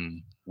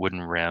wooden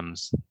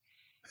rims,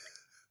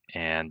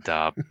 and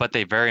but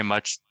they very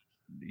much,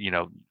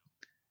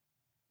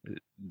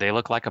 they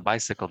look like a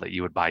bicycle that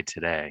you would buy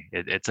today.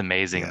 It's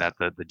amazing that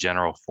the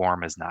general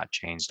form has not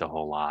changed a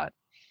whole lot.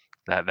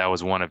 That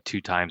was one of two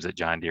times that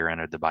John Deere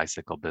entered the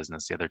bicycle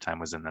business. The other time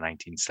was in the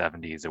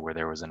 1970s, where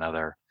there was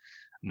another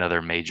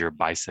major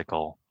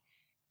bicycle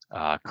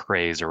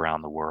craze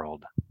around the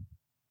world.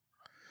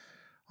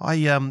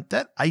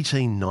 That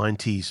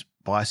 1890s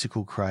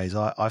bicycle craze,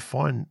 I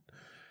find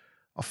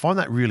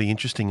that really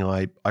interesting.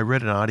 I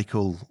read an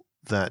article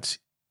that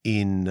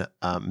in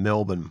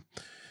Melbourne,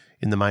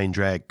 in the main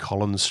drag,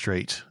 Collins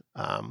Street,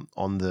 I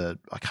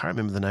can't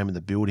remember the name of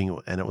the building,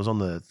 and it was on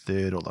the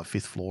third or the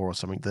fifth floor or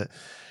something, that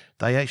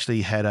they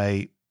actually had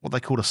what they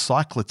called a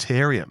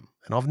cyclotarium.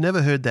 And I've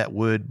never heard that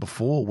word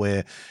before,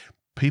 where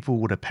people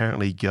would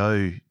apparently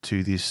go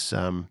to this,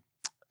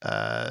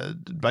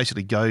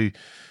 basically go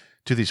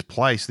to this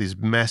place, this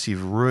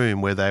massive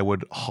room where they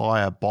would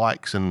hire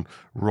bikes and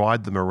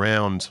ride them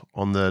around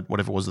on the,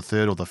 whatever it was, the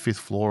third or the fifth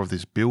floor of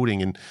this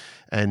building,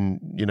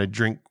 and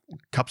drink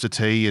cups of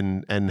tea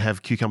and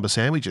have cucumber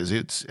sandwiches.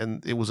 It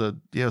was a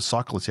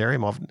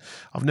cyclotarium.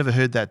 I've never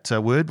heard that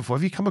word before.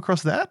 Have you come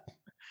across that?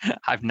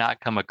 I've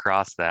not come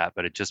across that,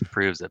 but it just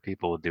proves that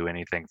people will do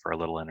anything for a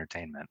little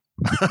entertainment.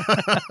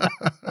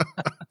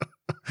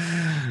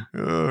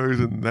 Oh,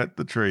 isn't that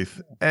the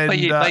truth? But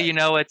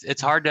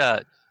it's hard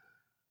to.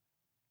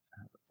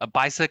 A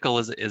bicycle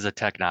is a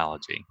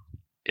technology.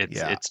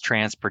 It's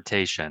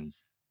transportation.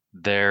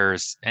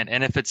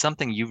 And if it's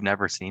something you've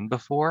never seen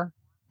before,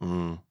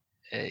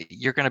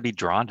 you're going to be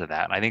drawn to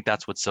that. And I think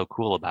that's what's so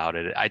cool about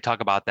it. I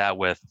talk about that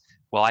with,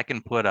 well, I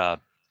can put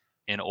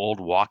an old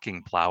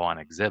walking plow on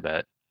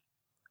exhibit,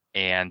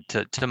 and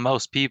to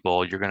most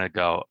people, you're going to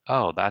go,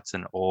 oh, that's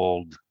an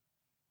old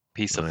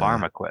piece of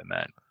farm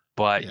equipment.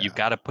 But you've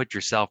got to put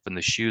yourself in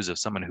the shoes of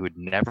someone who had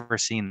never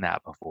seen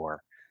that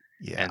before.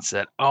 Yeah. And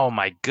said, oh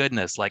my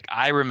goodness, like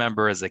I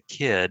remember as a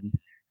kid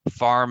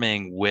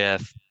farming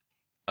with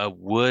a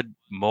wood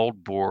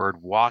moldboard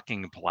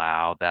walking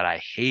plow that I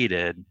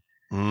hated.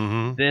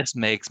 Mm-hmm. This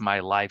makes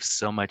my life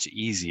so much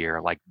easier.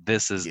 Like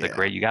this is the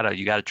great, you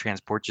gotta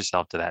transport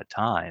yourself to that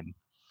time.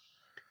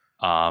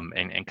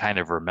 And kind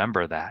of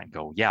remember that and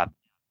go, yeah,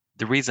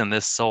 the reason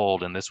this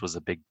sold and this was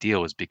a big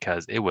deal is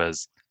because it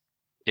was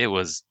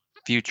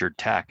future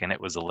tech, and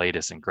it was the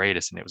latest and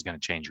greatest, and it was going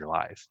to change your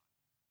life.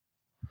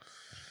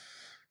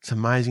 It's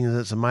amazing.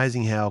 It's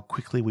amazing how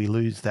quickly we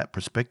lose that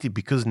perspective,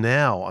 because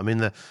now, I mean,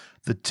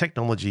 the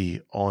technology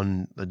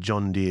on the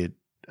John Deere,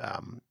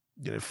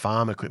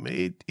 farm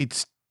equipment,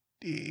 it's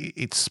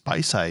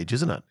space age,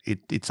 isn't it?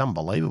 It's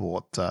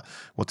unbelievable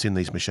what's in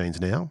these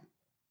machines now.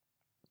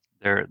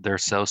 They're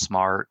so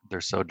smart. They're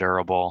so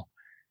durable.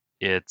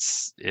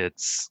 It's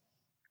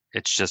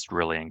just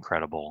really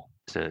incredible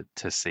to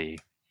see.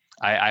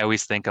 I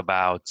always think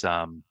about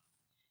an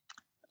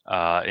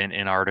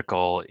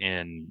article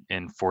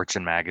in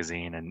Fortune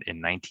magazine in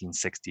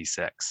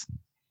 1966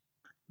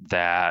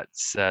 that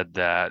said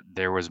that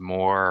there was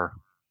more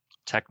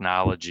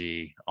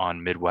technology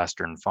on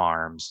Midwestern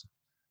farms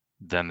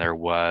than there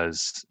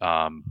was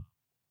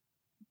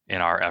in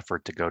our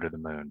effort to go to the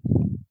moon.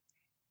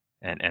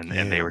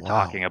 And they were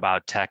talking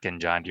about tech and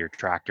John Deere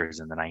tractors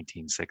in the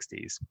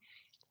 1960s.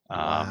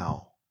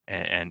 Wow.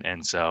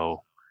 And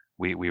so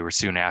we were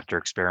soon after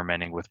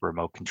experimenting with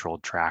remote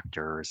controlled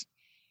tractors.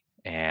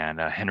 And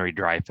Henry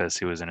Dreyfuss,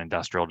 who was an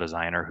industrial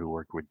designer who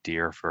worked with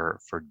Deere for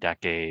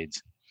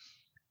decades,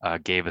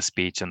 gave a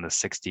speech in the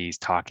 60s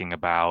talking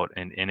about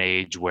an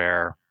age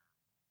where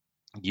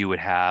you would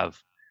have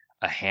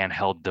a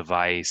handheld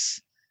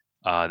device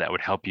that would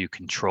help you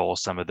control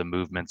some of the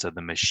movements of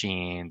the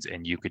machines,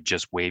 and you could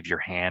just wave your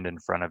hand in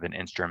front of an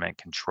instrument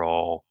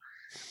control,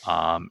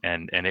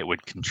 and it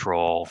would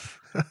control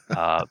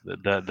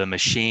the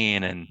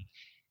machine.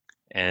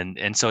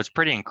 And so it's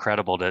pretty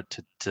incredible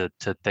to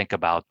think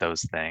about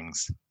those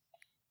things.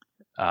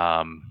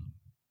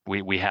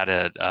 We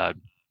had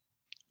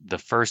the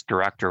first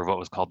director of what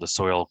was called the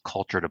soil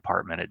culture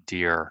department at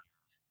Deere.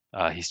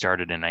 He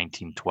started in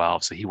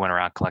 1912, so he went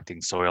around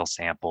collecting soil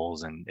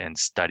samples and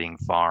studying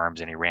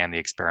farms, and he ran the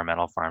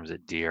experimental farms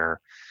at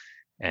Deere.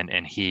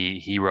 And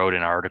he wrote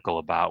an article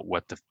about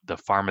what the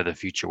farm of the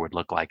future would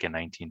look like in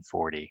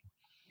 1940.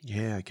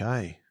 Yeah.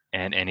 Okay.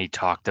 And he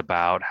talked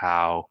about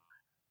how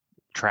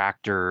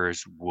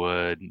tractors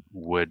would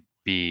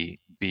be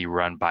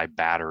run by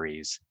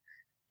batteries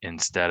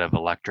instead of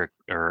electric,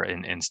 or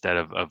instead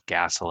of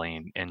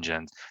gasoline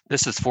engines.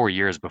 This is 4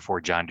 years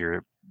before John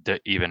Deere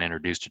even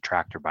introduced a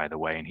tractor, by the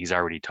way, and he's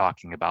already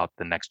talking about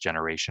the next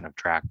generation of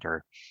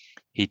tractor.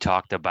 He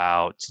talked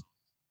about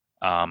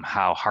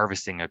how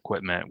harvesting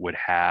equipment would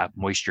have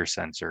moisture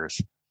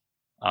sensors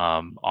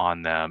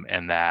on them,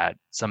 and that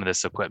some of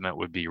this equipment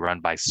would be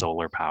run by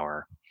solar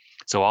power.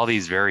 So all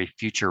these very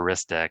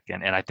futuristic,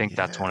 and I think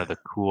that's one of the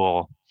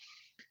cool,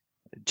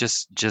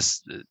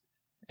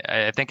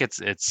 I think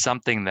it's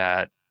something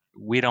that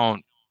we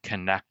don't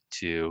connect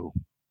to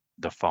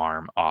the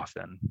farm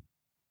often,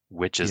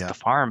 which is the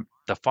farm.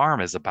 The farm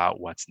is about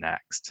what's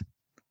next.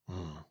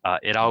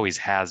 It always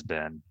has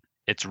been.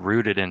 It's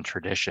rooted in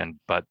tradition,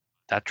 but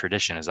that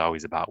tradition is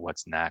always about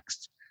what's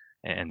next.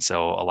 And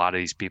so a lot of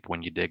these people,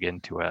 when you dig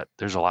into it,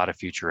 there's a lot of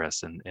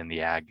futurists in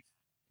the ag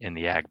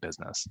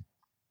business.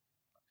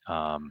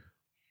 And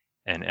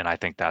I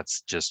think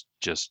that's just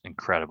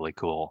incredibly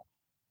cool.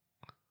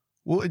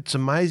 Well, it's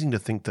amazing to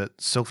think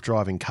that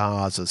self-driving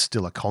cars are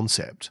still a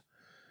concept,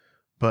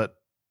 but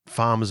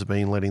farmers have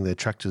been letting their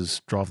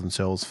tractors drive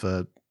themselves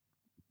for,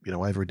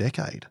 over a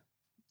decade.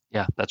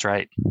 Yeah, that's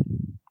right.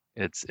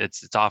 It's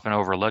often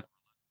overlooked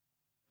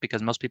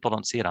because most people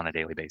don't see it on a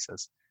daily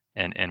basis,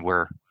 and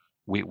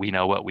we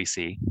know what we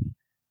see,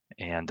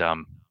 and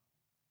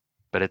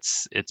but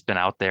it's been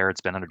out there.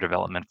 It's been under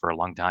development for a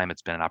long time.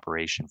 It's been in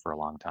operation for a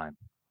long time.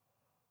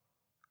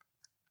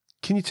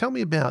 Can you tell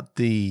me about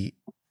the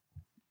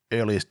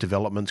earliest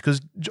developments?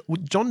 Because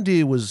John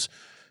Deere was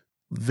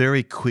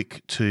very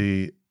quick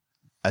to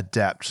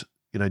adapt,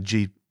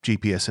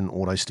 GPS and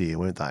auto steer,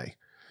 weren't they?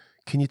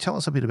 Can you tell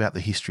us a bit about the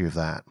history of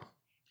that?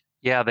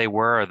 Yeah, they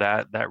were.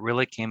 That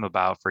really came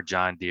about for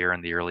John Deere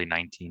in the early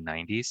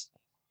 1990s.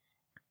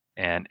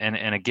 And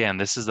again,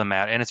 this is the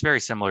and it's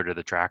very similar to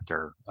the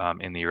tractor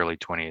in the early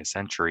 20th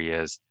century.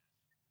 Is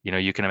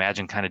you can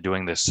imagine kind of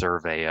doing this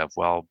survey of,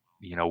 well,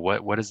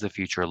 what does the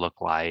future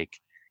look like?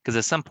 Because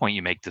at some point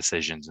you make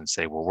decisions and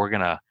say, well, we're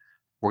gonna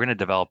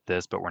develop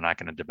this, but we're not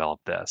going to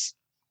develop this.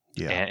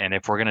 Yeah. And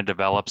if we're going to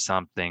develop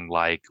something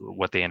like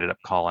what they ended up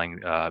calling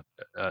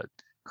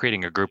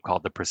creating a group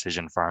called the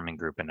Precision Farming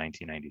Group in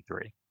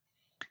 1993,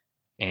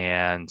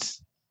 and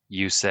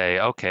you say,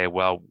 okay,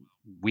 well,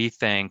 we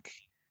think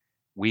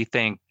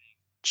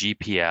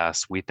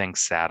GPS, we think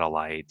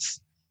satellites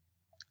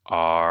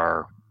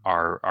are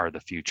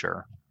the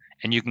future.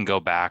 And you can go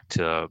back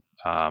to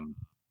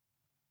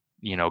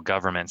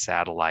government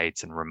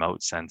satellites and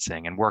remote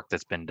sensing and work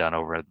that's been done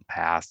over the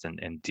past,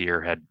 and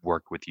Deere had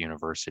worked with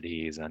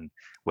universities and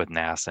with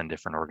NASA and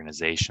different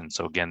organizations.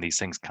 So again, these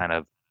things kind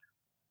of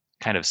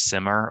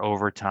simmer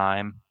over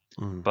time.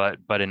 But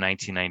in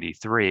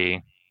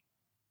 1993,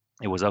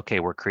 it was okay,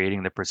 we're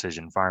creating the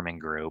Precision Farming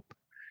Group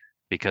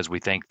because we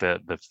think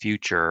that the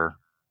future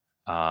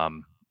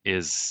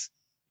is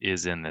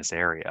in this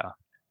area.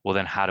 Well,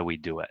 then how do we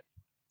do it?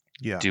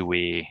 Yeah. Do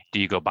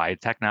you go buy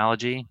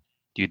technology?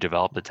 Do you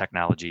develop the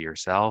technology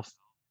yourself?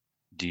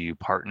 Do you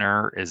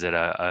partner? Is it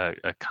a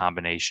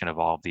combination of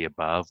all of the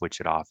above, which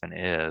it often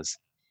is?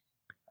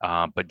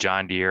 But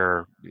John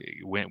Deere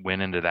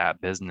went into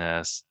that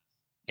business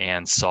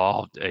and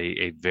solved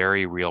a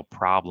very real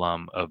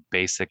problem of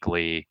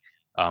basically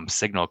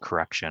signal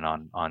correction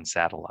on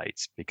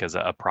satellites, because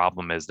a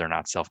problem is they're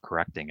not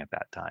self-correcting at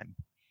that time.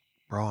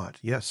 Right.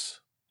 Yes.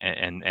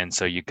 And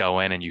so you go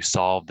in and you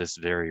solve this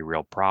very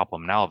real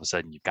problem. Now all of a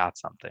sudden you've got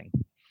something.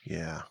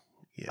 Yeah.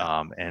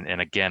 Yeah.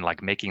 And again,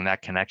 like making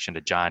that connection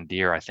to John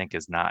Deere, I think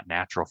is not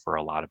natural for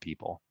a lot of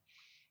people,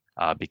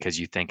 because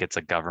you think it's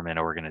a government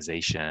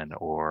organization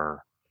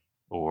or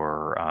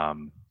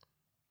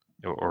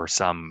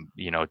some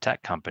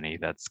tech company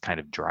that's kind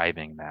of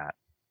driving that.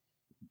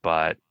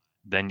 But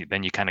then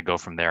you kind of go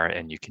from there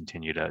and you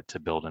continue to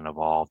build and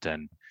evolve.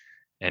 And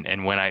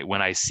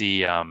when I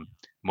see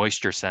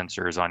moisture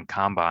sensors on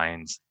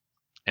combines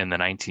in the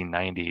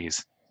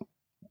 1990s,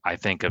 I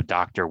think of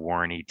Dr.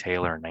 Warren E.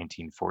 Taylor in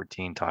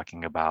 1914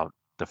 talking about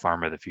the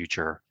farm of the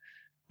future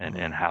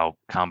and how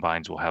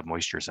combines will have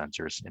moisture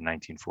sensors in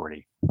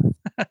 1940.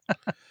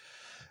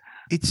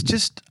 It's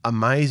just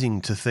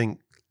amazing to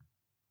think,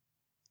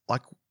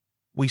 like,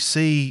 we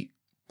see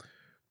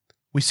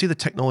the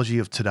technology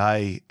of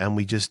today and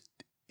we just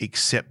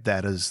accept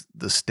that as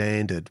the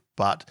standard,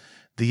 but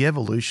the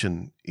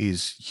evolution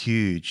is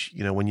huge.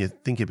 When you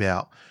think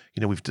about,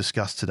 we've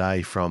discussed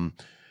today from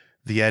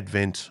the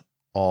advent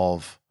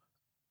of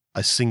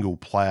a single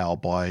plow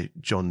by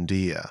John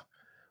Deere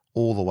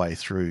all the way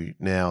through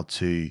now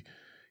to,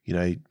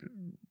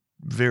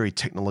 very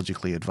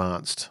technologically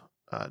advanced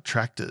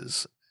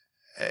tractors.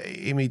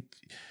 I mean,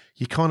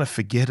 you kind of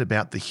forget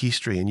about the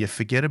history and you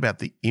forget about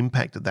the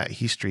impact that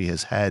history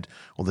has had,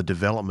 or the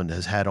development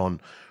has had,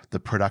 on the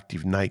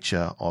productive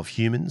nature of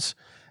humans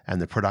and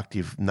the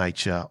productive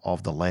nature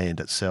of the land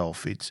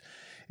itself.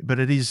 But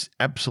it is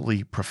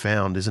absolutely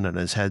profound, isn't it?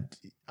 It's had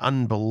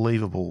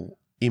unbelievable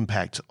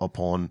impact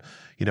upon,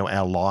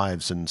 our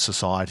lives and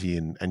society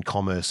and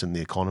commerce and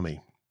the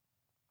economy.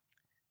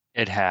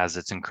 It has.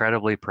 It's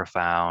incredibly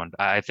profound.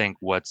 I think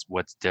what's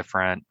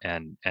different,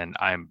 and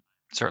I'm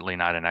certainly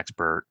not an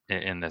expert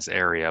in this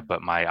area,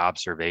 but my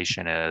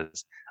observation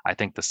is I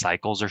think the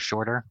cycles are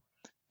shorter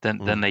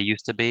than they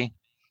used to be.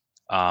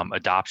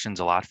 Adoption's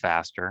a lot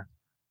faster,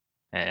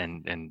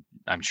 and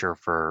I'm sure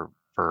for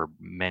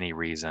many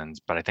reasons,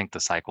 but I think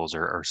the cycles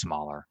are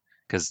smaller.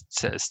 Because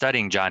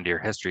studying John Deere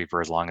history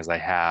for as long as I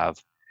have,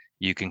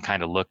 you can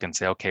kind of look and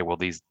say, okay, well,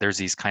 there's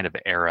these kind of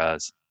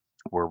eras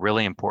where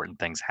really important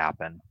things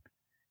happen.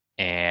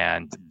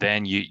 And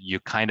then you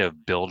kind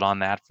of build on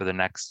that for the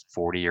next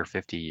 40 or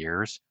 50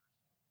 years.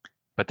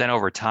 But then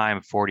over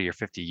time, 40 or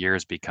 50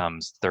 years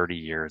becomes 30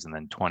 years, and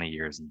then 20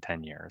 years and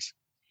 10 years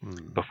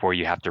before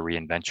you have to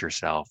reinvent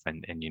yourself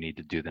and you need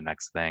to do the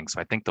next thing.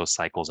 So I think those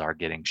cycles are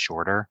getting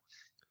shorter.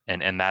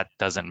 And that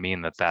doesn't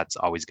mean that that's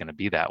always going to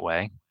be that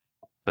way,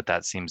 but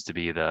that seems to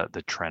be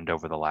the trend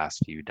over the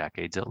last few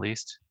decades, at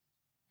least.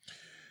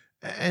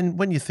 And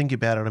when you think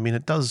about it, I mean,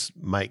 it does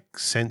make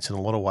sense in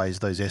a lot of ways.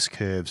 Those S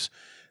curves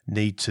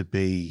need to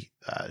be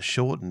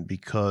shortened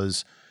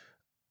because,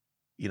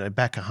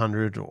 back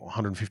 100 or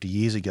 150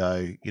 years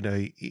ago,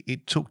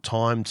 it took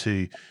time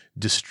to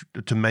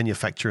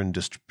manufacture and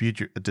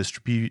distribute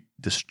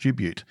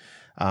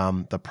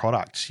the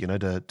products,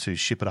 to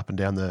ship it up and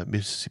down the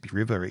Mississippi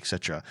River,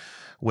 etc.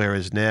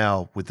 Whereas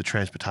now, with the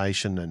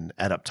transportation and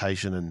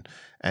adaptation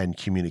and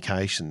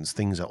communications,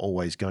 things are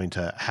always going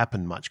to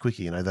happen much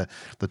quicker.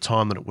 The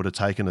time that it would have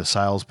taken a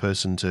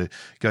salesperson to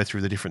go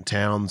through the different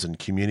towns and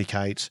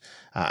communicate,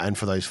 and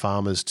for those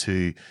farmers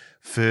to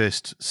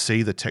first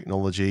see the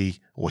technology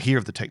or hear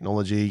of the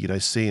technology,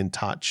 see and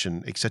touch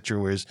and etc.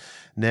 Whereas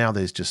now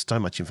there's just so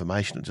much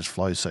information, it just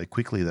flows so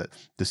quickly that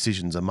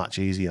decisions are much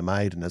easier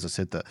made. And as I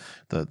said,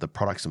 the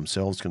products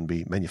themselves can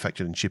be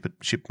manufactured and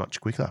shipped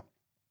much quicker.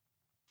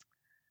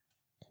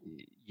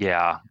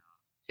 Yeah,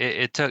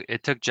 it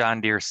took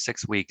John Deere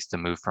 6 weeks to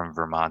move from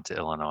Vermont to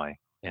Illinois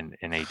in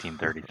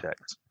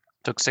 1836.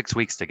 Took 6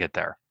 weeks to get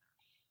there.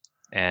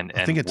 And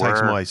I think it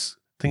takes my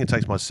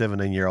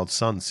 17-year-old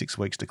son 6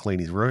 weeks to clean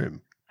his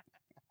room.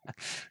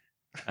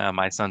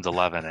 My son's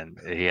 11 and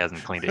he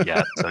hasn't cleaned it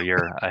yet, so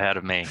you're ahead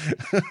of me.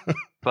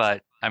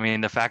 But I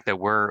mean, the fact that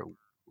we're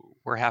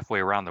halfway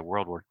around the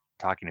world, we're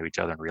talking to each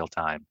other in real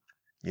time.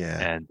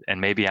 Yeah. And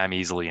maybe I'm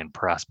easily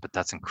impressed, but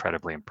that's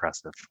incredibly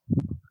impressive.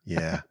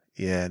 Yeah.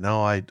 Yeah.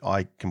 No,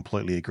 I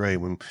completely agree.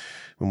 When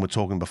we're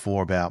talking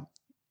before about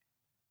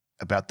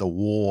the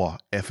war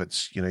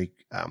efforts,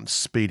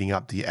 speeding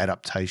up the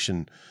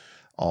adaptation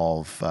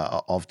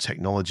of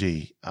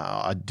technology.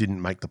 I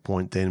didn't make the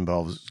point then, but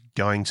I was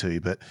going to.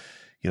 But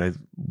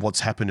what's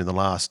happened in the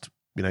last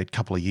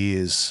couple of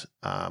years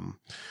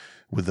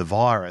with the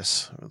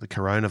virus, the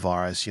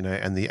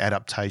coronavirus, and the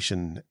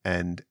adaptation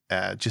and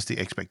just the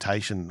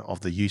expectation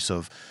of the use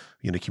of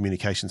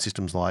communication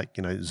systems like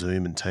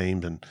Zoom and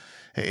Teams and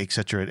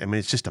etc. I mean,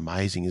 it's just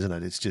amazing, isn't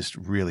it? It's just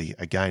really,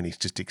 again, it's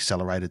just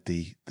accelerated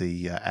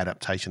the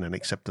adaptation and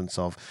acceptance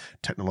of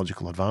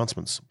technological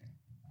advancements.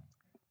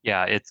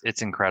 Yeah,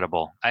 it's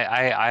incredible.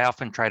 I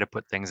often try to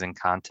put things in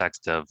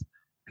context of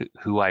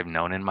who I've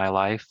known in my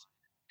life.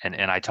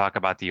 And I talk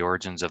about the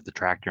origins of the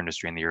tractor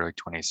industry in the early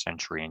 20th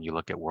century, and you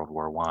look at World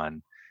War I,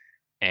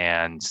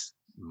 and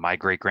my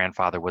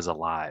great-grandfather was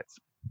alive.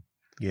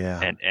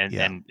 Yeah.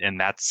 And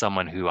that's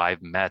someone who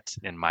I've met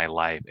in my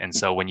life. And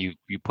so when you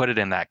put it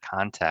in that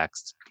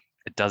context,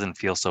 it doesn't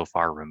feel so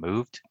far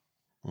removed.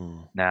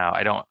 Now,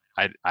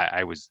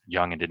 I was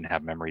young and didn't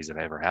have memories of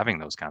ever having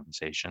those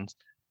conversations,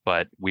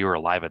 but we were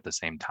alive at the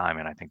same time,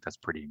 and I think that's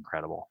pretty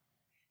incredible.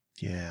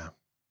 Yeah.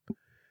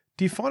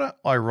 Do you find it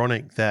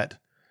ironic that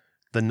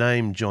the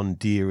name John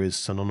Deere is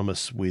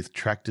synonymous with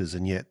tractors,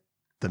 and yet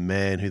the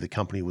man who the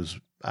company was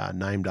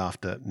named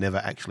after never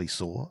actually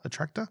saw a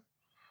tractor?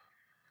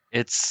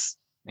 It's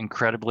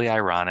incredibly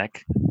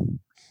ironic.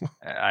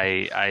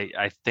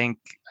 I think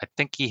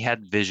he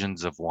had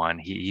visions of one.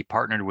 He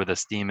partnered with a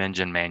steam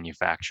engine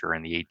manufacturer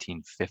in the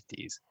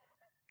 1850s,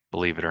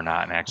 believe it or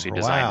not, and actually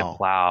designed a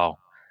plow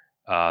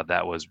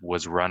that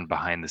was run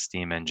behind the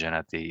steam engine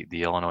at the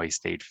Illinois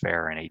State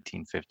Fair in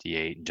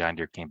 1858. And John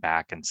Deere came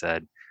back and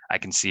said, I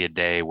can see a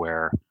day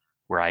where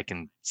I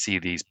can see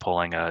these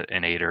pulling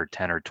an 8 or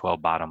 10 or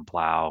 12 bottom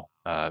plow,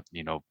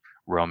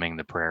 roaming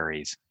the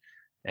prairies.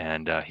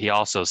 And he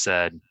also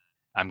said,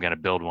 I'm going to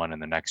build one in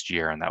the next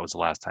year. And that was the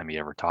last time he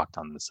ever talked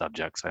on the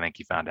subject. So I think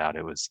he found out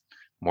it was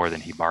more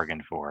than he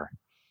bargained for.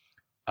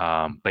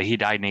 But he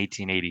died in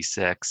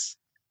 1886.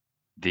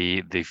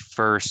 The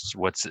first,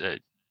 what's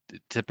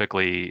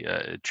typically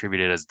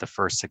attributed as the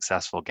first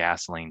successful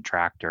gasoline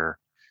tractor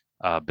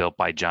built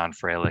by John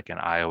Freilich in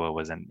Iowa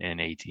was in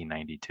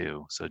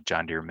 1892. So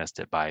John Deere missed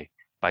it by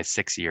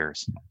 6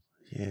 years.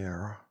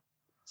 Yeah.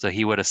 So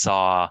he would have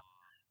saw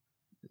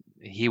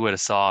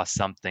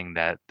something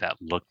that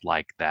looked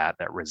like that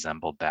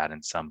resembled that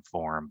in some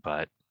form.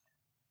 But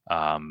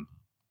John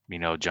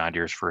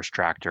Deere's first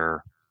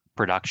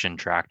production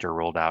tractor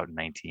rolled out in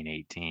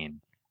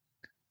 1918.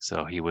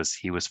 So he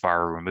was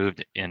far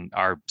removed. And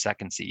our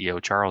second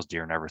CEO, Charles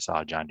Deere, never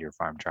saw a John Deere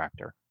farm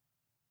tractor.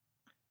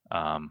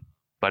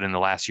 But in the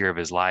last year of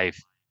his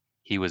life,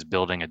 he was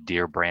building a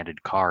Deere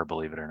branded car,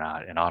 believe it or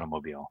not, an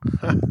automobile.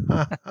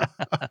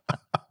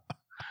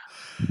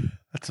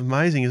 That's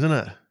amazing, isn't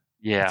it?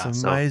 Yeah.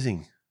 It's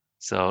amazing.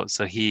 So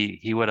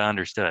he would have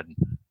understood.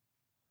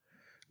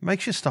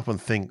 Makes you stop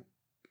and think,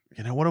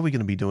 what are we going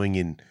to be doing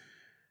in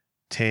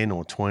 10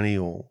 or 20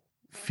 or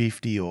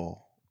 50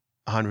 or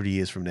 100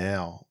 years from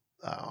now?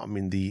 I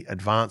mean, the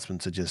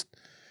advancements are just,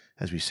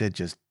 as we said,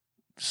 just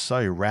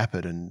so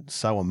rapid and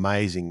so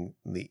amazing.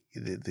 The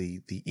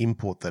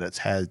input that it's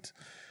had,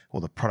 or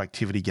the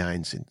productivity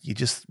gains, and you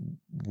just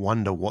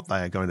wonder what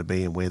they are going to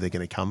be and where they're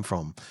going to come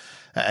from.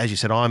 As you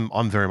said,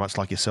 I'm very much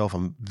like yourself.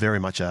 I'm very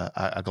much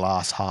a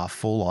glass half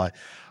full.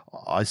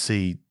 I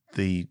see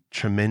the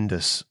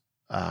tremendous,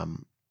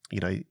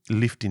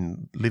 lift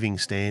in living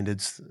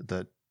standards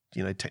that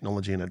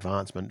technology and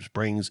advancement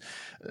brings.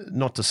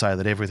 Not to say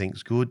that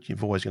everything's good. You're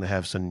always going to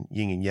have some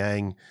yin and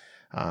yang.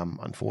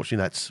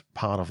 Unfortunately, that's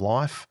part of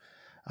life.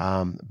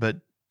 But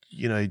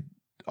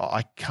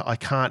I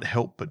can't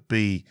help but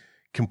be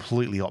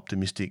completely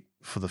optimistic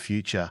for the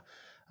future,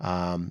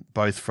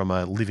 both from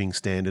a living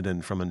standard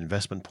and from an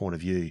investment point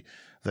of view,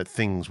 that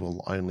things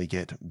will only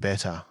get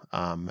better,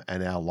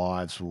 and our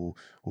lives will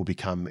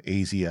become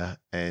easier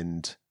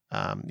and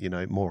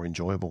more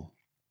enjoyable.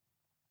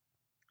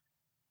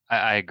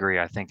 I agree.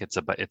 I think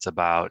it's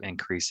about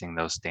increasing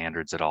those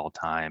standards at all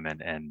time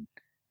and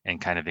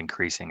kind of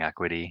increasing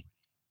equity.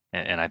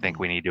 And I think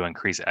we need to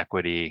increase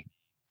equity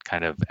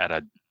kind of at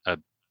a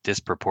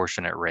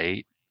disproportionate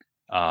rate,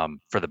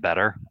 for the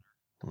better,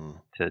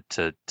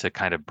 to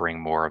kind of bring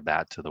more of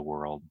that to the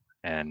world.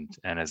 And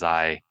as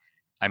I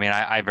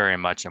very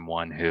much am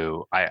one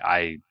who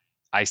I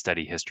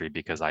study history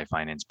because I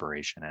find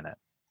inspiration in it,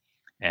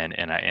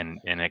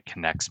 and it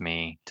connects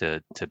me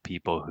to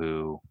people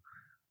who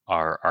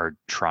are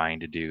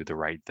trying to do the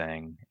right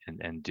thing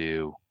and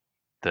do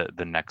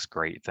the next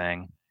great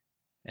thing.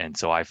 And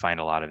so I find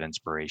a lot of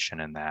inspiration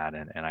in that,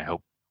 and I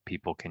hope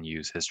people can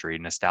use history.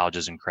 Nostalgia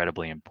is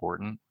incredibly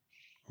important,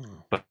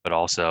 but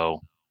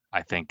also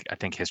I think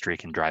history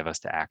can drive us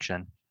to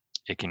action.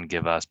 It can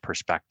give us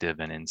perspective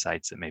and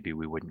insights that maybe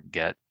we wouldn't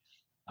get,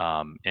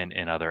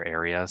 in other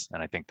areas,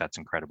 and I think that's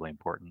incredibly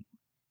important.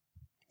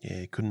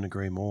 Yeah, couldn't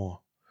agree more.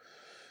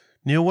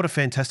 Neil, what a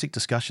fantastic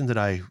discussion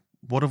today.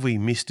 What have we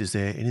missed? Is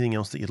there anything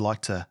else that you'd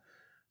like to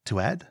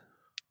add?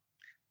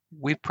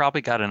 We've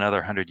probably got another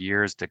 100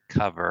 years to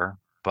cover,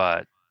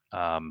 but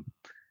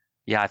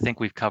yeah, I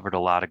think we've covered a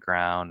lot of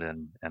ground,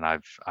 and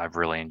I've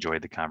really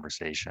enjoyed the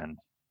conversation.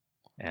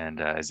 And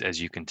as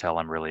you can tell,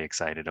 I'm really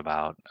excited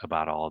about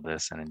all of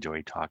this and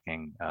enjoy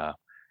talking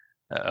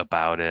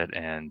about it,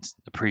 and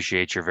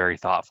appreciate your very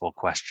thoughtful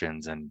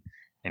questions and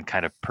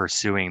kind of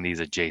pursuing these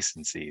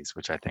adjacencies,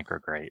 which I think are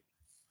great.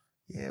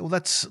 Yeah,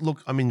 well,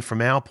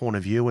 from our point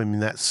of view,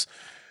 that's,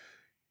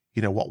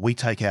 what we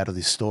take out of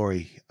this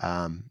story.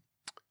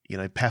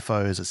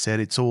 PAFO, as I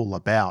said, it's all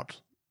about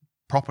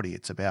property.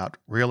 It's about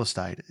real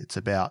estate. It's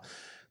about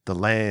the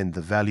land,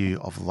 the value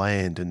of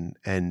land,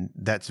 and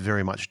that's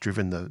very much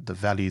driven, the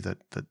value that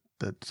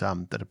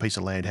a piece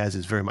of land has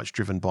is very much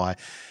driven by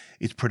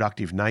its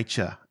productive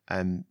nature.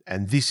 And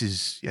this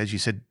is, as you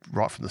said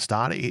right from the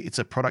start, it's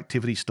a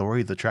productivity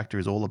story. The tractor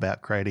is all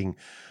about creating,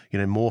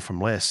 more from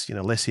less,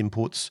 less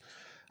inputs,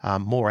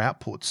 more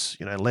outputs,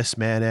 less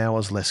man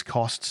hours, less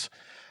costs.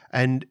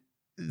 And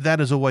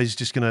that is always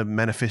just going to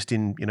manifest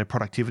in,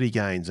 productivity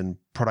gains, and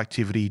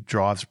productivity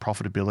drives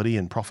profitability,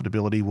 and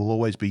profitability will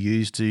always be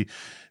used to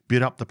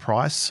bid up the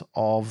price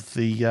of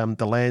the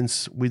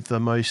lands with the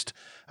most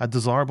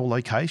desirable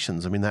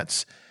locations.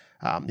 That's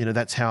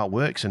how it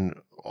works. And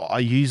I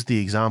use the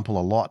example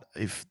a lot,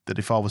 if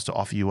I was to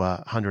offer you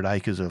 100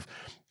 acres of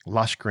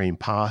lush green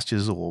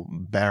pastures or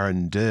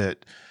barren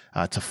dirt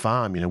to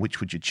farm,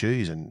 which would you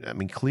choose?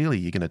 And clearly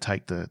you're going to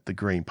take the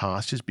green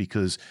pastures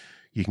because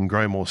you can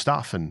grow more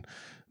stuff. And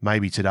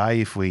maybe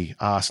today, if we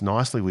ask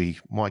nicely, we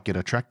might get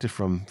a tractor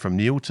from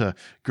Neil to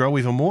grow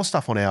even more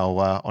stuff on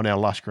our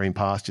lush green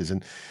pastures.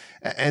 And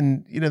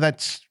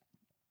that's,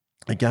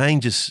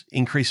 again, just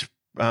increase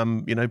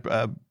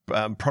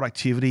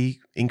productivity,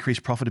 increase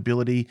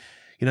profitability.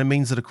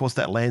 Means that, of course,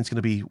 that land's going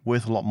to be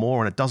worth a lot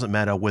more. And it doesn't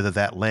matter whether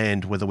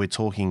we're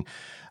talking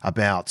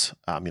about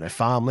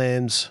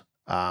farmlands,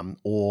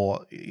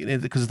 or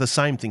because the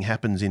same thing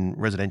happens in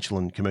residential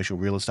and commercial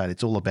real estate.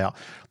 It's all about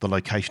the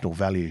locational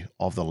value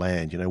of the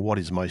land, what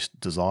is most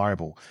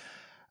desirable.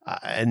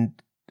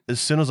 And as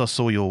soon as I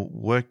saw your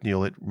work,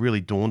 Neil, it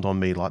really dawned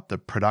on me, like, the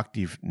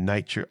productive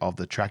nature of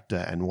the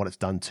tractor and what it's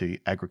done to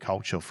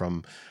agriculture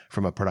from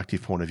a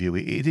productive point of view.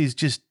 It is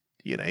just,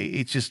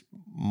 it's just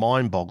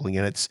mind-boggling,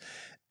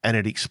 and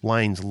it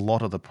explains a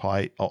lot of the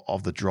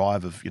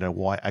drive of,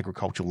 why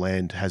agricultural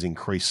land has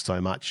increased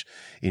so much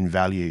in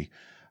value.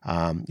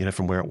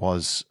 From where it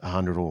was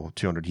 100 or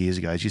 200 years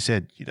ago. As you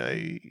said,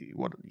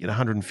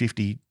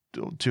 150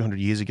 or 200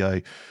 years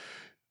ago,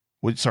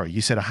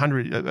 you said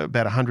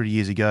about 100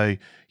 years ago,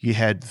 you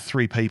had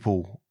three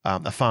people,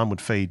 a farm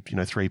would feed,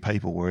 three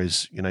people,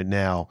 whereas,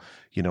 now,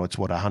 it's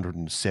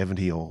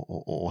 170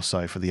 or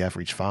so for the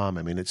average farm.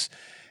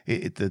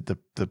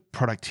 The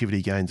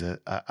productivity gains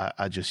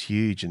are just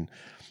huge. And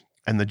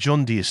the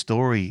John Deere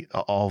story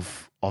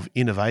of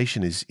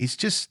innovation is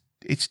just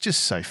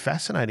so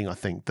fascinating. I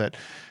think that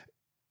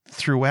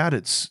throughout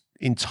its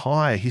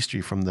entire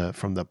history, from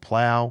the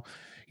plow,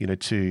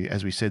 to,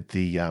 as we said,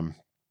 the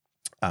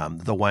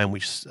way in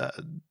which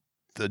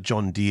the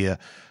John Deere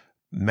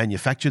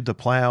manufactured the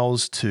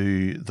plows,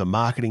 to the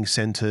marketing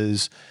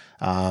centers,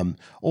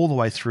 all the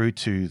way through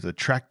to the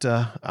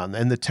tractor,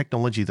 and the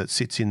technology that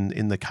sits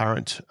in the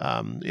current,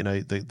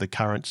 the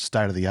current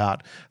state of the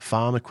art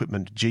farm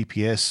equipment,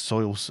 GPS,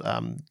 soil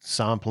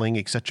sampling,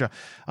 etc.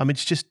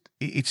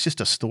 It's just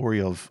a story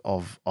of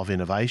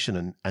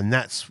innovation, and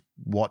that's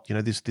what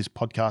this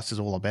podcast is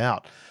all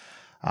about.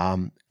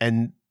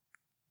 And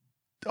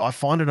I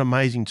find it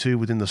amazing too,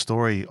 within the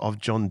story of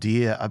John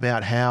Deere,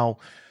 about how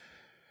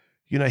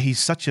he's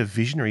such a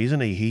visionary,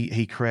 isn't he?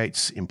 He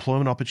creates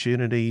employment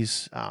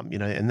opportunities,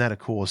 and that, of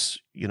course,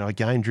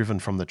 again, driven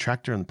from the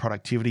tractor, and the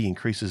productivity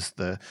increases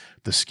the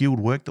skilled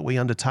work that we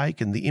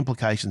undertake, and the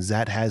implications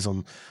that has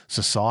on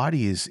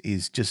society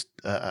is just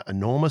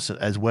enormous,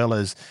 as well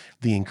as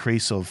the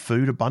increase of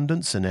food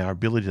abundance and our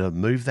ability to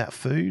move that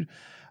food.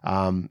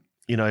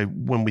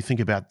 When we think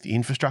about the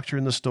infrastructure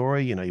in the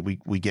story,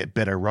 we get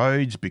better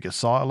roads, bigger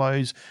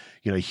silos,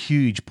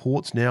 huge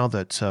ports now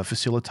that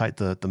facilitate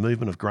the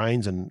movement of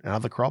grains and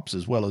other crops,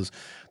 as well as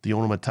the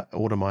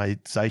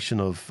automation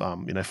of,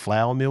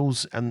 flour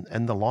mills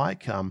and the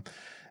like.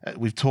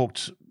 We've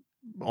talked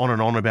on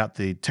and on about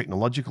the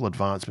technological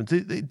advancements.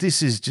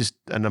 This is just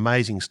an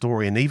amazing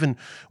story. And even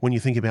when you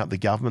think about the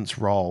government's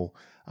role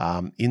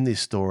in this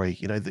story,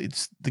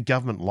 it's the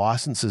government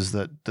licenses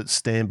that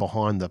stand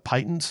behind the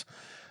patents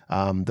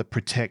that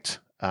protect,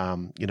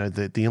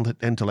 the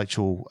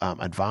intellectual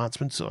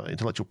advancements or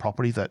intellectual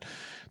property that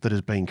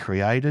has been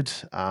created,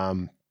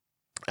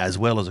 as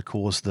well as, of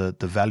course, the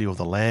value of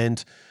the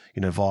land,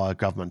 via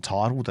government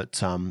title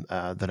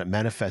that it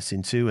manifests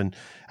into, and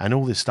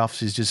all this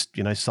stuff is just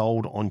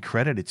sold on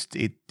credit.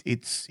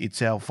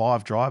 It's our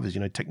 5 drivers,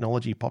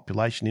 technology,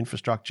 population,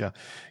 infrastructure,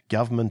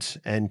 government,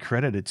 and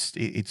credit.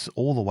 It's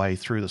all the way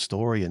through the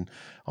story, and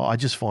I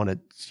just find it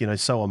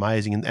so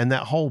amazing, and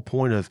that whole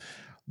point of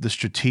the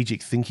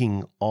strategic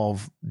thinking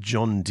of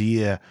John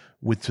Deere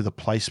to the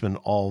placement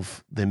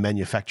of their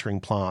manufacturing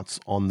plants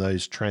on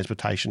those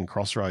transportation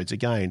crossroads.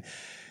 Again,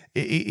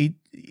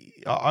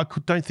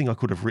 don't think I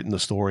could have written the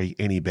story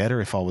any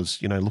better if I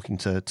was, looking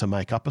to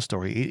make up a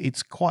story.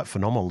 It's quite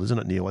phenomenal, isn't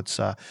it, Neil? It's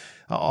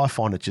I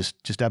find it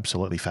just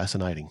absolutely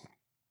fascinating.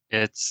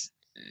 It's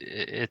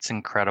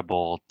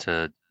incredible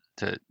to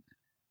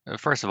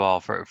first of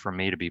all, for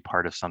me to be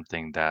part of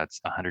something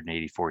that's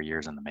 184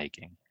 years in the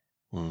making.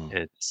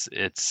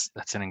 That's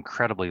an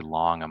incredibly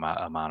long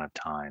amount of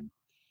time,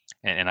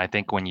 and I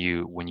think when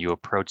you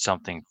approach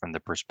something from the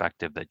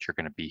perspective that you're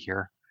going to be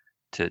here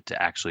to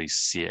actually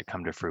see it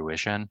come to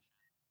fruition,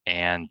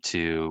 and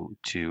to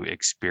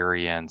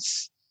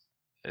experience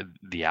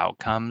the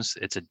outcomes,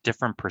 it's a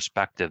different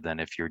perspective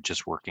than if you're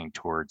just working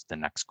towards the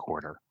next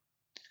quarter.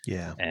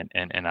 Yeah,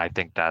 and I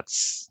think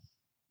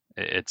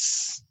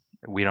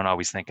we don't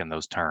always think in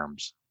those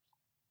terms.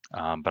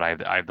 But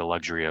I have the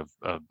luxury of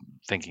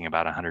thinking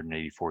about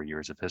 184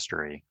 years of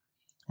history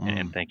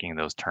and thinking in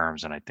those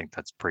terms, and I think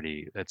it's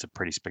a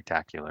pretty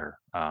spectacular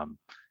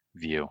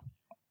view.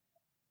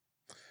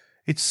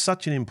 It's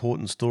such an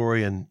important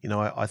story, and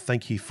I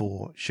thank you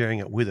for sharing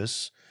it with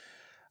us.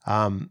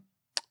 But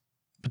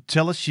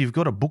tell us, you've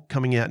got a book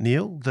coming out,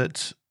 Neil,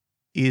 that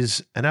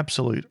is an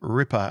absolute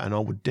ripper, and I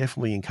would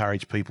definitely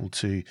encourage people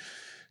to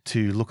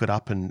look it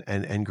up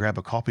and grab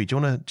a copy. Do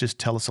you want to just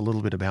tell us a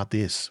little bit about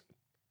this?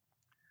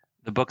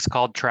 The book's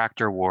called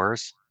Tractor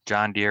Wars: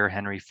 John Deere,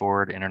 Henry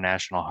Ford,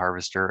 International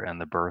Harvester, and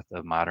the Birth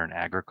of Modern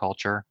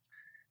Agriculture.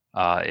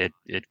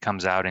 It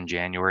comes out in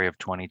January of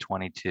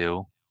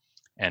 2022,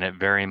 and it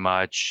very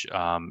much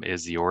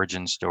is the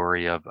origin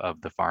story of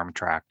the farm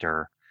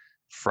tractor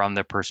from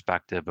the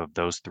perspective of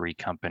those 3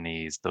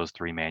 companies, those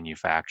 3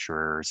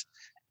 manufacturers.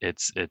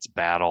 It's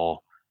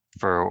battle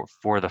for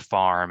the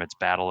farm. It's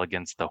battle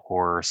against the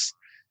horse.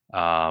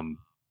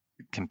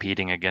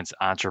 Competing against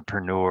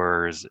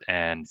entrepreneurs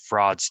and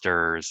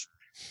fraudsters,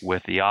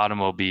 with the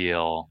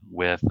automobile,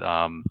 with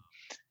within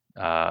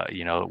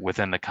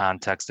the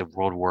context of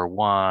World War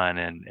I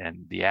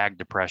and the ag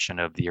depression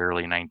of the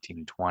early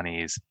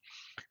 1920s.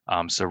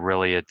 So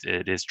really, it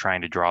is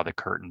trying to draw the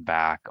curtain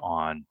back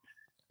on,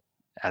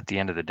 at the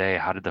end of the day,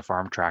 how did the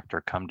farm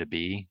tractor come to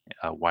be?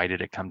 Why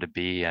did it come to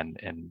be? And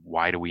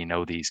why do we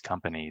know these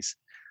companies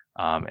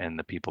and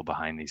the people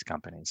behind these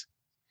companies?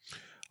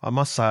 I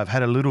must say, I've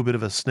had a little bit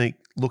of a sneak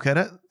look at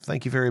it.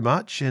 Thank you very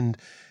much. And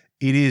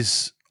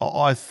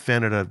I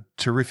found it a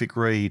terrific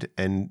read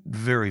and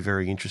very,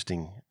 very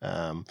interesting.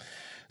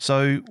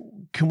 So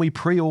can we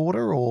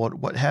pre-order, or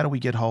how do we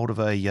get hold of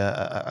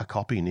a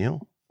copy,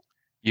 Neil?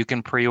 You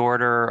can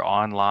pre-order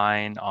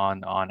online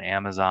on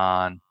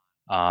Amazon,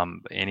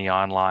 any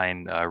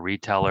online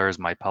retailers,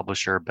 my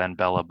publisher, Ben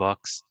Bella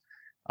Books,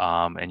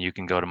 and you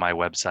can go to my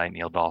website,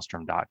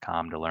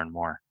 neildahlstrom.com, to learn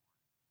more.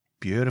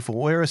 Beautiful.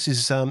 Where else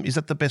is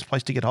that the best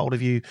place to get hold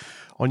of you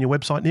on your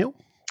website, Neil?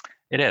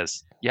 It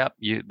is. Yep.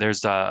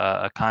 There's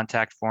a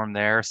contact form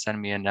there.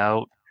 Send me a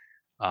note.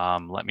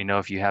 Let me know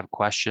if you have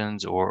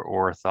questions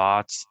or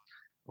thoughts,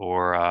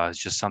 or it's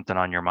just something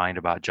on your mind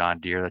about John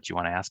Deere that you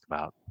want to ask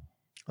about.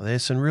 Well,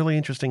 there's some really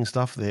interesting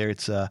stuff there.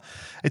 It's a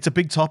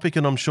big topic,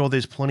 and I'm sure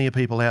there's plenty of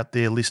people out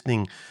there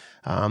listening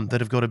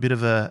that have got a bit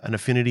of an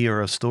affinity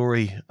or a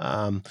story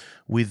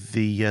with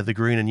the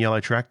green and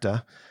yellow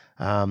tractor.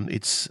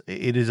 It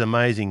is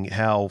amazing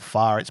how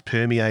far it's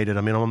permeated.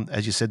 I mean, I'm,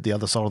 as you said, the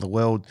other side of the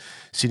world,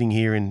 sitting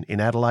here in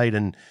Adelaide,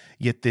 and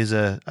yet there's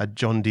a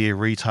John Deere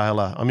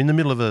retailer. I'm in the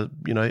middle of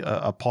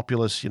a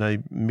populous,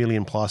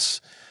 million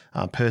plus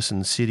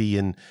Person City,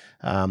 and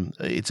I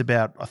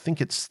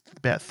think it's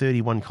about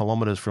 31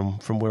 kilometres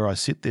from where I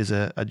sit. There's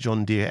a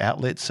John Deere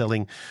outlet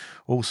selling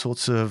all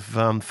sorts of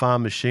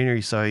farm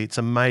machinery. So it's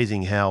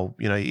amazing how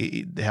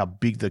how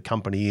big the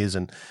company is,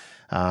 and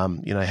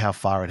how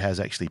far it has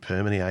actually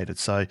permeated.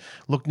 So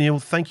look, Neil,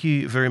 thank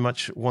you very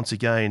much once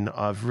again.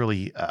 I've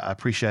really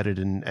appreciated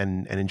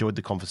and enjoyed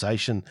the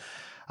conversation.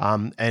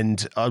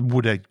 And I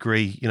would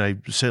agree,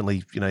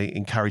 certainly,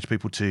 encourage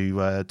people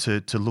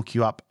to look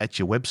you up at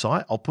your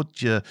website. I'll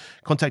put your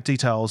contact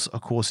details,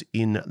 of course,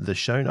 in the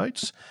show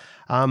notes.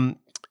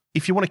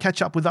 If you want to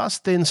catch up with us,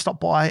 then stop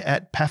by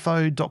at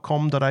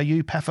pafo.com.au.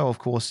 PAFO, of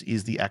course,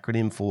 is the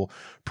acronym for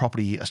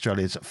Property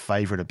Australia's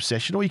Favourite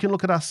Obsession. Or you can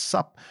look at us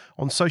up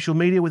on social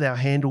media with our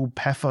handle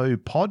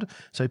PAFOPod.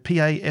 So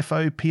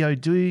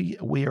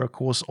PAFOPOD. We are, of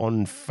course,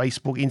 on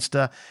Facebook,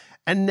 Insta,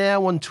 and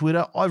now on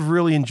Twitter. I've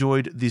really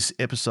enjoyed this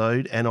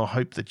episode, and I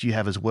hope that you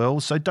have as well.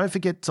 So don't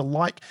forget to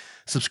like,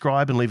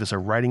 subscribe, and leave us a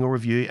rating or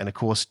review. And, of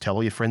course, tell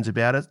all your friends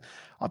about it.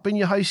 I've been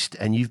your host,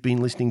 and you've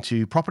been listening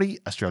to Property,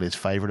 Australia's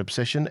Favourite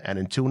Obsession. And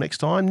until next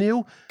time,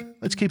 Neil,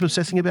 let's keep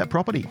obsessing about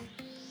property.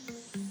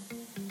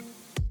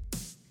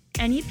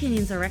 Any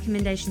opinions or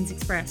recommendations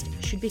expressed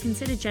should be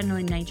considered general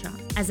in nature,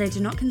 as they do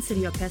not consider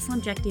your personal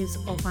objectives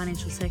or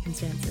financial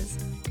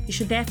circumstances. You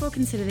should therefore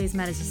consider these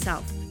matters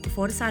yourself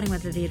before deciding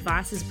whether the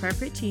advice is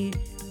appropriate to you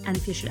and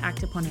if you should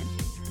act upon it.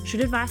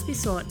 Should advice be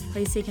sought,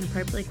 please seek an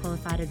appropriately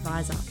qualified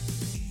advisor.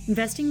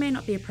 Investing may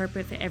not be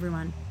appropriate for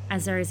everyone,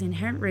 as there is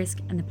inherent risk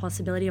and the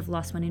possibility of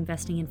loss when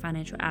investing in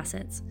financial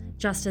assets,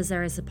 just as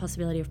there is the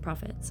possibility of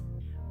profits.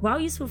 While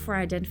useful for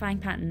identifying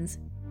patterns,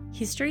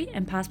 history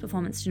and past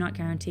performance do not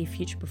guarantee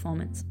future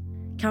performance.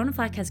 Calvin &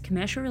 Flack has a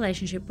commercial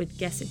relationship with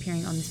guests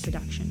appearing on this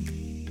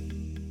production.